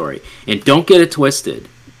He-Man story, and don't get it twisted,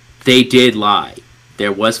 they did lie.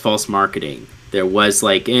 There was false marketing. There was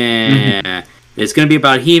like, it's going to be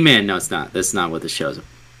about He-Man. No, it's not. That's not what the show's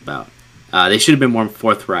about. They should have been more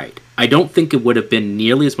forthright. I don't think it would have been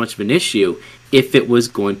nearly as much of an issue if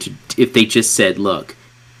they just said, look,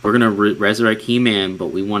 we're going to resurrect He-Man, but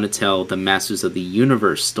we want to tell the Masters of the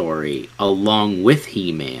Universe story along with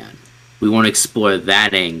He-Man. We want to explore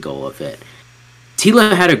that angle of it.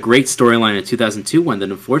 Tila had a great storyline in 2002 one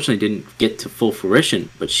that unfortunately didn't get to full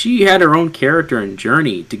fruition, but she had her own character and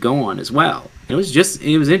journey to go on as well. It was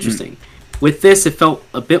interesting. With this, it felt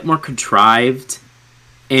a bit more contrived,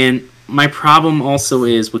 and my problem also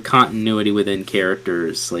is with continuity within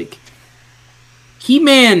characters. Like,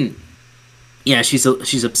 He-Man, yeah, she's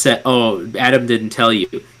upset. Oh, Adam didn't tell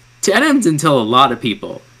you. Adam didn't tell a lot of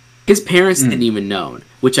people. His parents didn't even know,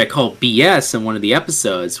 which I call BS in one of the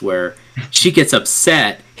episodes where she gets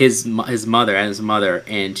upset, Adam's mother,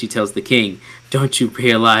 and she tells the king, "Don't you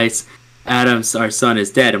realize our son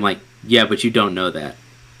is dead?" I'm like, yeah, but you don't know that.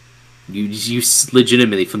 You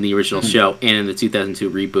legitimately, from the original show and in the 2002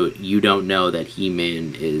 reboot, you don't know that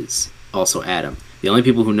He-Man is also Adam. The only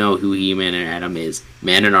people who know who He-Man and Adam is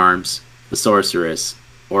Man-at-Arms, the Sorceress,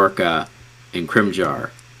 Orca, and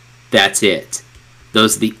Krimjar. That's it.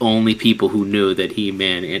 Those are the only people who knew that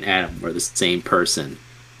He-Man and Adam were the same person.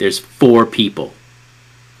 There's 4 people.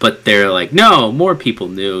 But they're like, no, more people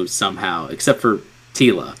knew somehow, except for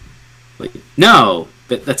Tila. Like, no,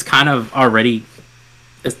 that's kind of already,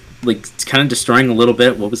 like, it's kind of destroying a little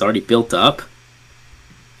bit what was already built up.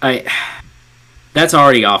 That's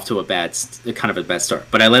already off to a bad start.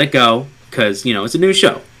 But I let it go, because, it's a new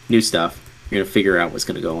show, new stuff. You're going to figure out what's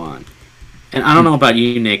going to go on. And I don't know about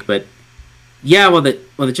you, Nick, but yeah,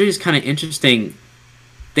 the jury's kind of interesting.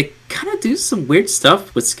 They kind of do some weird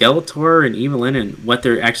stuff with Skeletor and Evelyn and what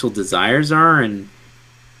their actual desires are, and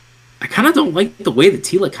I kind of don't like the way that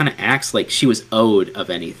Tila kind of acts like she was owed of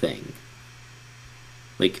anything.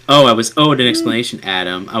 Like, oh, I was owed an explanation,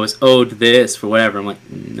 Adam. I was owed this for whatever. I'm like,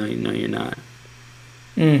 no, you're not.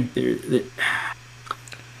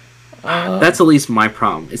 That's at least my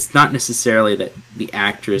problem. It's not necessarily that the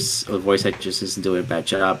actress or voice actress isn't doing a bad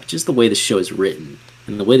job, but just the way the show is written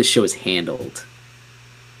and the way the show is handled.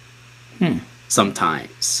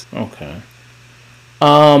 Sometimes. Okay.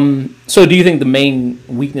 So do you think the main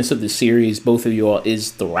weakness of the series, both of you all,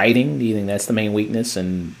 is the writing? Do you think that's the main weakness?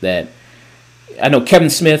 And that, I know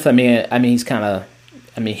Kevin Smith, I mean he's kind of,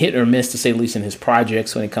 hit or miss, to say the least, in his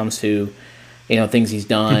projects when it comes to, things he's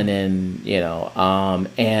done, and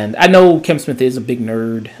and I know Kevin Smith is a big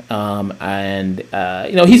nerd, and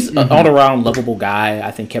he's an all-around lovable guy.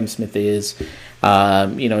 I think Kevin Smith is.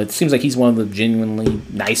 It seems like he's one of the genuinely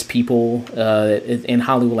nice people in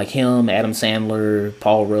Hollywood, like him, Adam Sandler,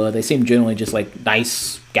 Paul Rudd. They seem generally just like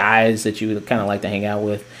nice guys that you would kind of like to hang out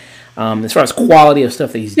with. As far as quality of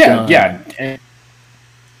stuff that he's done, yeah.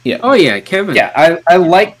 Oh yeah, Kevin. Yeah, I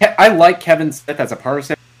like Kevin Smith as a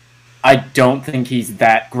person. I don't think he's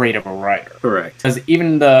that great of a writer. Correct. Because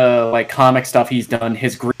even the comic stuff he's done,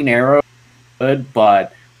 his Green Arrow is good,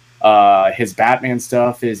 but his Batman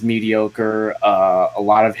stuff is mediocre. A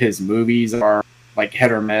lot of his movies are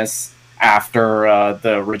hit or miss after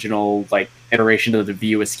the original iteration of the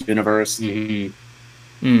View Askew universe. Yeah.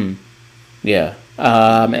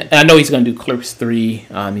 And I know he's going to do Clerks 3.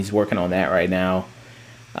 He's working on that right now.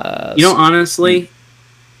 Honestly,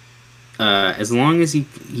 as long as he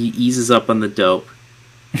eases up on the dope,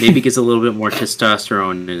 maybe gets a little bit more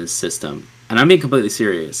testosterone in his system, and I'm being completely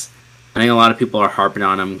serious. I think a lot of people are harping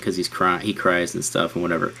on him because he cries and stuff and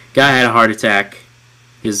whatever. Guy had a heart attack.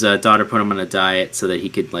 His daughter put him on a diet so that he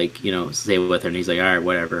could stay with her, and he's like, all right,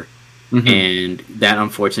 whatever. And that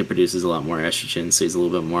unfortunately produces a lot more estrogen, so he's a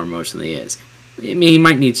little bit more emotional than he is. I mean, he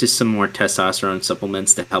might need just some more testosterone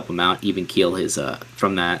supplements to help him out, even keel his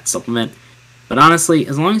from that supplement. But honestly,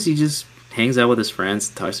 as long as he just hangs out with his friends,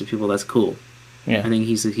 talks to people, that's cool. Yeah, I think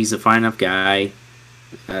he's a fine enough guy.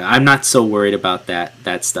 I'm not so worried about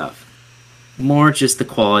that stuff. More just the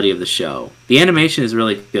quality of the show. The animation is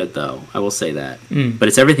really good, though. I will say that. But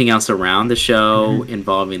it's everything else around the show,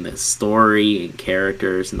 involving the story and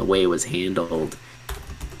characters and the way it was handled.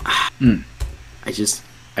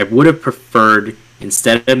 I would have preferred,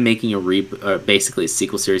 instead of making basically a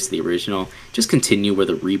sequel series to the original, just continue where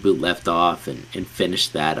the reboot left off and finish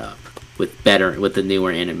that up with the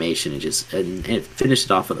newer animation and finish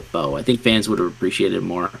it off with a bow. I think fans would have appreciated it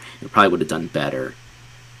more and probably would have done better.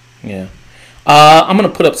 Yeah. I'm going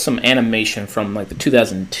to put up some animation from the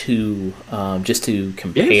 2002 just to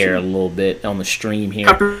compare a little bit on the stream here.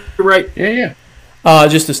 Copyright. Yeah.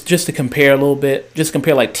 Just to compare a little bit. Just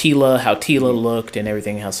compare Tila, how Tila looked and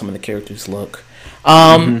everything, how some of the characters look.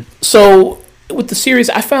 So with the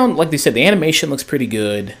series, I found, like they said, the animation looks pretty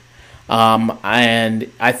good.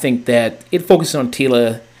 And I think that it focuses on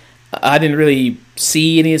Tila. I didn't really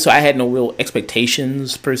see any, so I had no real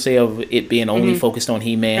expectations per se of it being only focused on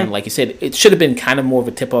He-Man. Like you said, it should have been kind of more of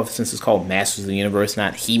a tip-off since it's called Masters of the Universe,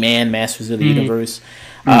 not He-Man Masters of the Universe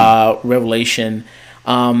Revelation.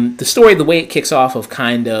 The story, the way it kicks off of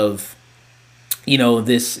kind of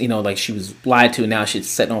this, like she was lied to, and now she's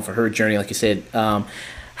setting on for her journey, like you said.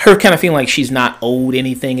 Her kind of feeling like she's not owed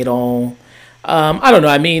anything at all. I don't know.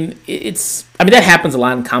 I mean, that happens a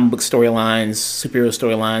lot in comic book storylines, superhero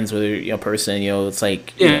storylines, where a person, it's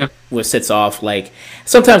like, what sets off, like,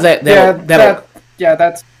 sometimes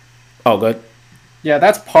that's. Oh, good. Yeah,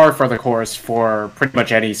 that's par for the course for pretty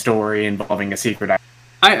much any story involving a secret.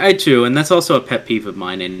 I too, and that's also a pet peeve of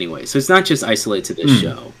mine anyway. So it's not just isolated to this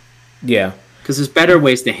show. Yeah. Because there's better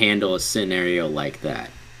ways to handle a scenario like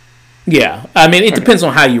that. Yeah. I mean, it depends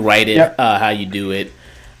on how you write it, how you do it.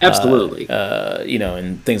 Absolutely.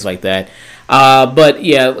 And things like that. But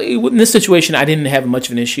yeah, in this situation, I didn't have much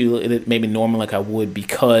of an issue. It made me normal like I would,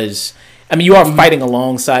 because, I mean, you are fighting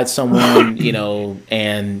alongside someone,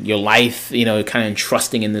 and your life, kind of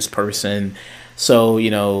entrusting in this person. So,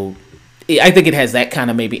 I think it has that kind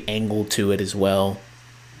of maybe angle to it as well.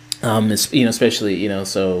 Especially,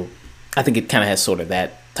 so I think it kind of has sort of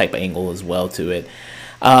that type of angle as well to it.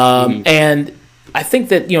 And I think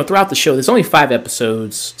that, throughout the show, there's only 5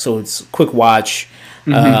 episodes, so it's a quick watch.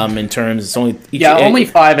 In terms, it's only only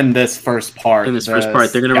 5 in this first part. In this first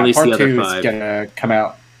part, they're going to release the other 5. Part 2 is going to come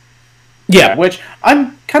out. Yeah, which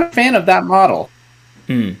I'm kind of a fan of that model.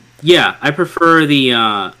 Yeah, I prefer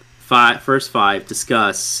the first 5,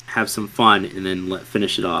 discuss, have some fun, and then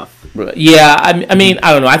finish it off. Yeah, I mean,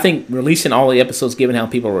 I don't know. I think releasing all the episodes, given how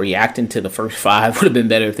people were reacting to the first 5, would have been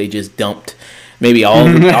better if they just dumped maybe all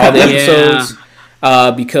the episodes.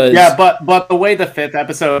 Because but the way the 5th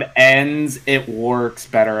episode ends, it works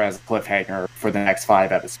better as a cliffhanger for the next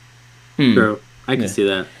 5 episodes. True, I can see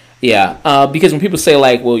that. Yeah, because when people say,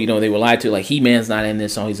 like, well, they were lied to, like, He-Man's not in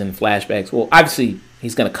this, so he's in flashbacks. Well, obviously,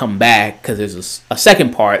 he's going to come back because there's a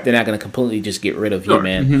second part. They're not going to completely just get rid of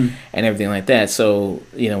He-Man and everything like that. So,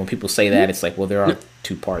 when people say that, it's like, well, there are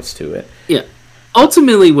 2 parts to it. Yeah.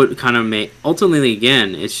 Ultimately,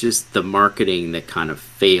 again, it's just the marketing that kind of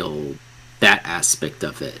failed that aspect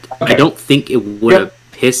of it. Okay. I don't think it would have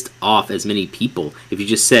pissed off as many people if you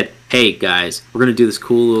just said, hey, guys, we're going to do this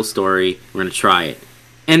cool little story. We're going to try it.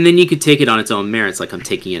 And then you could take it on its own merits, like I'm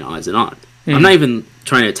taking it as it on. I'm not even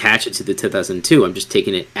trying to attach it to the 2002. I'm just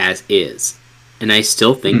taking it as is. And I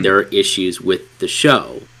still think there are issues with the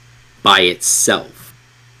show by itself.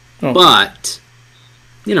 Okay. But,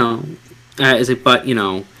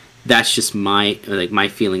 that's just my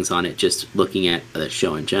feelings on it, just looking at the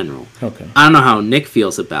show in general. Okay. I don't know how Nick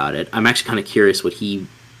feels about it. I'm actually kind of curious what did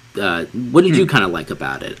you kind of like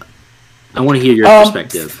about it? I want to hear your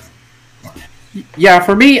perspective. Yeah,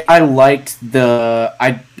 for me, I liked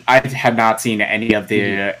I had not seen any of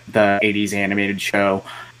the 80s animated show,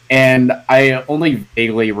 and I only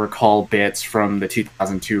vaguely recall bits from the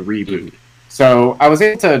 2002 reboot. So I was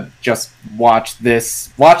able to just watch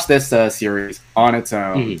this series on its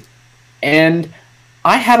own, and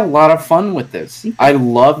I had a lot of fun with this. I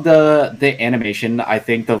love the animation. I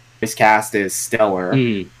think the voice cast is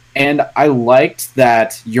stellar. And I liked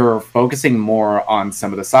that you're focusing more on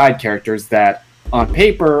some of the side characters that, on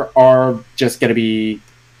paper, are just going to be,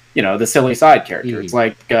 the silly side characters.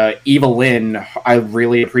 Like Eva Lynn, I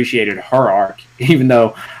really appreciated her arc, even though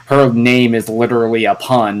her name is literally a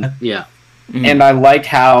pun. Yeah. And I like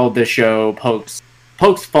how the show pokes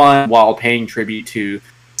fun while paying tribute to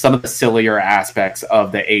some of the sillier aspects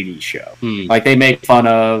of the 80s show. Like, they make fun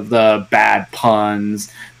of the bad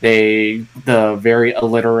puns, the very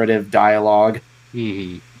alliterative dialogue.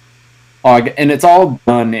 And it's all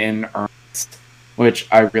done in earnest, which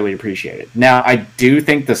I really appreciated. Now, I do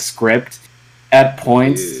think the script at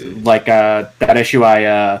points, like that issue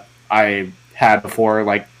I had before,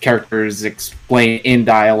 like, characters explain in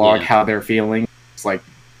dialogue how they're feeling. It's like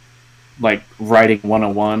writing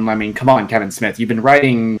 101. I mean, come on, Kevin Smith. You've been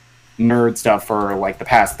writing nerd stuff for, like, the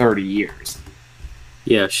past 30 years.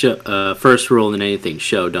 Yeah, first rule in anything,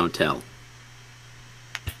 show, don't tell.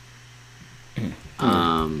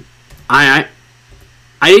 I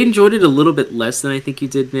enjoyed it a little bit less than I think you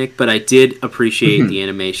did, Nick, but I did appreciate the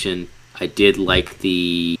animation. I did like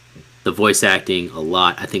the voice acting a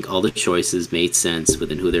lot. I think all the choices made sense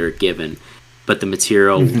within who they were given, but the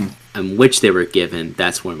material in which they were given,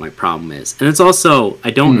 that's where my problem is. And it's also,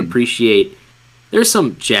 I don't appreciate, there's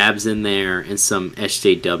some jabs in there and some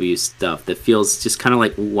SJW stuff that feels just kind of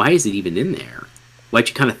like, why is it even in there? Why'd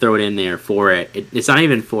you kind of throw it in there for it? It's not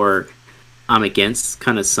even for, I'm against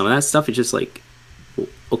kind of some of that stuff. It's just like,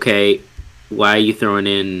 okay, why are you throwing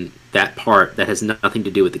in that part that has nothing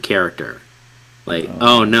to do with the character? Like,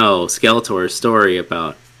 oh no, Skeletor's story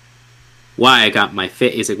about why I got my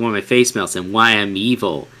face, it's like one of my face melts and why I'm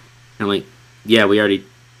evil. And I'm like, yeah,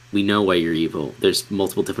 we know why you're evil. There's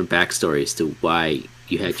multiple different backstories to why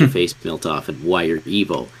you had your face melt off and why you're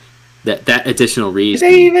evil. That additional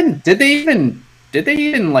reason. Did they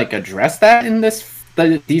even like address that in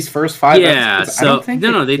these first 5 episodes? So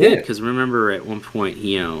no, they did, because remember at one point,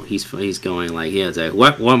 he's going like, like,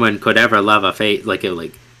 what woman could ever love a face like,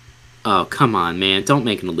 oh, come on, man, don't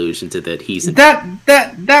make an allusion to that.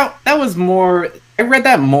 That was more. I read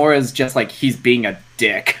that more as just like he's being a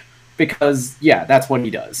dick, because that's what he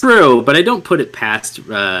does. True, but I don't put it past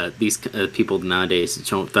these people nowadays to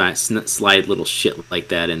don't slide little shit like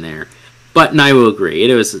that in there. But I will agree,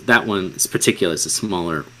 that one in particular is a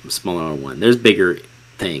smaller one. There's bigger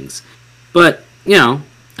things, but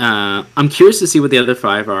I'm curious to see what the other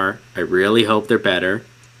 5 are. I really hope they're better.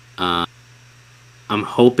 I'm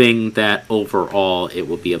hoping that overall it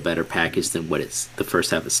will be a better package than what the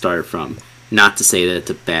first half it started from. Not to say that it's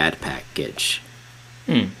a bad package.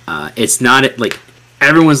 It's not like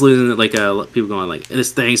everyone's losing it. Like people going like,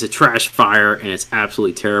 this thing's a trash fire and it's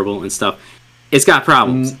absolutely terrible and stuff. It's got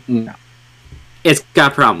problems. It's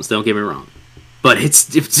got problems. Don't get me wrong, but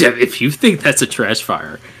if you think that's a trash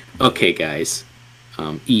fire, okay, guys,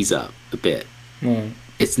 ease up a bit.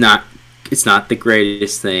 It's not the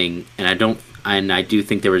greatest thing, and I do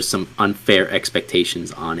think there was some unfair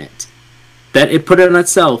expectations on it that it put on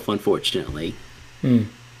itself, unfortunately.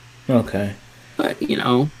 Okay. But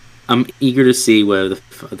I'm eager to see whether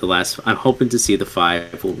the last. I'm hoping to see the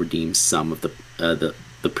 5 will redeem some of the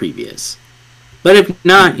previous. But if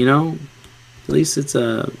not, at least it's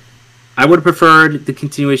I would have preferred the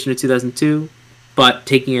continuation of 2002, but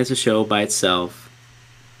taking it as a show by itself,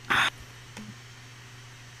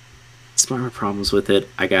 some more problems with it.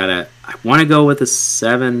 I want to go with a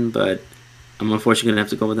 7, but I'm unfortunately gonna have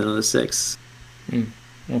to go with another 6.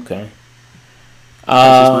 Okay.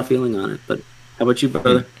 That's just my feeling on it. But how about you,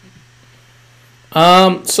 brother?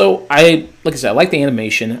 So like I said, I like the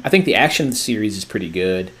animation. I think the action of the series is pretty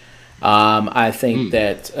good. I think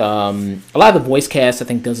that a lot of the voice cast, I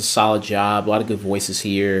think, does a solid job. A lot of good voices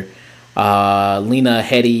here. Lena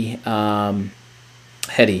Headey,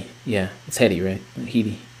 yeah, it's Headey, right?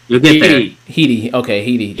 Headey. You'll get there. Headey, okay,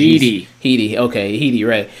 Headey, okay, Headey,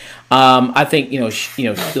 right. I think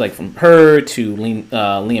like from her to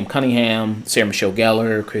Liam Cunningham, Sarah Michelle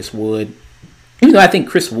Gellar, Chris Wood. I think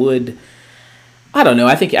Chris Wood, I don't know.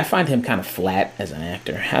 I find him kind of flat as an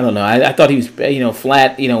actor. I don't know. I thought he was,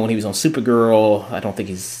 flat, when he was on Supergirl. I don't think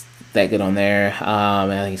he's that good on there. I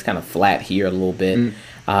think he's kind of flat here a little bit.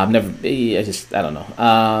 I don't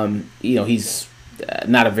know. He's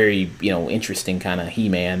not a very, interesting kind of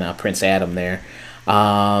He-Man, Prince Adam there.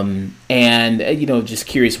 Just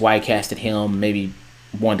curious why I casted him. Maybe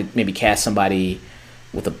wanted to cast somebody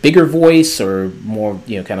with a bigger voice or more,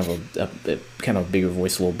 kind of a bigger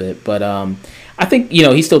voice a little bit. But I think,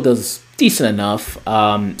 he still does decent enough.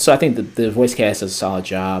 So I think the voice cast does a solid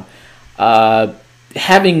job.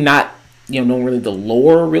 Having not, known really the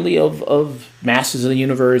lore really of Masters of the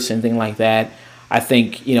Universe, anything like that, I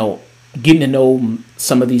think, getting to know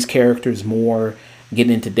some of these characters more,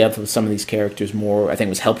 getting into depth with some of these characters more, I think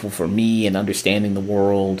was helpful for me in understanding the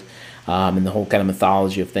world and the whole kind of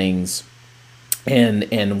mythology of things.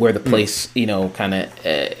 And where the place, kind of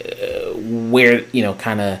where,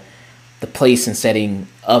 kind of the place and setting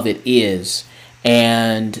of it is.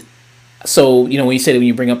 And so, when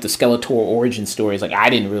you bring up the Skeletor origin stories, like I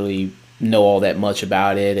didn't really know all that much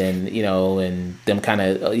about it, and and them kind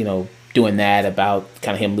of doing that about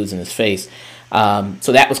kind of him losing his face.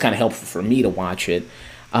 So that was kind of helpful for me to watch it.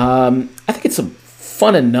 I think it's a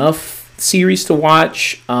fun enough series to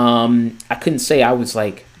watch. I couldn't say I was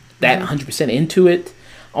like that 100% into it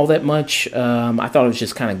all that much. I thought it was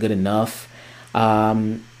just kind of good enough.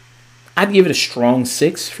 I'd give it a strong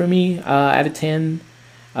 6 for me out of 10.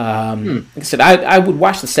 Like I said, I would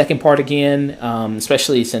watch the second part again,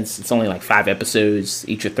 especially since it's only like 5 episodes,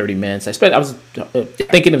 each of 30 minutes. I was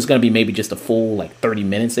thinking it was going to be maybe just a full like 30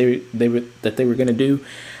 minutes they were going to do.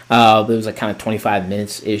 There was like kind of 25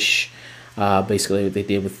 minutes ish, basically what they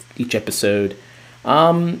did with each episode.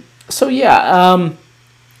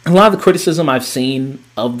 A lot of the criticism I've seen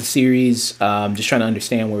of the series, just trying to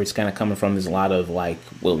understand where it's kind of coming from, is a lot of like,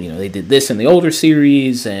 well, they did this in the older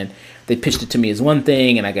series and they pitched it to me as one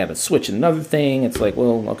thing and I got to switch another thing. It's like,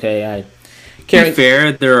 well, okay, To be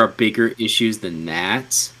fair, there are bigger issues than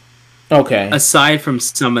that. Okay. Aside from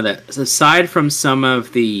some of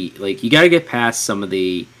the, like, you got to get past some of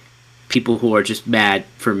the people who are just mad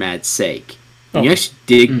for mad's sake. When you actually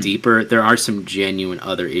dig deeper, there are some genuine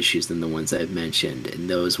other issues than the ones I've mentioned, and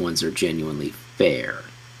those ones are genuinely fair.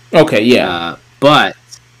 Okay, yeah. But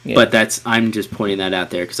I'm just pointing that out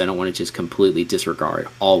there because I don't want to just completely disregard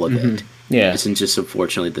all of it. Yeah. This is just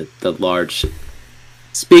unfortunately the large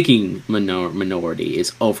speaking minority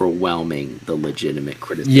is overwhelming the legitimate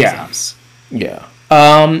criticisms. Yeah.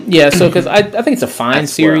 So because I think it's a fine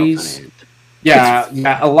series. Yeah,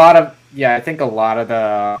 I think a lot of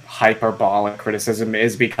the hyperbolic criticism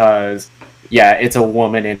is because, it's a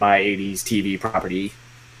woman in my 80s TV property.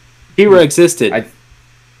 She-Ra existed.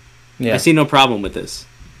 I see no problem with this.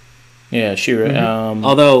 Yeah, She-Ra. Mm-hmm.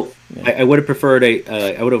 Although I would have preferred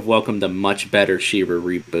I would have welcomed a much better She-Ra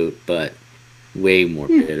reboot, but way more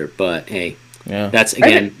bitter. But hey, that's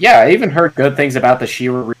again. I even heard good things about the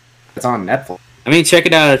She-Ra reboot that's on Netflix. I mean, check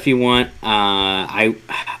it out if you want.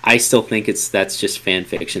 I still think that's just fan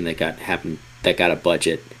fiction that got a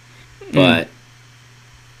budget, but.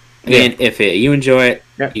 Again, if you enjoy it,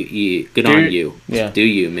 good on you. Yeah. Do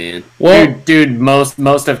you, man? Well, dude, most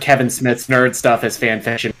of Kevin Smith's nerd stuff is fan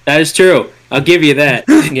fiction. That is true. I'll give you that.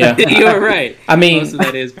 Yeah, you are right. I mean, most of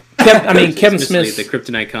that is. Kevin Smith's the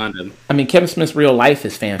Kryptonite condom. I mean, Kevin Smith's real life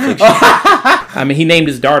is fan fiction. I mean, he named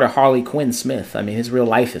his daughter Harley Quinn Smith. I mean, his real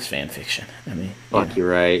life is fan fiction. I mean, you're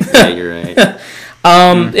right. Yeah, you're right.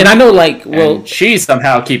 And I know, and she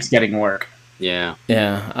somehow keeps getting work. Yeah.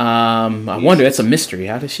 Yeah. I wonder. It's a mystery.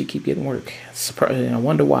 How does she keep getting work? I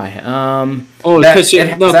wonder why. Because she's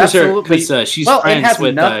friends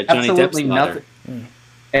with Johnny Depp's mother.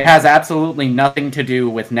 It has absolutely nothing to do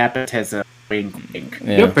with nepotism. Wink, wink.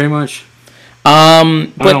 Yeah, pretty much. I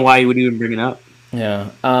don't know why you would even bring it up.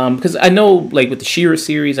 Yeah. Because I know, with the She-Ra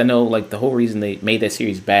series, I know, the whole reason they made that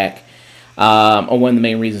series back. Or one of the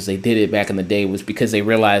main reasons they did it back in the day was because they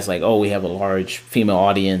realized, we have a large female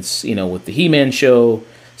audience, with the He-Man show,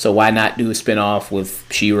 so why not do a spinoff with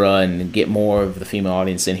She-Ra and get more of the female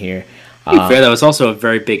audience in here? To be fair, that was also a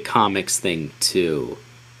very big comics thing, too.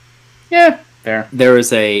 Yeah, fair. There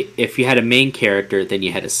was if you had a main character, then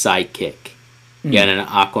you had a sidekick. You had an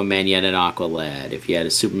Aquaman, you had an Aqualad. If you had a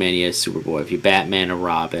Superman, you had a Superboy. If you Batman, a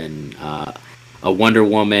Robin, a Wonder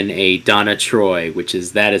Woman, a Donna Troy, which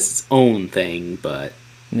is its own thing, but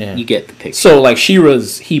you get the picture. So,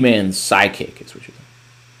 She-Ra's He-Man's sidekick is what you're saying.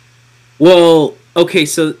 Well, okay,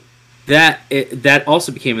 so that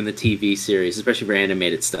also became in the TV series, especially for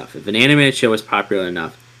animated stuff. If an animated show was popular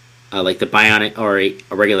enough, like the Bionic or a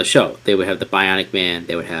regular show, they would have the Bionic Man,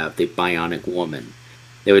 they would have the Bionic Woman.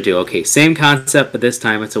 They would do same concept, but this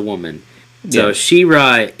time it's a woman. So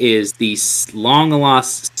She-Ra is the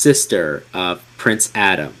long-lost sister of Prince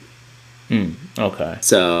Adam. Okay.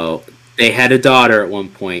 So they had a daughter at one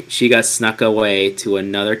point. She got snuck away to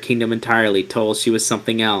another kingdom entirely, told she was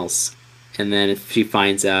something else. And then she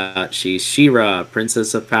finds out she's She-Ra,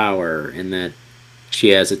 Princess of Power, and that she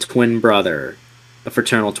has a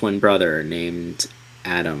fraternal twin brother named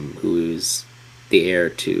Adam, who's the heir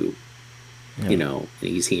to,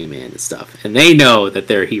 he's He-Man and stuff. And they know that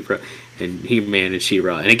they're He-Man and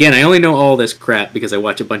She-Ra. And again, I only know all this crap because I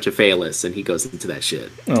watch a bunch of Phaelus, and he goes into that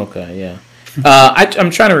shit. Okay, yeah.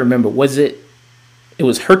 I'm trying to remember. Was it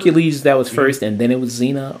was Hercules that was first, and then it was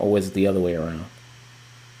Xena, or was it the other way around?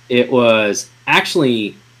 It was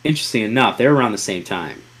actually, interesting enough, they were around the same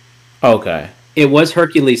time. Okay. It was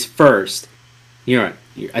Hercules first. I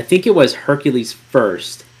think it was Hercules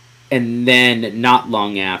first, and then not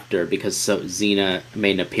long after, because Xena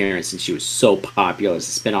made an appearance and she was so popular as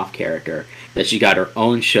a spin-off character that she got her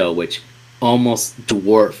own show, which almost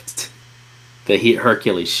dwarfed the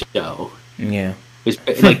Hercules show. Yeah. It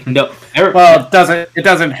was no. Well, it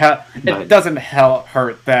doesn't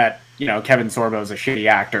hurt that Kevin Sorbo's a shitty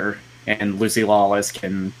actor and Lucy Lawless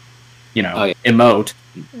can emote.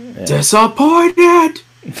 Yeah. Disappointed.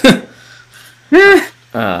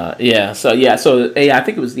 I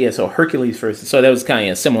think it was so Hercules first. So that was kind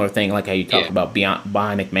of a similar thing, like how you talked about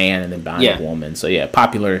Bionic Man and then Bionic Woman. So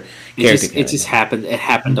popular character. It just happened. It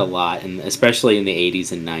happened a lot, and especially in the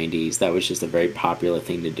 80s and 90s, that was just a very popular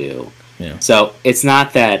thing to do. Yeah. So it's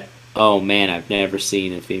not that, oh man, I've never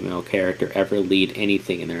seen a female character ever lead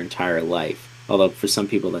anything in their entire life. Although for some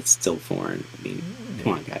people that's still foreign. I mean,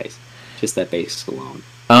 come on, guys, just that basics alone.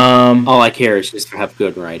 All I care is just to have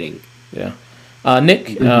good writing. Yeah.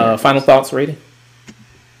 Nick, final thoughts, rating?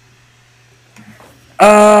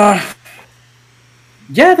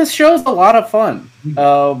 This show's a lot of fun.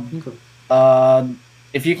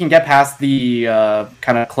 If you can get past the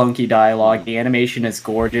kind of clunky dialogue, the animation is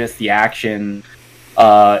gorgeous. The action,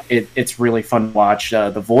 it's really fun to watch. The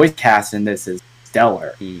voice cast in this is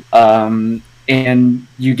stellar. And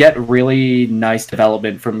you get really nice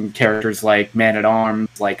development from characters like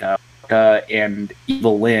Man-at-Arms, like and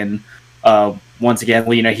Evil Lynn. Once again,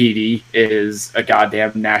 Lena Headey is a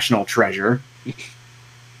goddamn national treasure.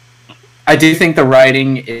 I do think the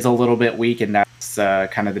writing is a little bit weak, and that's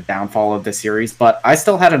that's kind of the downfall of the series. But I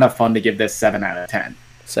still had enough fun to give this 7 out of 10.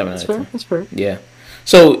 7 out of 10. That's fair. Yeah.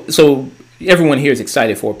 So everyone here is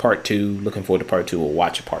excited for part 2, looking forward to part 2, or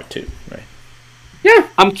watch part 2, right? Yeah,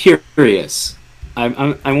 I'm curious.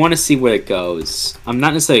 I want to see where it goes. I'm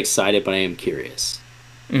not necessarily excited, but I am curious.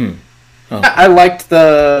 Oh. I liked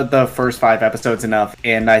the first 5 episodes enough,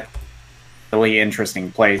 and I really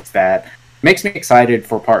interesting place that makes me excited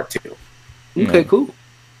for part 2. Okay, cool.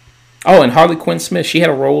 Oh, and Harley Quinn Smith, she had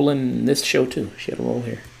a role in this show too. She had a role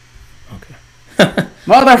here. Okay.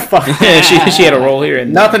 Motherfucker. she had a role here.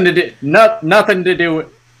 And nothing to do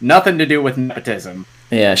with nepotism.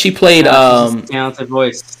 Yeah, she played talented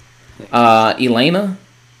voice. Elena.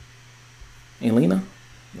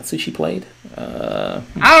 That's who she played. I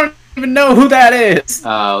don't even know who that is.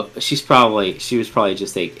 She was probably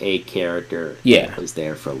just a character. Yeah, that was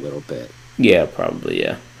there for a little bit. Yeah, probably.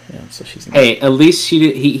 Yeah. So she's. Hey, at least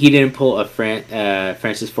he didn't pull a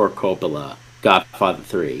Francis Ford Coppola Godfather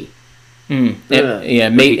 3. Yeah,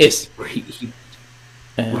 where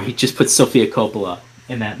he just put Sofia Coppola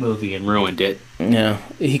in that movie and ruined it. Yeah,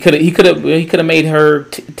 he could have made her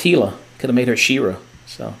Tila. Could have made her Shira.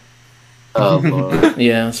 So. Oh Lord.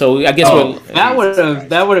 Yeah. So I guess that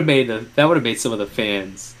would have made some of the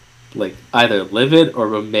fans like either livid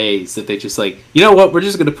or amazed that they just like, you know what, we're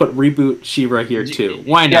just gonna put reboot She-Ra here too.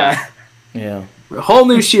 Why not? Yeah. A whole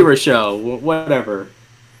new She-Ra show. Whatever.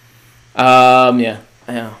 Yeah.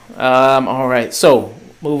 All right. So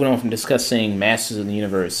moving on from discussing Masters of the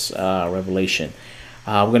Universe Revelation,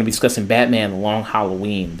 we're going to be discussing Batman: The Long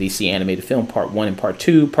Halloween, DC animated film, Part 1 and Part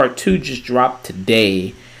 2. Part 2 just dropped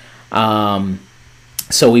today.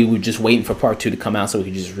 So we were just waiting for Part 2 to come out so we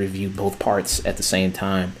could just review both parts at the same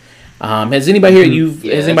time. Has anybody here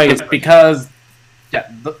because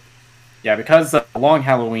Long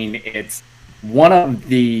Halloween, it's one of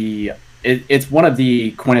the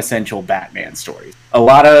quintessential Batman stories. A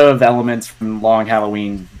lot of elements from Long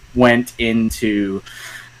Halloween went into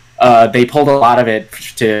they pulled a lot of it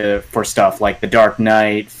for stuff like The Dark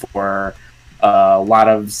Knight, for a lot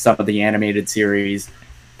of some of the animated series.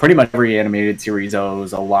 Pretty much every animated series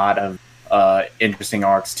owes a lot of interesting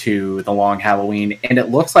arcs to The Long Halloween, and it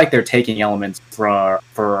looks like they're taking elements for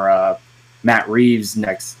Matt Reeves'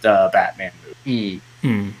 next Batman movie.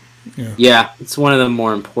 Yeah, it's one of the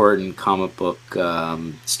more important comic book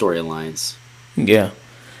storylines. Yeah.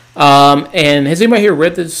 And has anybody here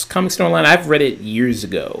read this comic storyline? I've read it years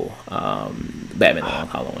ago. Batman: The Long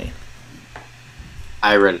Halloween.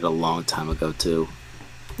 I read it a long time ago too.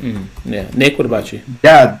 Mm-hmm. Yeah, Nick, what about you?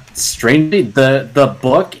 Yeah, strangely, the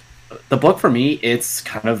book for me, it's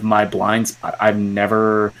kind of my blind spot. I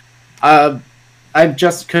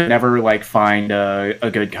just could never like find a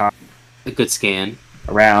good comic, a good scan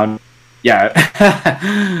around.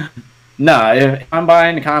 Yeah, no. If I'm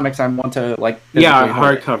buying comics, I want to like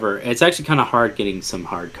hardcover. It's actually kind of hard getting some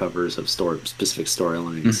hardcovers of specific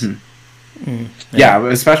storylines. Mm-hmm. Yeah,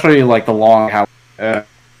 especially like the Long Halloween.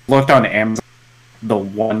 Looked on Amazon. The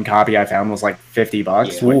one copy I found was like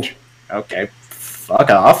 $50, which, okay,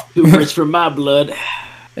 fuck off. Too rich for my blood.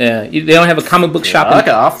 Yeah, they don't have a comic book shop. Fuck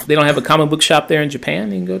off. They don't have a comic book shop there in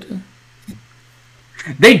Japan you can go to?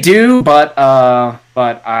 They do, but I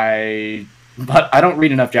don't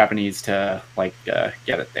read enough Japanese to like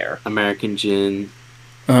get it there. American Gin.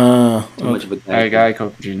 Much of a guy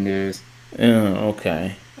Kokujin news.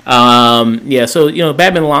 Okay. Yeah, so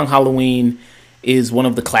Batman: The Long Halloween is one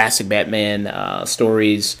of the classic Batman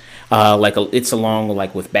stories. It's along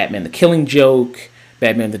like with Batman: The Killing Joke,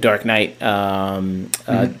 Batman: The Dark Knight, Dark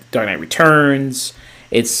Knight Returns.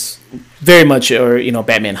 It's very much,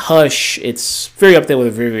 Batman Hush. It's very up there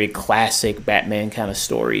with very, very classic Batman kind of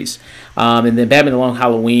stories. And then Batman: The Long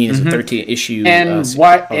Halloween is a 13-issue, and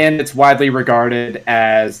it's widely regarded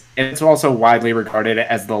as, and it's also widely regarded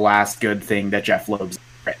as the last good thing that Jeff Loeb's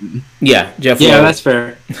written. Yeah, Jeff Loeb. Yeah, that's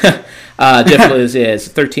fair. Jeff Loeb is a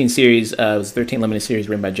 13 series. It was a 13 limited series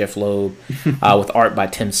written by Jeff Loeb with art by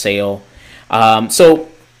Tim Sale. So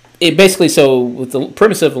with the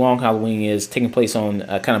premise of Long Halloween is taking place on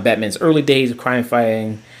kind of Batman's early days of crime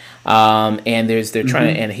fighting, and he's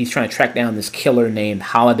trying to track down this killer named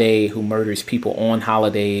Holiday who murders people on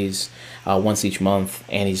holidays once each month,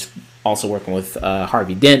 and he's also working with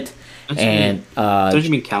Harvey Dent. Don't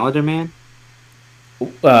you mean Calendar Man?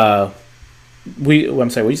 I'm sorry, what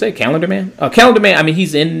did you say? Calendar Man? Calendar Man, I mean,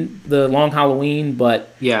 he's in the Long Halloween,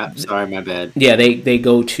 but... Yeah, sorry, my bad. Yeah, they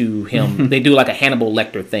go to him. They do like a Hannibal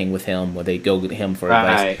Lecter thing with him, where they go to him for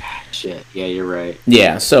advice. Shit, yeah, you're right.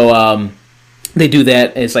 Yeah, so they do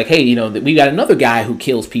that. It's like, hey, we got another guy who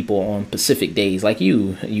kills people on Pacific days, like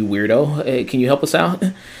you weirdo. Can you help us out?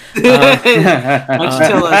 Why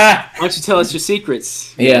don't you tell us your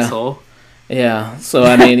secrets, you asshole? Yeah. So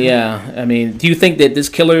I mean, do you think that this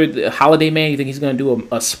killer, Holiday Man, you think he's going to do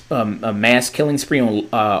a mass killing spree on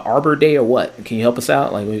Arbor Day or what? Can you help us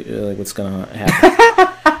out? Like what's going to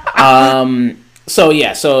happen? So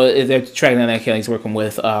they're tracking down that killing. He's working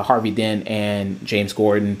with Harvey Dent and James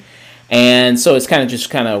Gordon. And so it's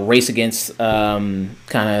kind of race against kind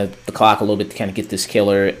of the clock a little bit to kind of get this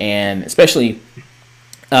killer. And especially,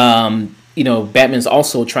 Batman's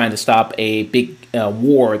also trying to stop a big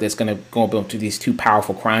war that's going to go up to these two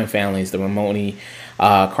powerful crime families, the Ramone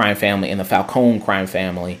crime family and the Falcone crime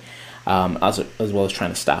family, as well as trying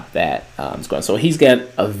to stop that. So he's got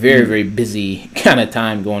a very, very busy kind of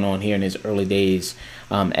time going on here in his early days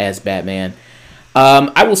as Batman.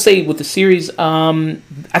 I will say with the series,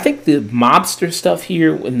 I think the mobster stuff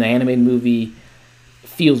here in the animated movie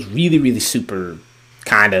feels really, really super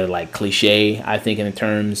kind of like cliche, I think, in the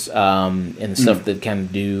terms and the stuff that kind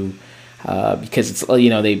of do because it's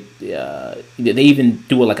they even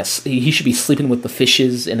do it like he should be sleeping with the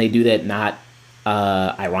fishes, and they do that not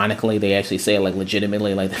ironically. They actually say it like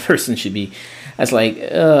legitimately, like the person should be. That's like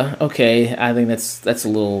okay, I think that's a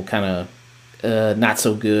little kind of not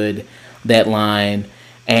so good, that line.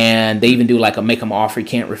 And they even do like a make them offer you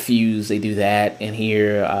can't refuse. They do that in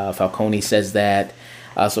here. Falcone says that.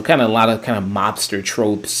 So kind of a lot of kind of mobster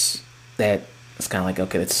tropes that it's kind of like,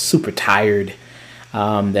 okay, that's super tired.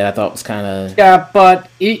 That I thought was kind of... Yeah, but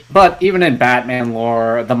even in Batman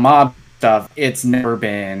lore, the mob stuff, it's never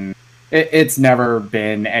been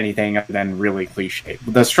anything other than really cliche.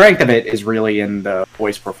 The strength of it is really in the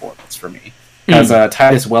voice performance for me. Because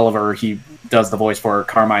Titus Welliver, he does the voice for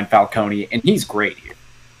Carmine Falcone, and he's great here.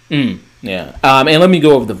 Yeah. And let me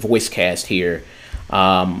go over the voice cast here.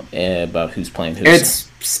 About who's playing who. It's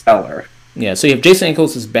stellar. Yeah, so you have Jason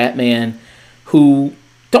Ackles as Batman, who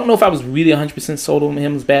don't know if I was really 100% sold on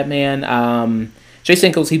him as Batman.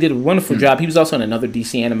 Jason Ackles, he did a wonderful job. He was also in another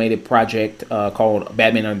DC animated project called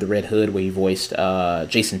Batman Under the Red Hood, where he voiced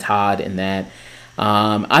Jason Todd in that.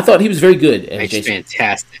 I thought he was very good as Jason.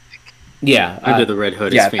 Fantastic. Yeah, Under the Red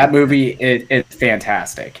Hood. Yeah, that movie, it's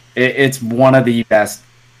fantastic. It's one of the best.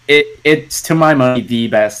 It's to my mind the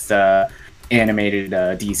best animated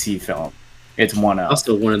DC film. It's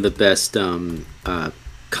also one of the best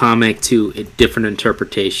comic to a different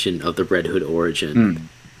interpretation of the Red Hood origin.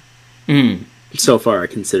 So far, I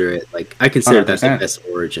consider it that the best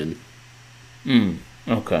origin.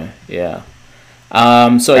 Okay, yeah.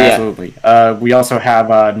 Absolutely. We also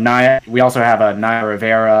have Naya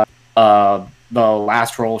Rivera. The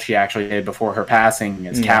last role she actually did before her passing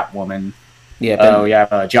is Catwoman. Yeah. We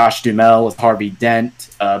have Josh Duhamel as Harvey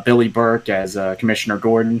Dent, Billy Burke as Commissioner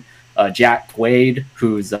Gordon, Jack Quaid,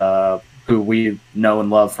 who we know and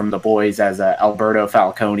love from The Boys as Alberto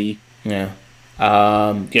Falcone. Yeah.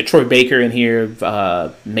 Troy Baker in here,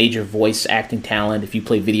 major voice acting talent. If you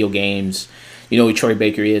play video games, you know who Troy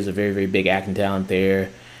Baker is, a very, very big acting talent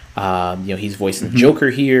there. He's voicing the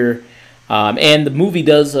Joker here. And the movie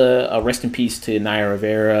does a rest in peace to Naya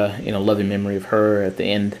Rivera, loving memory of her at the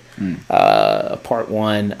end of part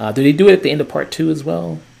one. Do they do it at the end of part two as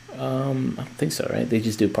well? I don't think so, right? They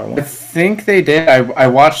just do part one. I think they did. I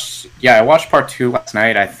watched part two last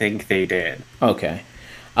night. I think they did. Okay.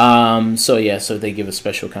 So they give a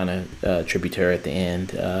special kind of tribute to her at the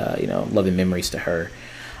end. Loving memories to her.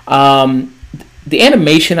 The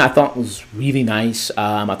animation I thought was really nice.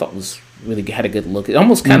 I thought it was really had a good look. It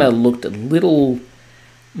almost kind of looked a little.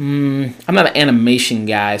 I'm not an animation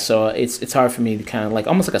guy, so it's hard for me to kind of like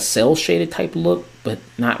almost like a cell shaded type look, but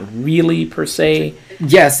not really per se.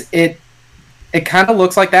 Yes, it kind of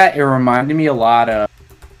looks like that. It reminded me a lot of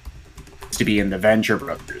to be in the Venture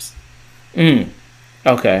Brothers.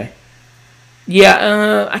 Okay.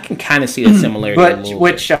 Yeah, I can kind of see the similarity.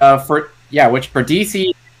 Which for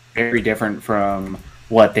DC, very different from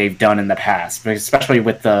what they've done in the past, especially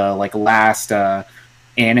with the last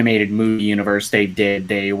animated movie universe they did.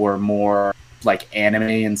 They were more like anime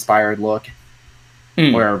inspired look,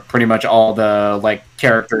 where pretty much all the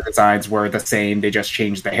character designs were the same. They just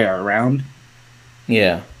changed the hair around.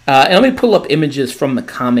 Yeah, and let me pull up images from the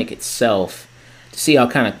comic itself to see how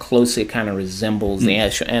kind of close it kind of resembles the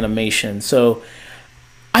actual animation. So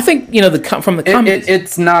I think from the comic,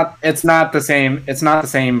 it's not the same. It's not the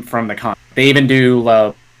same from the comic. They even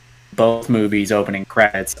do both movies opening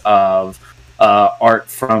credits of art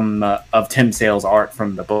of Tim Sale's art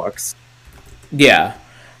from the books. Yeah.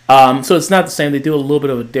 So it's not the same. They do a little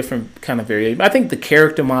bit of a different kind of variation. I think the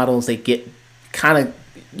character models, they get kind of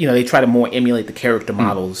they try to more emulate the character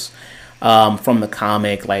models from the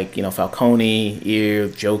comic, like Falcone, ear,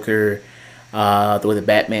 Joker, the way the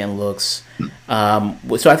Batman looks.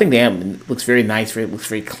 So I think it looks very nice. Looks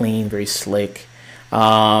very clean, very slick.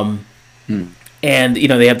 And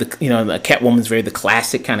they have the the Catwoman's the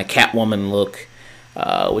classic kind of Catwoman look,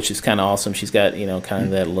 which is kind of awesome. She's got kind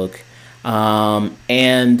of that look,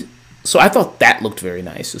 and so I thought that looked very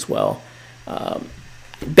nice as well.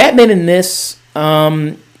 Batman in this,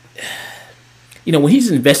 when he's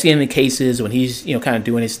investigating the cases, when he's kind of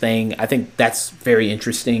doing his thing, I think that's very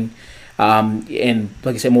interesting. And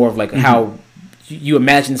like I said, more of like how you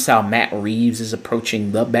imagine this, how Matt Reeves is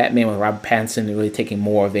approaching the Batman with Robert Pattinson, and really taking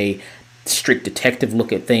more of a strict detective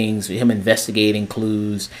look at things, him investigating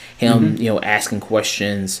clues, him asking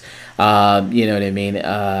questions, you know what I mean,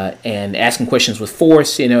 and asking questions with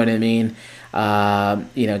force, you know what I mean.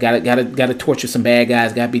 Gotta torture some bad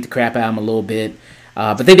guys, gotta beat the crap out of them a little bit.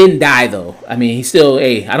 But they didn't die though. I mean, he's still,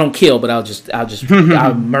 hey, I don't kill, but I'll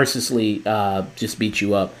mercilessly just beat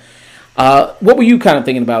you up. What were you kind of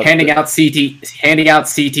thinking about handing out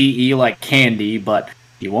CTE like candy, but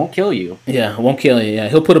he won't kill you. Yeah, won't kill you. Yeah,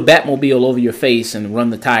 he'll put a Batmobile over your face and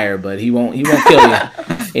run the tire, but he won't kill you.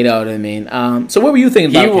 You know what I mean? So what were you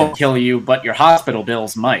thinking about? He won't kill you, but your hospital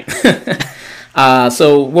bills might.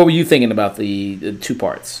 So what were you thinking about the two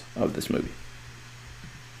parts of this movie?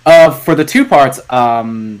 For the two parts, I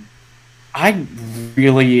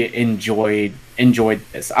really enjoyed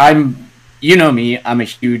this. You know me, I'm a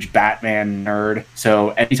huge Batman nerd,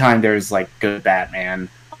 so anytime there's like good Batman,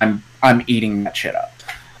 I'm eating that shit up.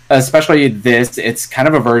 Especially this, it's kind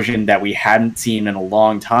of a version that we hadn't seen in a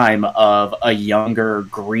long time of a younger,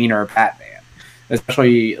 greener Batman.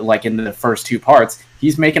 Especially like in the first two parts,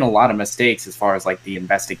 he's making a lot of mistakes as far as like the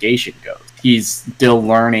investigation goes. He's still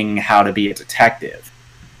learning how to be a detective.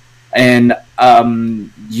 And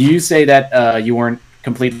you say that you weren't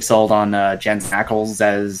completely sold on Jensen Ackles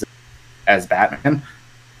as Batman.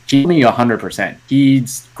 Give me 100%.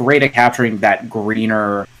 He's great at capturing that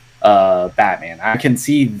greener Batman. I can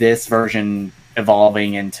see this version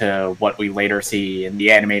evolving into what we later see in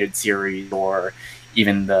the animated series or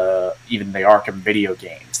even the Arkham video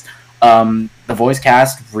games. The voice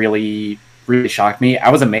cast really shocked me. I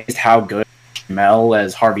was amazed how good Mel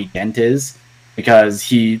as Harvey Dent is, because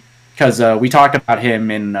we talked about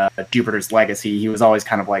him in Jupiter's Legacy. He was always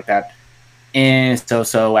kind of like that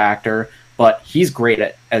so-so actor, but he's great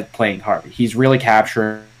at playing Harvey. He's really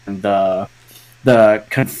capturing the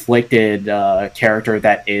conflicted character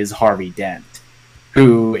that is Harvey Dent,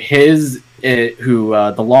 who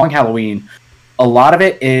The Long Halloween, a lot of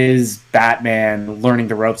it is Batman learning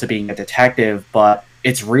the ropes of being a detective, but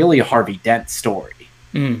it's really a Harvey Dent story.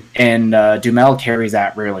 And Duhamel carries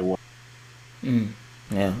that really well.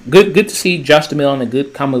 Yeah, good to see Josh Duhamel on a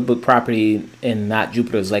good comic book property and not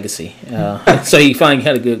Jupiter's Legacy. So he finally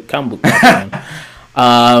had a good comic book property.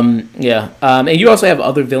 And you also have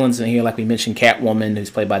other villains in here, like we mentioned, Catwoman, who's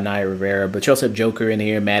played by Naya Rivera, but you also have Joker in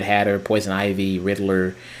here, Mad Hatter, Poison Ivy,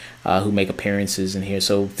 Riddler, who make appearances in here.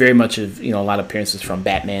 So very much of a lot of appearances from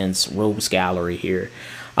Batman's rogues gallery here.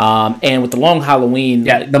 And with the Long Halloween,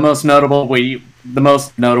 the most notable we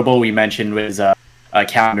mentioned was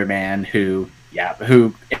Calendar Man, who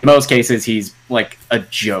in most cases he's like a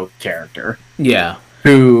joke character. Yeah,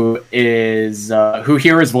 who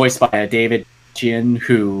here is voiced by David Chien,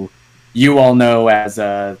 who you all know as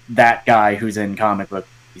that guy who's in comic book.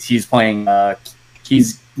 He's playing.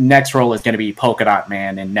 His next role is going to be Polka Dot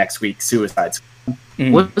Man in next week's Suicide Squad.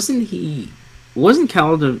 Wasn't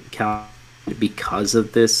Calendar because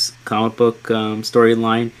of this comic book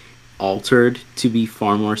storyline altered to be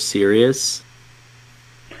far more serious?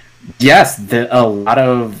 Yes, a lot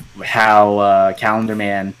of how Calendar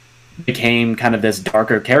Man became kind of this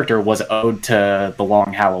darker character was owed to The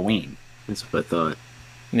Long Halloween. That's what I thought.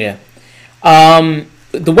 Yeah.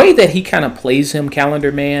 The way that he kind of plays him,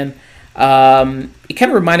 Calendar Man, it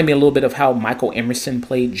kind of reminded me a little bit of how Michael Emerson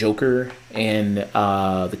played Joker in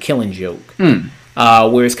The Killing Joke.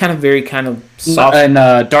 Where it's kind of very kind of soft. And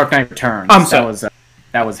Dark Knight Returns. I'm sorry.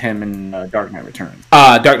 That was him in Dark Knight Returns.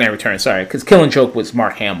 Dark Knight Returns, sorry. Because Killing Joke was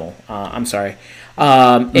Mark Hamill. I'm sorry.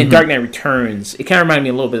 In Dark Knight Returns, it kind of reminded me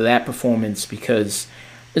a little bit of that performance, because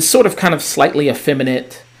it's sort of kind of slightly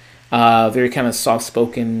effeminate, very kind of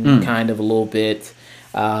soft-spoken, kind of a little bit.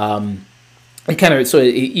 It kind of, so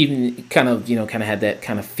it even kind of, kind of had that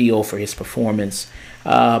kind of feel for his performance.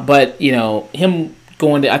 But, him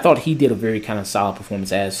going to, I thought he did a very kind of solid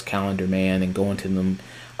performance as Calendar Man, and going to them,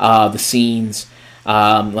 the scenes,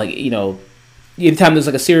 anytime there's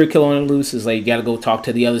like a serial killer on the loose, is like you got to go talk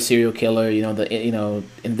to the other serial killer.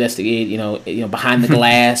 Investigate. Behind the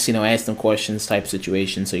glass. Ask them questions type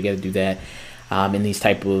situation. So you got to do that in these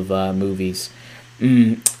type of movies.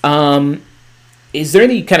 Is there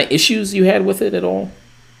any kind of issues you had with it at all?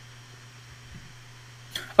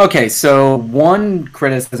 Okay, so one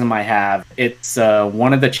criticism I have, it's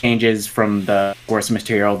one of the changes from the source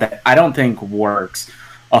material that I don't think works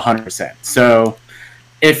 100%. So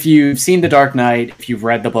if you've seen The Dark Knight, if you've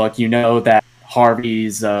read the book, you know that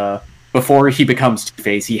Harvey's, before he becomes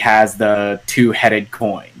Two-Face, he has the two-headed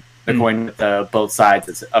coin, the coin with both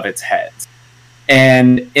sides of its heads.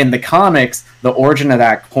 And in the comics, the origin of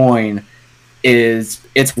that coin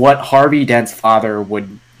it's what Harvey Dent's father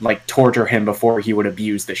would torture him before he would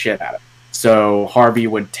abuse the shit out of him. So Harvey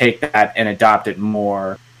would take that and adopt it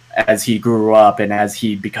more as he grew up and as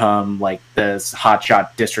he'd become this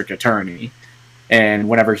hotshot district attorney. And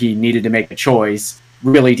whenever he needed to make a choice,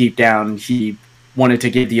 really deep down, he wanted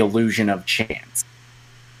to give the illusion of chance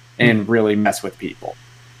and really mess with people.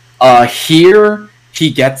 Here,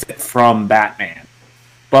 he gets it from Batman.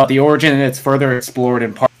 But the origin, it's further explored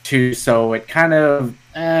in part 2, so it kind of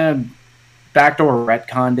backdoor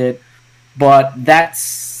retconned it. But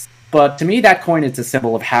to me, that coin is a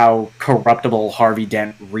symbol of how corruptible Harvey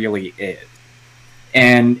Dent really is.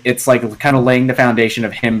 And it's kind of laying the foundation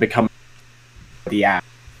of him becoming the actor.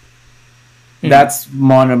 That's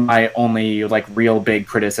one of my only real big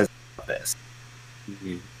criticisms of this.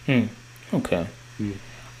 Okay.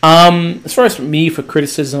 As far as me for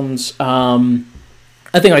criticisms,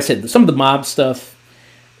 I think, like I said, some of the mob stuff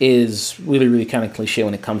is really, really kind of cliche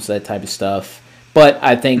when it comes to that type of stuff. But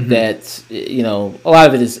I think that a lot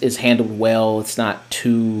of it is handled well. It's not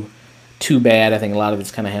too bad. I think a lot of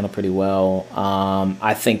it's kind of handled pretty well.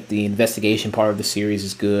 I think the investigation part of the series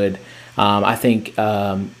is good. I think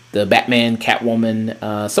the Batman,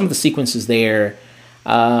 Catwoman, some of the sequences there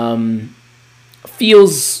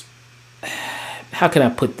feels. How can I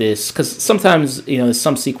put this? Because sometimes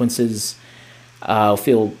some sequences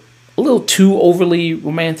feel a little too overly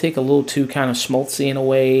romantic, a little too kind of schmaltzy in a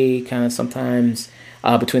way, kind of sometimes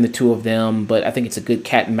between the two of them. But I think it's a good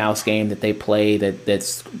cat and mouse game that they play.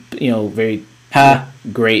 That's very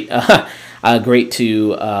great, great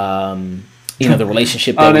to the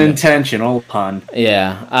relationship. Unintentional pun.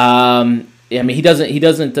 Yeah. I mean, he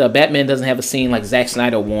doesn't. Batman doesn't have a scene like Zack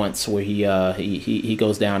Snyder wants, where he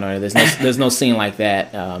goes down on her. There's no scene like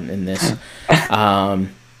that in this.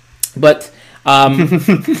 But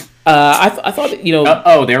I thought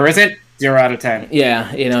there isn't. 0 out of 10.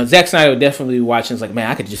 Yeah, Zack Snyder would definitely be watching. It's like,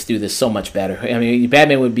 man, I could just do this so much better. I mean,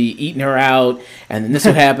 Batman would be eating her out, and then this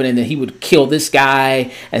would happen, and then he would kill this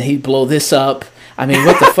guy, and he'd blow this up. I mean,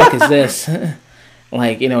 what the fuck is this?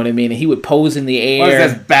 You know what I mean? And he would pose in the air. What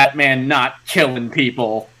is this Batman not killing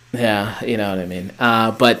people? Yeah, you know what I mean.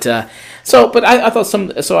 But I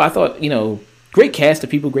thought great cast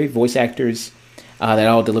of people, great voice actors. That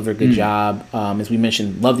all deliver a good job. As we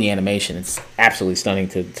mentioned, love the animation. It's absolutely stunning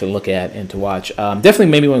to look at and to watch. Definitely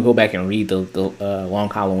made me want to go back and read the Long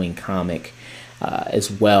Halloween comic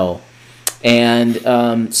as well. And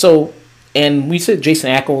and we said Jason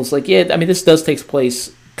Ackles, this does take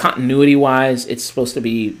place continuity-wise. It's supposed to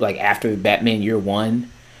be after Batman Year One,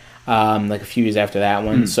 a few years after that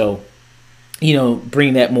one. So,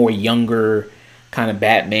 bringing that more younger kind of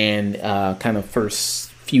Batman kind of first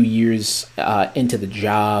few years into the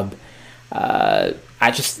job, I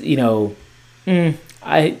just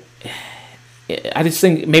I just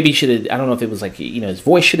think maybe he should have. I don't know if it was his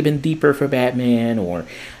voice should have been deeper for Batman, or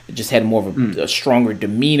just had more of a stronger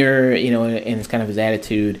demeanor, in his kind of his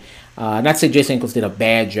attitude. Not to say Jason Ackles did a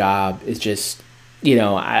bad job. It's just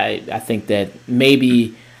I think that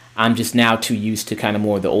maybe I'm just now too used to kind of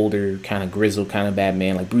more the older kind of grizzled kind of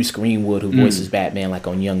Batman, like Bruce Greenwood, who voices Batman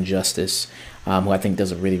on Young Justice. Who I think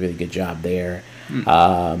does a really, really good job there.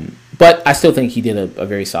 But I still think he did a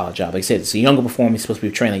very solid job. Like I said, it's a younger performance. He's supposed to be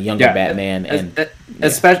portraying a younger Batman.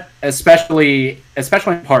 Especially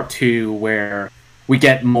in part 2, where we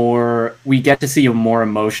get to see a more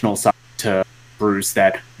emotional side to Bruce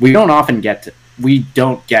that we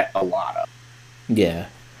don't get a lot of. Yeah,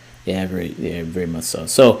 very much so.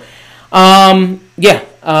 So, I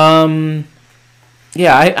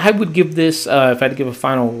would give this, if I had to give a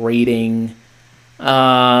final rating,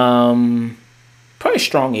 probably a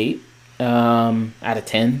strong 8 out of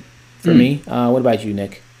 10 for me. What about you,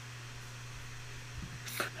 Nick?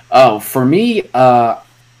 Oh, for me,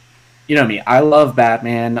 you know me. I love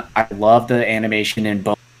Batman. I love the animation in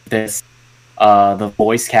both this. The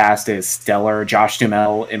voice cast is stellar. Josh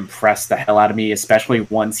Duhamel impressed the hell out of me, especially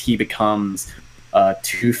once he becomes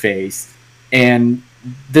Two-Face. And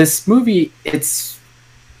this movie, this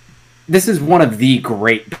is one of the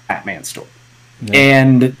great Batman stories. Yeah.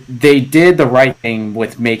 And they did the right thing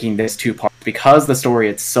with making this 2 parts because the story,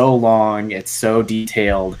 it's so long, it's so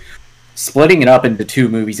detailed. Splitting it up into 2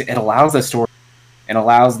 movies, it allows the story and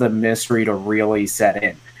allows the mystery to really set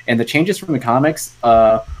in. And the changes from the comics,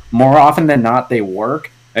 more often than not, they work,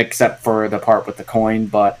 except for the part with the coin.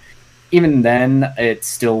 But even then, it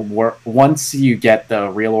still works. Once you get the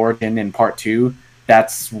real origin in part 2,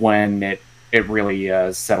 that's when it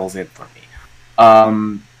really settles in for me.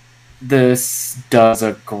 This does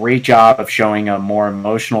a great job of showing a more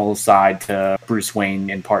emotional side to Bruce Wayne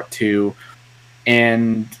in part 2.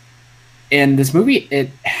 And in this movie, it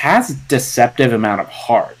has a deceptive amount of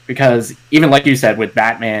heart. Because even like you said, with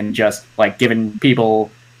Batman just like giving people,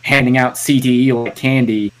 handing out CTE like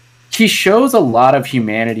candy, he shows a lot of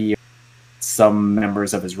humanity in some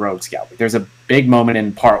members of his Rogue Scout. There's a big moment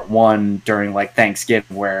in part 1 during like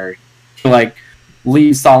Thanksgiving where he like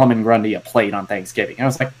leaves Solomon Grundy a plate on Thanksgiving. And I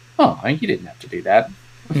was like, oh, you didn't have to do that.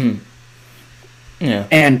 Mm. Yeah.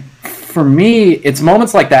 And for me, it's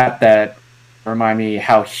moments like that remind me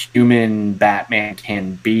how human Batman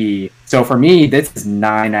can be. So for me, this is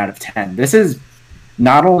 9 out of 10. This is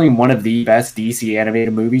not only one of the best DC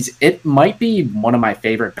animated movies, it might be one of my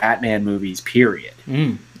favorite Batman movies, period.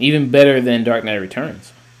 Even better than Dark Knight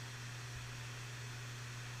Returns.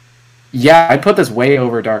 Yeah, I put this way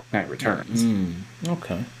over Dark Knight Returns.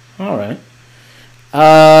 Okay. All right.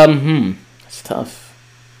 It's tough.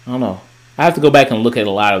 I don't know. I have to go back and look at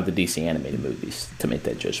a lot of the DC animated movies to make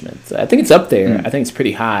that judgment. I think it's up there. I think it's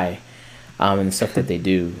pretty high in the stuff that they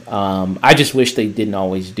do. I just wish they didn't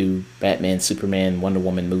always do Batman, Superman, Wonder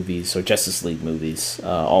Woman movies or Justice League movies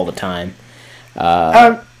all the time.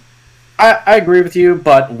 I agree with you,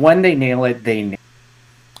 but when they nail it, they nail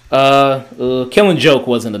it. Killing Joke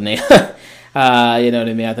wasn't a nail. You know what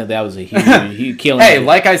I mean? I think that was a huge killing. Hey,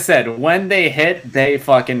 like I said, when they hit, they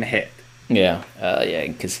fucking hit. Yeah,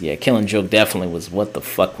 because Killing Joke definitely was. What the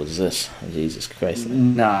fuck was this? Jesus Christ!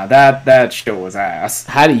 Nah, that shit was ass.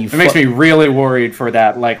 How do you? It makes me really worried for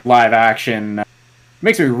that like live action.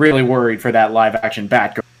 Makes me really worried for that live action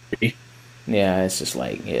Batgirl. Yeah, it's just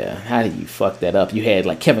like, how do you fuck that up? You had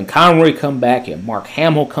like Kevin Conroy come back, you had Mark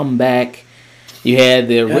Hamill come back. You had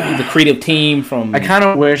the creative team from. I kind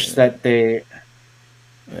of wish that they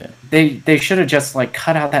should have just like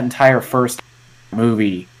cut out that entire first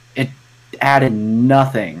movie. It added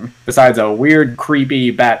nothing besides a weird,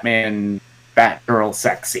 creepy Batgirl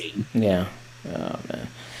sex scene. Yeah. Oh man.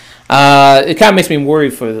 It kind of makes me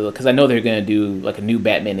worried because I know they're gonna do like a new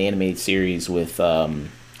Batman animated series with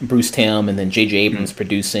Bruce Timm and then J.J. Abrams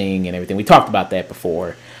producing and everything. We talked about that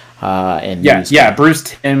before. Bruce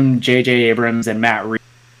Timm, J.J. Abrams, and Matt Reeves.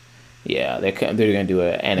 Yeah, they're gonna do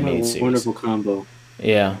an animated series. Wonderful combo.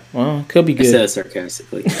 Yeah, well, it could be good. I said it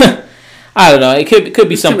sarcastically. I don't know. It could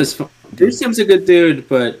be something. Bruce Timm's a good dude,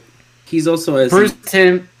 but he's also Bruce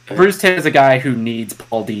Timm is a guy who needs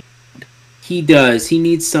Paul D. He does. He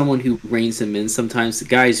needs someone who reins him in sometimes. The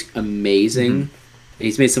guy's amazing.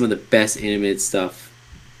 He's made some of the best animated stuff,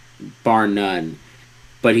 bar none.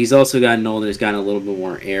 But he's also gotten older. He's gotten a little bit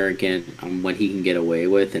more arrogant on what he can get away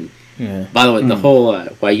with. And by the way, the whole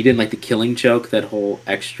why you didn't like the Killing Joke, that whole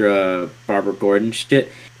extra Barbara Gordon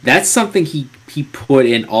shit, that's something he put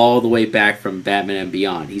in all the way back from Batman and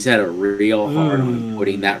Beyond. He's had a real hard on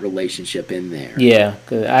putting that relationship in there. Yeah,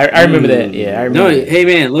 I remember that. Yeah, I remember. No, hey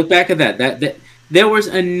man, look back at that. That there was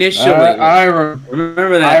initially.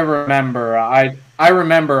 Remember that. I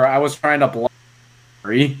remember. I was trying to block.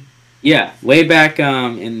 Yeah, way back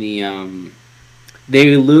in the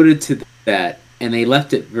they alluded to that, and they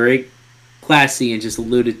left it very classy and just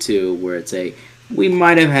alluded to where it's we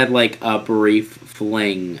might have had like a brief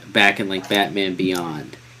fling back in like Batman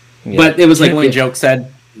Beyond, but it was like Killing Joke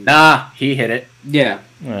said, "Nah, he hit it." Yeah,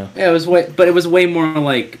 it was it was way more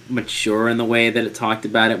like mature in the way that it talked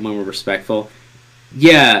about it, more respectful.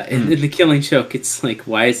 Yeah, in the Killing Joke, it's like,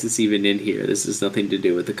 why is this even in here? This has nothing to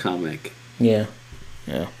do with the comic. Yeah.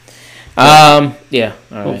 All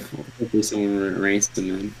right. Hopefully someone reins them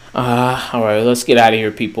in. All right, let's get out of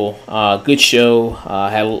here, people. Good show.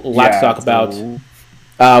 Had a lot to talk about.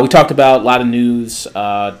 We talked about a lot of news.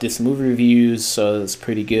 Did some movie reviews, so it's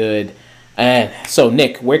pretty good. And so,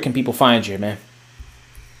 Nick, where can people find you, man?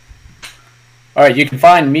 All right, you can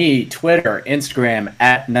find me Twitter, Instagram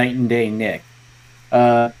at Night and Day Nick.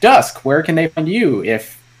 Dusk, where can they find you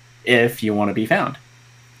if you want to be found?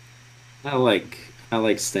 I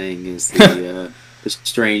like staying as the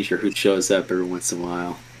stranger who shows up every once in a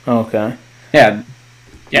while. Okay. Yeah.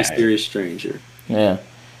 Mysterious stranger. Yeah.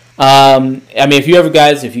 I mean, if you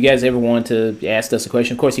guys ever want to ask us a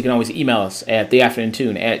question, of course, you can always email us at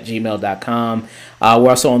theafternoontune@gmail.com. We're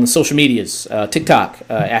also on the social medias, TikTok,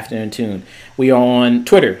 Afternoon Tune. We are on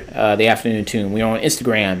Twitter, The Afternoon Tune. We are on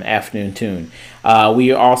Instagram, Afternoon Tune.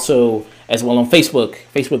 We are also as well on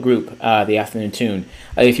Facebook group, The Afternoon Tune.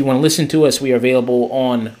 If you want to listen to us, we are available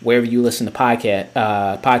on wherever you listen to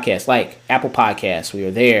podcasts like Apple Podcasts. We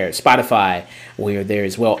are there. Spotify, we are there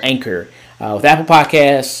as well. Anchor. With Apple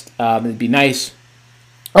Podcasts, it'd be nice.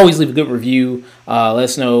 Always leave a good review. Let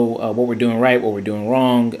us know what we're doing right, what we're doing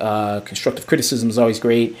wrong. Constructive criticism is always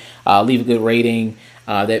great. Leave a good rating.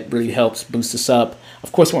 That really helps boost us up.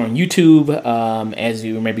 Of course, we're on YouTube. As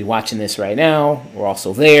you may be watching this right now, we're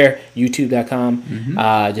also there. YouTube.com.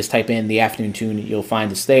 Mm-hmm. Just type in The Afternoon Tune. You'll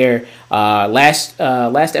find us there. Last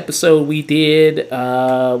episode we did.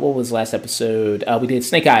 What was last episode? We did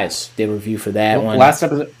Snake Eyes. Did a review for that one. Last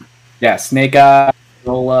episode. Yeah, Snake Eyes.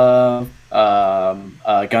 Gunpowder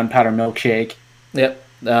Milkshake. Yep.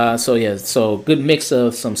 So good mix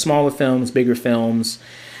of some smaller films, bigger films.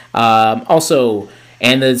 Also,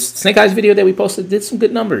 and the Snake Eyes video that we posted did some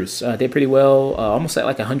good numbers. Did pretty well. Almost at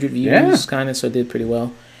like 100 views, kind of. So it did pretty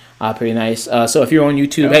well. Pretty nice. So if you're on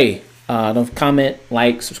YouTube, hey, don't comment,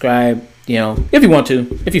 like, subscribe. If you want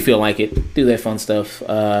to, if you feel like it, do that fun stuff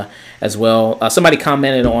as well. Somebody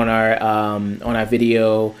commented on our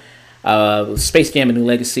video. Space Jam: A New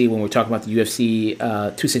Legacy, when we were talking about the UFC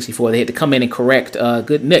 264, they had to come in and correct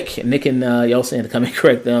Nick and Yeltsin had to come in and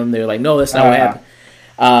correct them. They were like, no, that's not what happened.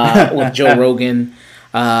 With Joe Rogan,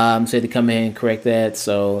 so they had to come in and correct that.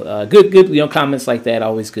 So good comments like that,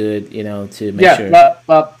 always good, to make sure.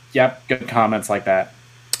 Good comments like that.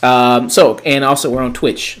 And also we're on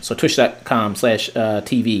Twitch, so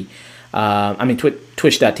twitch.com/TV.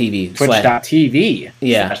 Twitch.tv. Twitch.tv.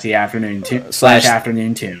 Yeah. /The Afternoon Tune.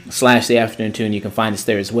 /Afternoon Tune. /The Afternoon Tune. You can find us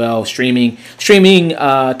there as well. Streaming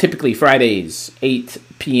typically Fridays, 8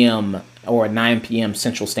 p.m. or 9 p.m.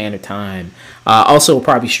 Central Standard Time. Also, we'll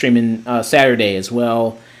probably streaming Saturday as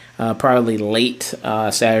well. Probably late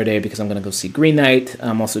Saturday because I'm going to go see Green Knight.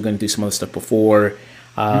 I'm also going to do some other stuff before.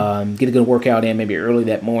 Get a good workout in maybe early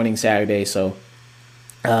that morning Saturday. So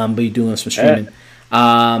be doing some streaming.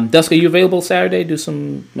 Dusk, are you available Saturday?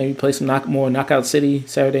 Maybe play some more Knockout City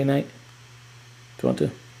Saturday night? If you want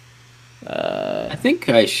to. I think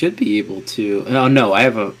I should be able to. Oh no, I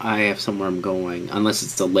have somewhere I'm going. Unless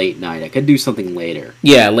it's a late night, I could do something later.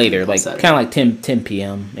 Yeah, later, like kind of like 10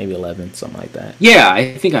 p.m., maybe 11, something like that. Yeah,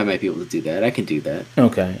 I think I might be able to do that. I can do that.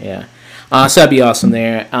 Okay, yeah. So that'd be awesome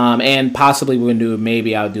there. And possibly we're gonna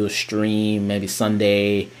maybe I'll do a stream, maybe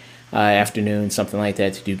Sunday afternoon, something like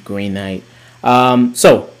that, to do Green Night.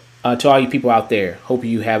 To all you people out there, hope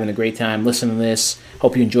you having a great time listening to this.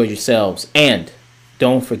 Hope you enjoyed yourselves. And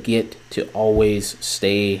don't forget to always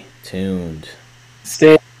stay tuned.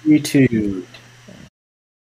 Stay tuned.